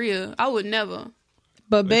can ask Bria. I would never.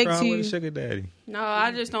 But What's back wrong to with you. a sugar daddy? No,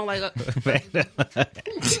 I just don't like.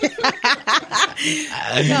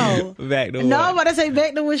 No. Back to No, what? I'm about to say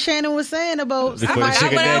back to what Shannon was saying about Before the somebody-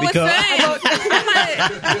 sugar what I daddy was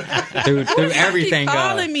come. saying. through everything, Keep God.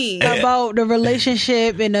 calling me. about the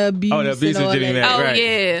relationship and the abuse. Oh, the abuse and all of Jimmy that. Mack. Oh right.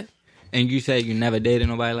 yeah. And you say you never dated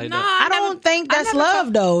nobody like No, that? I don't think that's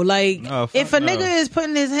love though. Like, No, fuck if a no. nigga is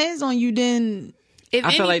putting his hands on you, then If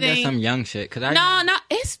I feel like that's anything- some young shit. Cause I No,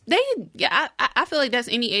 it's they. Yeah, I feel like that's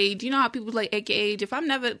any age. You know how people like act your age. If I'm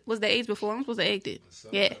never was the age before, I'm supposed to act it.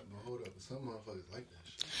 Yeah.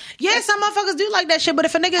 yeah, some motherfuckers do like that shit. But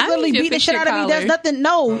if a nigga is I literally need you to beating the fix shit your out of me, there's collar. nothing.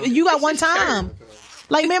 No, you got one time.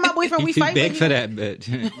 Like me and my boyfriend, we you too fight. big but for that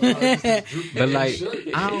bitch. But like,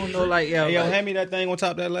 I don't know, like yo, Hey, yo, like, hand me that thing on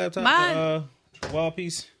top of that laptop. Mine. Wall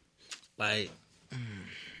piece. like,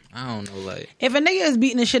 I don't know, like. If a nigga is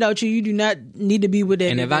beating the shit out you do not need to be with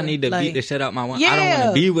that. And if nigga. I need to Like, beat the shit out my one, I don't Yeah. want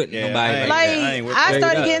to be with Yeah, nobody. I ain't- Like, I ain't with I that.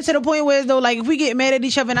 started Straight getting up. to the point where though, like, if we get mad at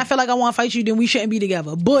each other and I feel like I want to fight you, then we shouldn't be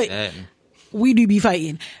together. But That- we do be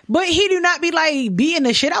fighting. But he do not be like beating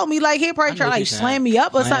the shit out of me. Like he'll probably I try know to what like you're slam saying. me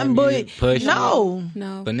up or Slam something. you, But push you. no,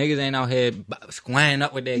 No. But niggas ain't out here squaring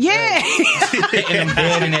up with that. yeah. Hitting them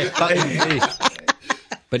dead in that fucking face.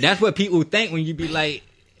 But that's what people think when you be like,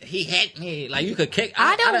 he hit me. Like you could kick.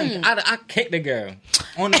 I don't. I kicked the girl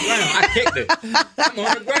on the ground. I kicked her. I'm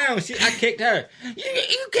on the ground. I kicked her.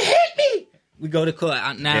 You can hit me. We go to court.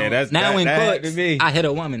 Now Yeah, in that court, had to be. I hit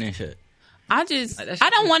a woman and shit. I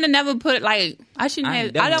don't want to never put like I shouldn't I ain't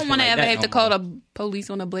have. done I no don't shit want to like ever that have no to call more. the police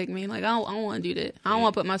on a black man. Like I don't want to do that. I don't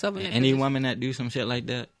want to put myself in that. Any position. woman that do some shit like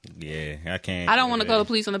that, Yeah, I can't. I don't want to call the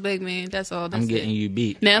police on a black man. That's all. That's I'm getting it. you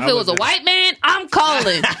beat. Now if I it was a was- white man, I'm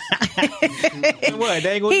calling. What?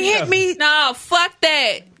 They ain't gonna He do hit nothing. me. No, fuck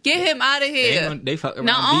that. Get him out of They, here. they fuck around,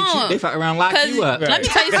 Nuh-uh. beat you. They fuck around, lock 'Cause you up. let me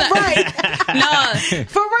tell you something. Right. No,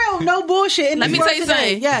 For real, no bullshit. In let this me world tell you today.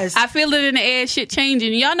 something. Yes. I feel it in the air. Shit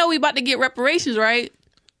changing. Y'all know we about to get reparations, right?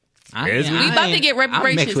 Is we? We about to get I'm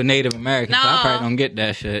reparations. mixed with Native Americans, so I No. probably don't get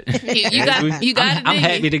that shit. You got it. I'm in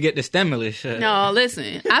happy you. to get the stimulus shit. No,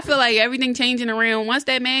 listen. I feel like everything changing around. Once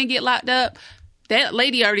that man get locked up, that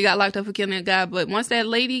lady already got locked up for killing that guy. But once that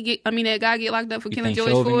that guy get locked up for killing think George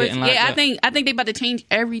Chauvin Floyd, getting locked yeah, up? I think they about to change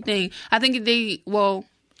everything. I think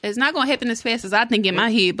it's not gonna happen as fast as I think in my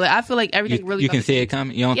head. But I feel like everything really. You about can to see it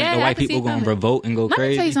coming. You don't Yeah, think the I white can see people it gonna coming. revolt and go Let me tell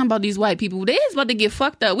you crazy? something about these white people. They is about to get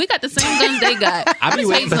fucked up. We got the same guns they got. I be Let me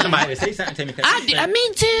waiting for tell you somebody to say something to me. 'cause I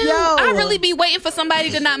mean too. Yo. I really be waiting for somebody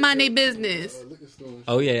to not mind their business.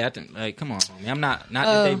 oh yeah, I think like come on, homie. I'm not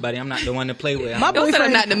today, buddy. I'm not the one to play with. My Don't say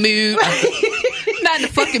I'm boyfriend- not in the mood. Not in the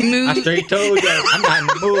fucking I mood. straight told you I'm not in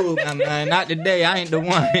the mood. I'm not today. I ain't the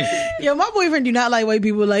one. Yo, my boyfriend do not like white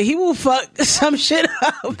people. Like he will fuck some shit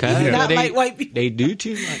up. He do not they, like white people. They do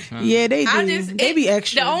too much. Man. Yeah, they do. They be The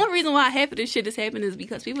extra. only reason why half of this shit is happening is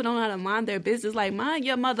because people don't know how to mind their business. Like, mind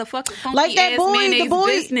your motherfucking funky Like that ass boy, the mayonnaise boy-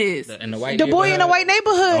 business. And the white The boy in the white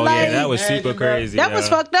neighborhood. Oh like yeah, that was super crazy. that was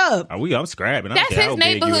fucked up. I'm scrapping. I don't That's care his how big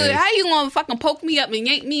you neighborhood. is. How you gonna fucking poke me up and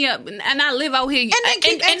yank me up and I live out here? they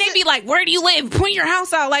keep And they be like, where do you live? Point your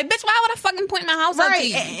house out. Like, bitch, why would I fucking point my house out to Right.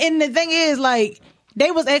 you? And the thing is, like, they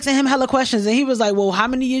was asking him hella questions, and he was like, "Well, how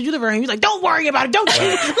many years you live around here?" He was like, "Don't worry about it. Don't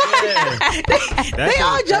you?" They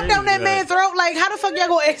all shit jumped down crazy, that man's throat. Like, how the fuck y'all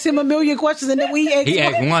gonna ask him a million questions and then we ask He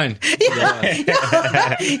asked one.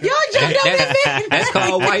 Y'all jumped down that man. That's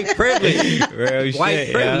called white privilege. Real White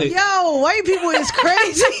shit, privilege. Yo, white people is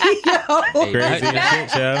crazy. Yo. Crazy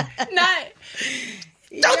as shit, yo. Not.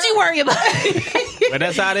 Don't you worry about it. But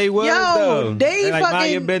that's how they was, Yo, though. they like mind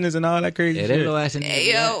fucking- your business and all that crazy Yeah, shit. they little ass in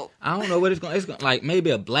Hey, yo. I don't know what it's going. It's going like maybe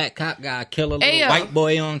a black cop guy kill a little Hey, yo. white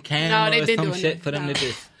boy on camera No, they or been some doing shit that. for them No. to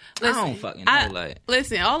just. Listen, I don't fucking know. Like,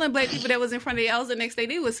 listen, all them black people that was in front of the house the next day,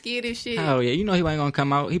 they was scared as shit. oh yeah, you know he ain't gonna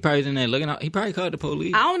come out. He probably in there looking out. He probably called the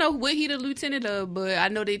police. I don't know what he the lieutenant of, but I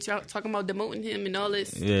know they talking about demoting him and all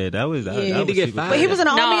this. Yeah, that was. That, Yeah. that He was to get super fired. But he crazy. was in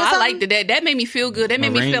the No, army or I something? liked that. That made me feel good. That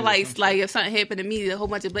made me feel Marines. like if something happened to me, a whole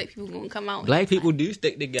bunch of black people gonna come out. Black people do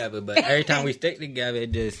stick together, but every time we stick together,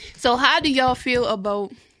 it just So how do y'all feel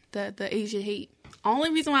about the Asian hate?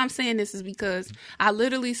 Only reason why I'm saying this is because I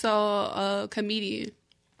literally saw a comedian,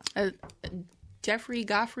 Jeffrey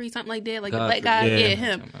Godfrey, something like that, like the black guy. Godfrey, Yeah, yeah.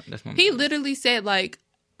 him. That's my He man. literally said like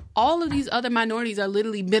all of these other minorities are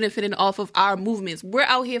literally benefiting off of our movements. We're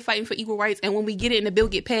out here fighting for equal rights, and when we get it and the bill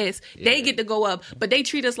get passed, they get to go up. But they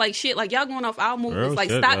treat us like shit. Like, y'all going off our movements. Real like,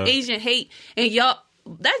 shit, stop bro. Asian hate. And y'all,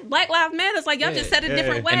 that's Black Lives Matter. Like, y'all just said it a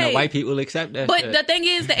different way. And the white people accept that But shit. the thing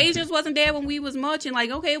is, the Asians wasn't there when we was marching. Like,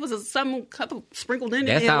 okay, it was some couple sprinkled in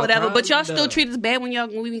That's there, our whatever. But y'all problem, still though. treat us bad when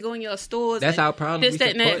we go in your stores. That's and our problem. this,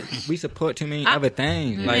 that, and that. We support too many other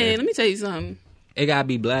things. Like, Man, let me tell you something. it gotta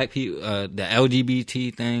be black people, the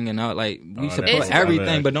LGBT thing, and all. Like, we that's support all everything,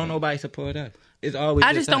 that. but don't nobody support us. It's always.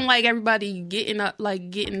 I just us. don't like everybody getting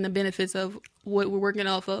the benefits of what we're working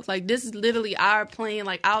off of. Like, this is literally our plan,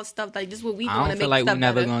 like our stuff. Like, this is what we doing I to don't make feel like stuff we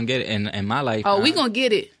never better. gonna get it in my life. Oh, we gonna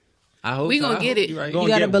get it. I hope we so. gonna I get hope it. you're right. You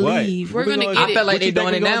gotta believe. We're gonna get I it. feel like What they you think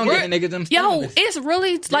doing it we now, gonna getting niggas them. Yo, stimulus. it's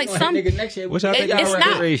really like They gonna some. hit niggas next year. What y'all think It's y'all not.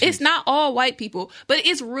 reparations? It's not all white people, but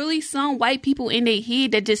it's really some white people in their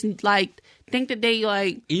head that just like think that they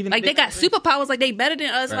like Even like if they got superpowers, like they better than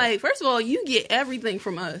us. Right. Like, first of all, you get everything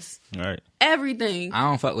from us, All right. everything. I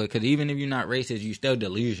don't fuck with, because even if you're not racist, you still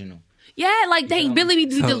delusional. Yeah, like they really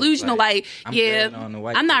be So, delusional. Like, I'm yeah, good on the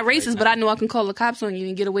white I'm not folks racist, right but now. I know I can call the cops on you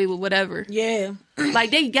and get away with whatever. Yeah.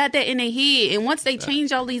 Like, they got that in their head, and once they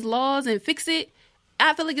change all these laws and fix it,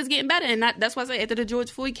 I feel like it's getting better. And that's why I say after the George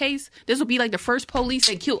Floyd case, this will be like the first police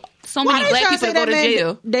that killed so many black people to go to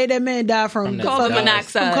jail. That man died from Carbon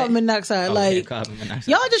monoxide. Carbon monoxide. Oh, like, yeah, carbon monoxide.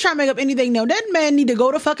 y'all just trying to make up anything now. That man need to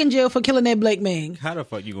go to fucking jail for killing that black man. How the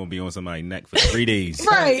fuck you gonna be on somebody's neck for 3 days?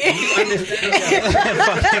 Right.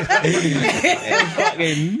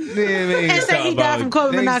 And say he died from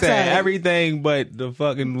carbon monoxide. Everything but the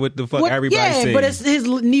fucking what the fuck What- everybody yeah, saying. but his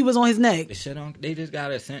knee was on his neck. The shit on, they just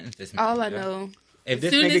got a sentence this man. All I know. If As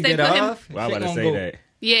this soon as nigga they get put him- off, Well, I'm shit about to gonna say go that.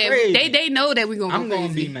 Yeah, crazy. they know that we gonna I'm go gonna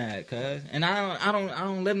crazy. be mad, cuz, and I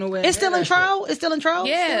don't live nowhere. It's still near in that shit. trial. It's still in trial.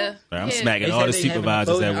 Yeah, I'm yeah. smacking They all said the they having supervisors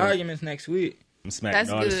closing at work. arguments next week. I'm smacking That's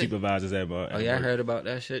all the good. supervisors at work. Oh yeah, I heard about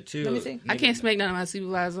that shit too. Let me see. I can't smack none of my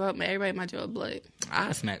supervisors up, man. Everybody at my job black.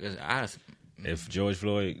 I smack this. If George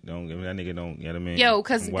Floyd don't give me that nigga don't, you know what I mean? Yo,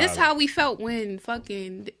 cause I'm this wildin'. how we felt when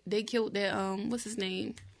fucking they killed that what's his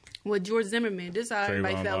name? With George Zimmerman. This how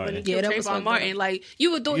everybody Trayvon felt when they Martin. killed Yeah, that was Trayvon fucked Martin. up. Like,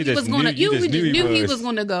 you would thought You he was just gonna knew- you just knew he he was. was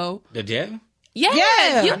gonna go. The jail? Yeah, Yeah. you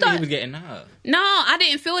I knew he thought was getting up. no, I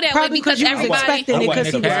didn't feel that Probably way because because you was everybody expecting it because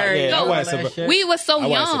he was. surprised. I wasn't Yo, surprised. we were so I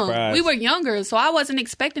wasn't young. surprised. We were younger, so I wasn't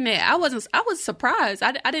expecting that. I was surprised.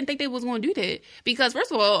 I didn't think they was going to do that because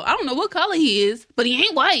first of all, I don't know what color he is, but he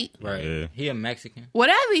ain't white. Right. Yeah. He a Mexican.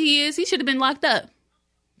 Whatever he is, he should have been locked up.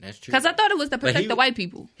 That's true. Because I thought it was to But protect he- the white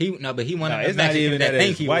people. But he one Nah, of the it's not Mexicans even that think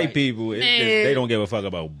it's he white people. It's just, Man. they don't give a fuck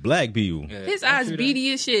about black people. Yeah, His that's eyes true,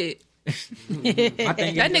 beady as shit. though. I think That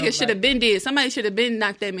it's nigga just should have like- been dead. Somebody should have been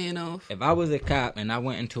knocked that man off. If I was a cop and I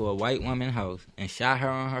went into a white woman's house and shot her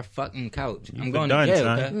on her fucking couch, I'm for going done, to jail.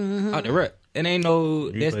 son. cuz. Out the rip. It ain't no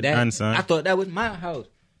this for that. done, son. I thought that was my house.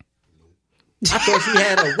 I thought she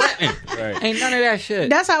had a weapon. Right. Ain't none of that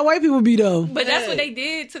shit. That's how white people be though. But that's what they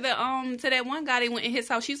did to that one guy. They went in his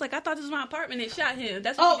house. She's like, I thought this was my apartment and shot him.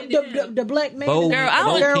 That's what Oh, they did to him. the black man. Bo- Girl, I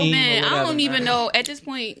don't Bo know, King man. or I don't whatever, even man. know. At this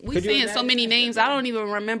point, we Could you saying so imagine many that names. I don't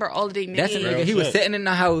even remember all of their names. That's a nigga. He was sitting in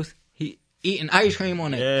the house. He eating ice cream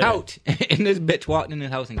on the Yeah. couch, and this bitch walked in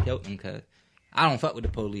his house and killed him. Cause I don't fuck with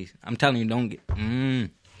the police. I'm telling you, don't get.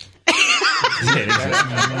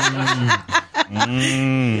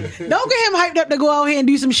 Don't get him hyped up to go out here and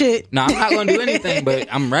do some shit. No, I'm not gonna do anything, but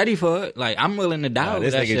I'm ready for it. Like I'm willing to die. Nah, with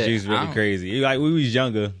this that nigga shit. Juice I really don't- crazy. Like we was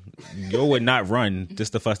younger, you would not run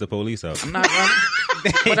just to fuss the police up. I'm not running.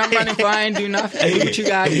 What I'm running for, I ain't do nothing. Do what you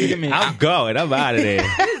gotta do to me. I'm going. I'm out of there.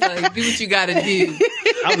 He's like, do what you gotta do.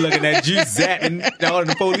 I'm looking at Juice zapping down in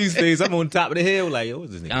the police face. I'm on top of the hill like, yo,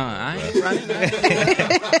 what's this nigga? I ain't running.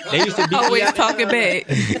 They used to beat me Always up. talking back.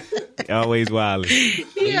 Always wildin'. They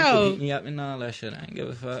used to Yo. beat me up and all that shit. I ain't give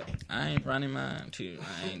a fuck. I ain't running mine too.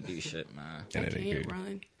 I ain't do shit, man. I can't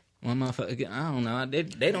run. One motherfucker, I don't know.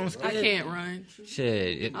 They don't. I can't run.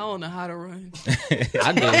 Shit, I don't know how to run.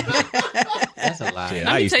 I do. That's a lie. Shit, Let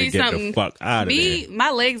I me used tell to you get something. the fuck out of Me, there.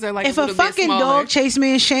 my legs are like If a a little bit fucking smaller. dog chase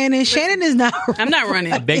me and Shannon is not. I'm not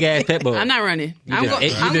running. Big ass pit bull. I'm not running. You I'm just- gonna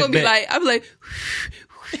you I'm just gonna be bet. like, I'm like,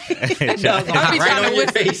 Dog gonna hop be right trying on to your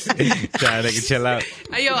whistle. face. Trying to chill out.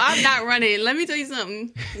 yo, I'm not running. Let me tell you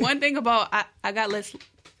something. One thing about I got less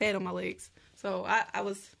fat on my legs, so I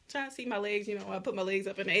was trying to see my legs. You know, I put my legs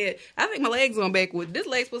up in the air. I think my legs on backward. This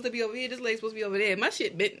leg's supposed to be over here. This leg's supposed to be over there. My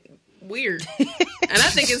shit bit weird, and I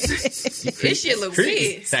think this shit look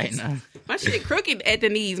weird. Say no. My shit crooked at the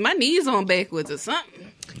knees. My knees on backwards or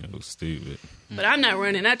something. Yo, stupid. But I'm not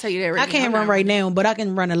running. I tell you that right I now. can't I'm run not right now, but I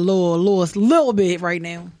can run a little bit right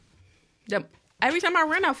now. Every time I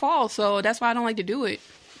run, I fall. So that's why I don't like to do it.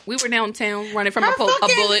 We were downtown running from Her a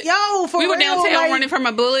fucking- bullet. yo, for we were real, downtown like- running from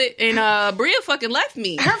a bullet, and Bria fucking left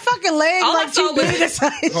me. Her fucking leg All I like saw too was- big or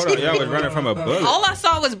something. Hold on, y'all was running from a bullet. All I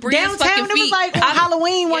saw was Bria's Downtown, fucking it was feet. like on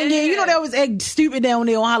Halloween one year. You know that was stupid down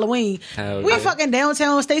there on Halloween. Hell We yeah. fucking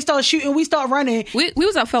downtown. They start shooting. We start running. We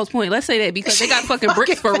was at Fells Point. Let's say that because they got fucking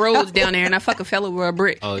bricks for roads down there, and I fucking fell over a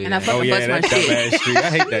brick, Oh, yeah. and I fucking Oh yeah, bust my that shit. dumbass street. I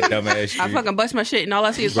hate that dumbass street. I fucking bust my shit, and all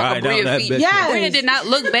I see is Ride fucking down Bria that feet. bitch. Yes. Bria did not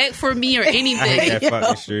look back for me or I hate anything. that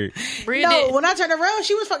fucking street. Bria No, did. when I turned around,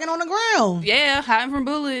 she was fucking on the ground. Yeah, hiding from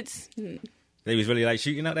bullets. They was really like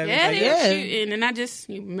shooting out that. Yeah, like, they Yeah. were shooting, and I just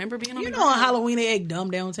remember being on You the know, on ground. Halloween they act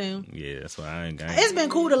dumb downtown. Yeah, that's why I ain't got. It's been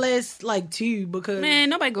cool the last like 2 because Man,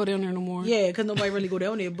 nobody go down there no more. yeah, because nobody really go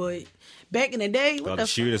down there. But back in the day, All what the the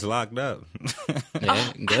shooters locked up.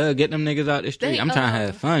 Yeah, good. Get them niggas out the street. They, I'm trying to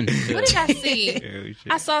have fun. What did I see? Oh, shit.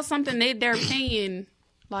 I saw something they're paying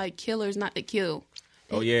like killers not to kill.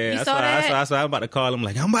 Oh yeah, You that's saw why. that? That's why I'm about to call him.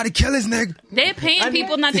 Like I'm about to kill this nigga. They're paying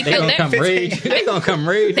people not to They kill. gonna come raid. They gonna come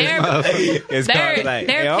raid. this They're- motherfucker. It's They're- called like,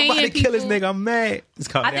 they're hey, I'm about to paying kill this people- nigga. I'm mad. It's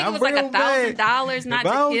called. I think it I'm was like real mad. $1,000 not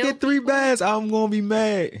If I to don't kill. get 3 bags, I'm gonna be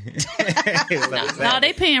mad. No,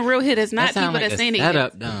 they paying real hitters, not That sound people like that's a saying it.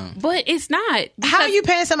 setup, dumb. But it's not. How Because- you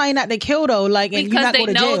paying somebody not to kill though? Like, and you Because not they go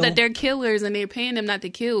to know jail? that they're killers and they're paying them not to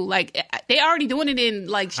kill. Like they already doing it in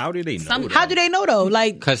like. How do they know that? How do they know though?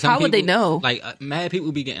 Like, Cause How would they know? Like mad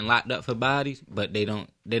people be getting locked up for bodies, but they don't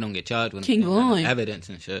get charged with King Von. evidence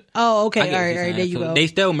and shit. oh, okay, I all get what right, you're all right, saying. there you So go. They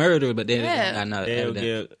still murder, but they Yeah. got no They'll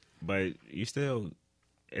evidence. get, but you still.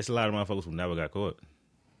 It's a lot of motherfuckers who never got caught.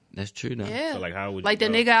 That's true though. Yeah. So like, how would Like the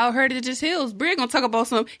you know? nigga out here that just hills. Brig gonna talk about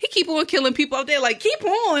something. He keep on killing people out there. Like keep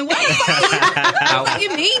on. What the fuck you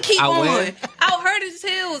mean? Keep Out on. where? Out Heritage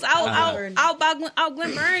Hills. Out by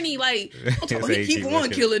Glen Burnie. Like Say he keep keep on on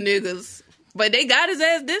killing niggas. But they got his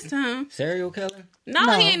ass this time. Serial killer? No,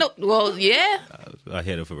 No. he ain't no. Well, yeah. I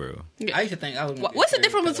hit it for real. I used to think I was. What's the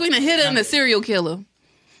difference between a hitter and a serial killer?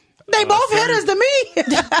 They both hitters to me.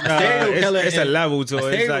 serial killer It's a and- level to a it.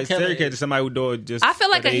 It's serial like killer serial killer is somebody who do it just. I feel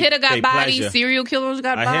like for a hitter got they bodies, pleasure. serial killers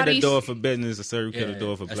got A hitter bodies. do it for business. A serial killer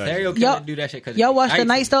do it for A pleasure. serial Y'all- killer do that shit. 'Cause Y'all watch I The used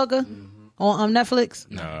Night to- Stalker on Netflix?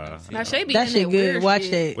 Nah. Now Shay be That in shit that good. weird Watch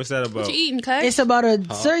shit. that. What's that about? What you eating, cuz? It's about a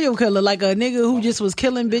serial killer, like a nigga who just was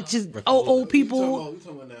killing bitches, old people. You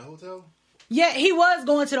talking about that hotel? Yeah, he was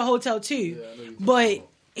going to the hotel too, but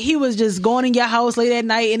he was just going in your house late at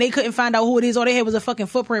night, and they couldn't find out who it is. All they had was a fucking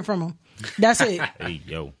footprint from him. That's it. Hey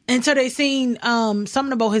yo. Until they seen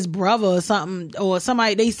something about his brother or something, or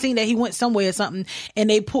somebody, they seen that he went somewhere or something, and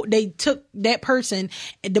they took that person.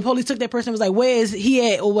 The police took that person and was like, "Where is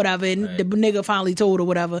he at?" or whatever, and the nigga finally told or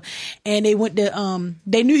whatever. And they went to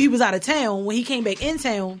they knew he was out of town when he came back in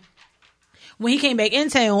town.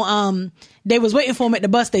 They was waiting for him at the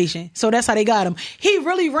bus station. So that's how they got him. He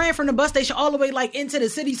really ran from the bus station all the way like into the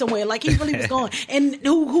city somewhere. Like he really was going. And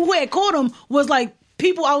who had caught him was like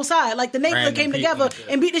people outside. Like the neighborhood Random came people. together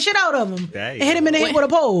and beat the shit out of him. Damn. And hit him in the head with a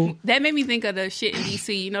pole. That made me think of the shit in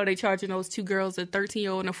DC. You know, they charging those 2 girls, a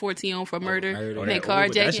 13-year-old and a 14-year-old for murder. murder. And they That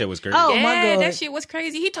carjacking. shit was crazy. Oh, yeah, my God. that shit was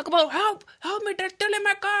crazy. He talk about help me, they're stealing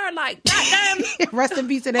my car. Like, goddamn, Rest in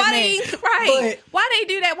peace to that why man. they right? But- Why they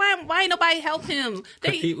do that? Why ain't nobody help him? 'Cause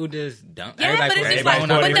They, people just don't. yeah, but it's just Everybody like, phone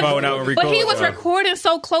but, out, the- phone out and but he record. was recording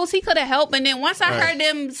so close, he could have helped. And then once I Right. heard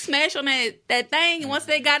them smash on that thing, and once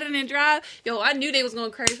they got it in drive, yo, I knew they was gonna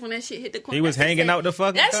crash when that shit hit the corner. He was hanging out the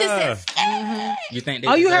fucking That shit car. said, You think? They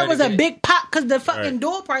All you heard deserve was to a get- big pop because the fucking Right.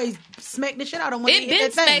 door probably smacked the shit out of him when it he been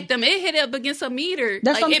hit that thing. smacked them. It hit up against a meter.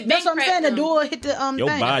 That's Like, what, it that's been what I'm saying. cracked The them. door hit the Your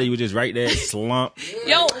thing. body was just right there, slump.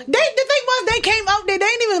 Yo, The thing was they came out there. They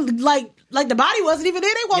ain't even like the body wasn't even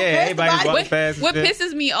there. They walked Yeah, past the everybody body. walked past and what shit.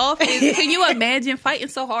 pisses me off is, can you imagine fighting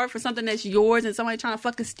so hard for something that's yours and somebody trying to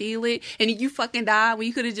fucking steal it and you fucking die when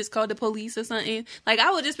you could have just called the police or something? Like,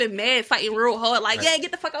 I would just been mad fighting real hard. Like, yeah,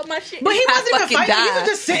 get the fuck out my shit. But he I wasn't even fucking fighting. He died. was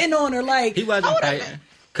just sitting on her. Like He wasn't I would've- fighting.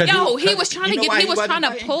 'Cause Yo, he 'cause was trying to you know get- why he was wasn't trying to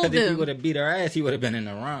fighting? pull 'Cause If he them. would have beat her ass, he would have been in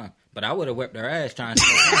the wrong. But I would have whipped her ass trying to.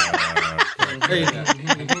 Crazy.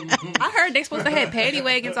 I heard they supposed to have paddy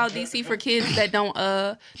wagons out DC for kids that don't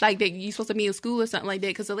like that you supposed to be in school or something like that.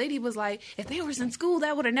 Because the lady was like, if they was in school,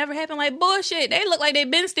 that would have never happened. Like bullshit. They look like they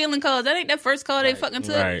been stealing cars. That ain't their first car they fucking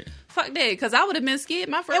took. Right. Fuck that. Because I would have been scared.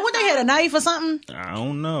 My first. And what they car- had, a knife or something? I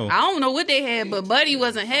don't know. I don't know what they had, but Buddy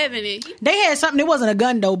wasn't having it. They had something. It wasn't a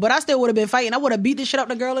gun though, but I still would have been fighting. I would have beat the shit out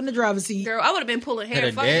the girl in the driver's seat. Girl, I would have been pulling hair.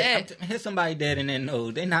 Hit, Fuck that. hit somebody dead in their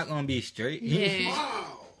nose. They're not gonna be straight. Yeah.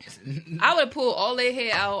 I would have pulled all their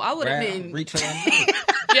hair out. I would have been. Reach for them.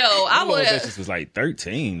 Yo, I Little would bitches have. was like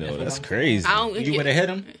 13 though. That's crazy. I don't. You would have hit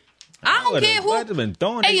him. I don't care who. I'd have been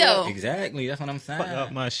throwing Hey, it. yo. Exactly. That's what I'm saying. Fuck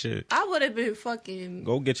up my shit. I would have been fucking.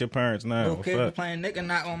 Go get your parents now. Okay, Fuck. playing nigga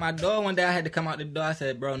knock on my door one day. I had to come out the door. I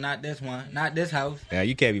said, bro, not this one, not this house. Yeah,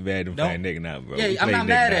 you can't be mad at Don't- playing nigga now, bro. Yeah, You I'm play not nigga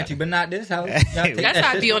mad now. at you, but not this house. Y'all take That's that how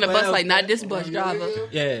I shit be on the bus, somewhere like, else. not this bus driver.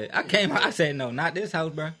 Yeah, I came out. I said, no, not this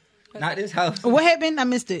house, bro. Not this house. What happened? I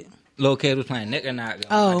missed it. Little kid was playing nigga knock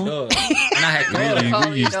on Oh. my door. And I had called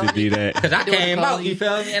him. We used to do that. Because I Daughter came out, calling you you.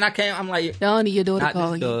 feel me? And I came, I'm like, Donnie, your daughter not this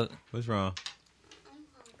calling you. dog. What's wrong?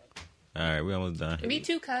 All right, we almost done. Me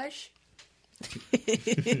too, Kush.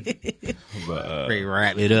 But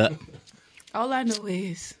Wrap it up. All I know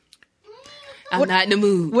is I'm not in the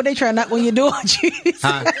mood. What they trying to knock on your door?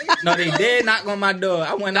 Huh? No, they did knock on my door.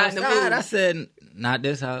 I went Not in the outside. mood. I said, not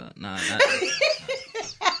this house. Nah, not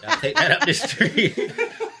Y'all take that up the street.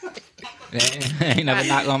 They ain't never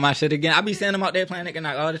knock on my shit again. I be seeing them out there playing nigga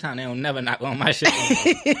knock all the time. They don't never knock on my shit.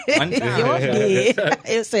 One time. Yeah.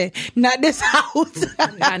 It said, not this house.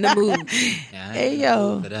 Not in the mood. Yeah, I Hey, ain't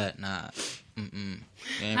yo. for that, nah. Mm-mm.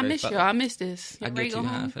 You ain't I ready miss for- y'all. I miss this. I You ready get to you go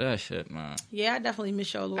high home? for that shit, man. Yeah, I definitely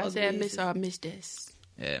miss y'all. I said I miss y'all. I miss this.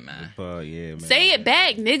 Yeah, man. yeah, man. Say it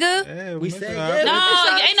back, nigga. Yeah, We miss said y'all. yeah,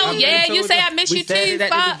 No, ain't no I'm yeah. into You it. say I miss We you said too. it at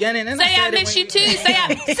the Fuck. beginning, and I Say I said it miss you when- too. Say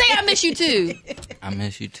I miss you too. I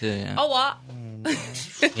miss you too, yeah. Oh what?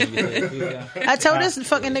 I told this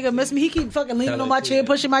fucking nigga miss me. He keep fucking leaning on my chair,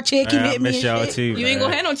 pushing my chair, keep Man, I hitting me miss and y'all shit. too. You ain't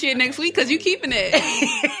gonna have no chair next week because you keeping it.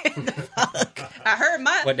 I heard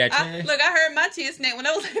my What, that chair? look. I heard my chair snap when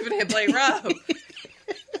I was living at Blake Rob.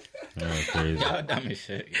 Oh, crazy. Y'all dumb as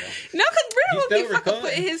shit, yo. No, because Bria You would be still fucking recording?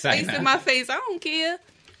 putting his Say face nah. in my face. I don't care.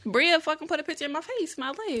 Bria fucking put a picture in my face,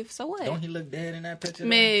 my life. So what? Don't he look dead in that picture?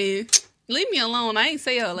 Man, leave me alone. I ain't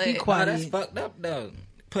say all that. Be Oh, quiet. that's fucked up though.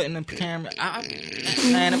 Putting the camera.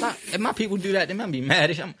 Man, if my people do that, then I'm be mad.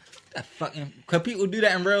 That fucking. Cause people do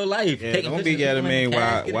that in real life. Yeah, Taking don't be pictures of getting people in me the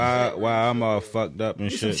casket and shit. why I'm all fucked up and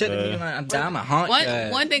Do some shit. shit to me like I'm a haunt.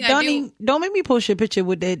 One thing I do. Don't make me post your picture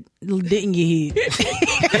with that dent in your head.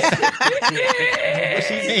 What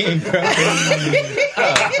she mean, bro?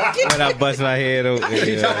 When I bust my head open.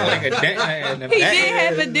 She talking like a dent. He did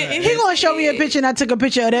have a dent in He his gonna show me a picture and I took a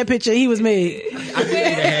picture of that picture. He was mad. I could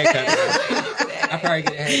get a haircut. I probably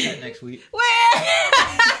get a haircut next week.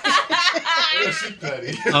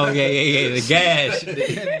 Oh yeah. The gash.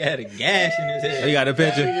 He had a gash in his head. You got a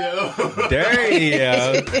picture? Dirty,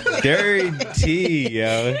 yo. Dirty,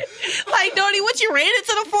 yo. Like, Donnie, what you ran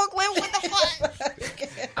into the forklift? What the fuck?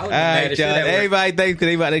 I All was mad right, as shit y'all. at work. Everybody thanks because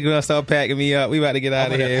they about to gonna start packing me up. We about to get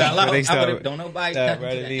out of here. Don't nobody start touch the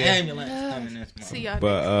running in. ambulance coming this month. See y'all.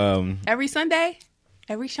 But Every Sunday?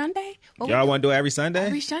 Every Sunday? What y'all we- want to do it every Sunday?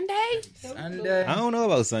 Every Sunday? Sunday. I don't know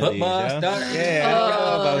about Sundays, Football yo. start. Yeah, I don't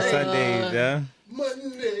know about Sundays, yo.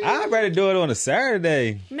 I'd rather do it on a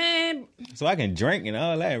Saturday Man, so I can drink and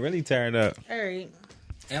all that and really turn up. All right.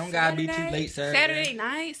 It don't gotta be too late Saturday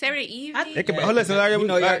night, Saturday evening. It could be, oh, listen, Larry, You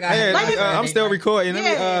know y'all got hey, Sunday I'm still night. recording.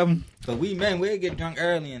 Let me, But we get drunk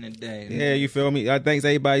early in the day. yeah, you feel me? Thanks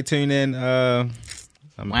everybody tuning in.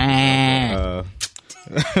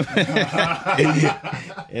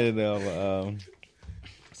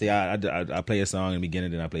 See, I play a song in the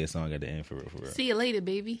beginning, then I play a song at the end for real. See you later,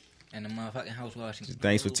 baby. And the motherfucking house washing.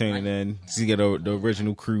 Thanks for tuning in. See, get the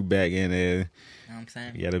original crew back in there. You know what I'm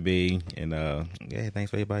saying? You gotta be, and yeah, thanks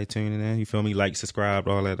for everybody tuning in. You feel me? Like, subscribe,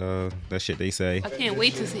 all that that shit they say. I can't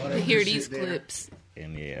wait to hear these clips.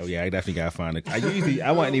 And yeah, I definitely gotta find it.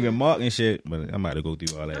 I wasn't even marking shit, but I'm about to go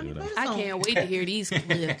through all that. You know? I can't wait to hear these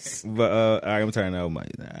clips. But all right, I'm turning over my.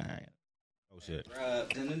 All right. Oh shit.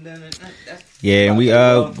 Yeah, and we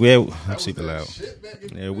I'm super loud.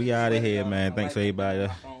 Yeah, we out of here, man. Thanks for everybody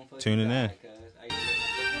tuning in.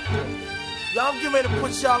 Y'all, I'm getting ready to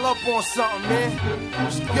put y'all up on something, man.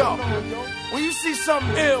 Yo, when you see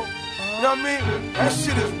something ill, you know what I mean? That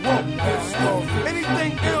shit is woke.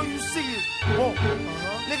 Anything ill you see is woke.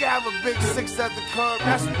 Nigga have a big 6 at the curb,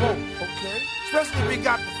 that's woke. Okay. Especially if he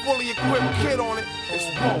got the fully equipped kid on it, it's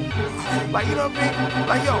woke. Like, you know what I mean?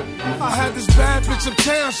 Like, yo, I had this bad bitch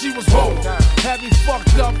uptown, she was woke. Had me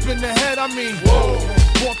fucked up in the head, I mean, whoa.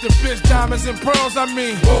 Bought the bitch diamonds and pearls, I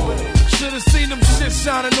mean, whoa. Should've seen them shit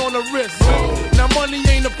shining on the wrist. Now money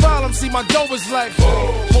ain't a problem, see my dough is like,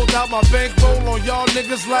 pulled out my bankroll on y'all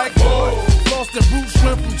niggas like, lost the boot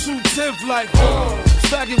shrimp from 210th like,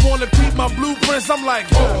 faggot wanna peep my blueprints, I'm like,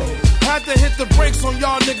 had to hit the brakes on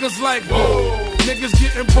y'all niggas like, niggas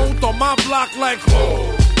getting both on my block like,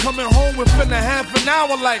 coming home within a half an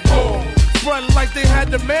hour like, frontin' like they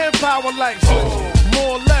had the manpower like,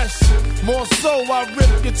 more or less. More so, I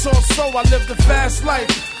rip guitar so I live the fast life.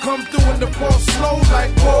 Come through in the ball slow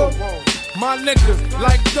like whoa. My niggas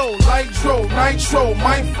like dough, like dro, nitro,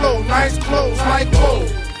 my flow, nice clothes like whoa.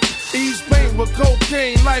 Ease pain with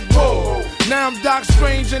cocaine like whoa. Now I'm Doc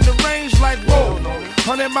Strange in the range like whoa.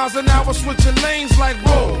 100 miles an hour switching lanes like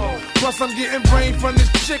whoa. Plus I'm getting brain from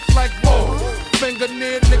this chick like whoa. Finger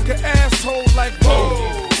near nigga asshole like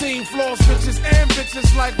whoa. Team floors bitches and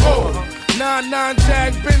bitches like whoa. 9-9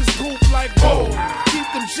 Jag Benz coupe like whoa. Keep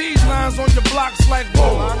them cheese lines on your blocks like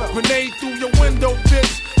whoa. Grenade through your window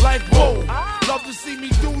bitch like whoa. Love to see me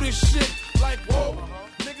do this shit like whoa.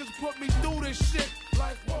 Niggas put me through this shit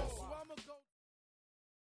like whoa.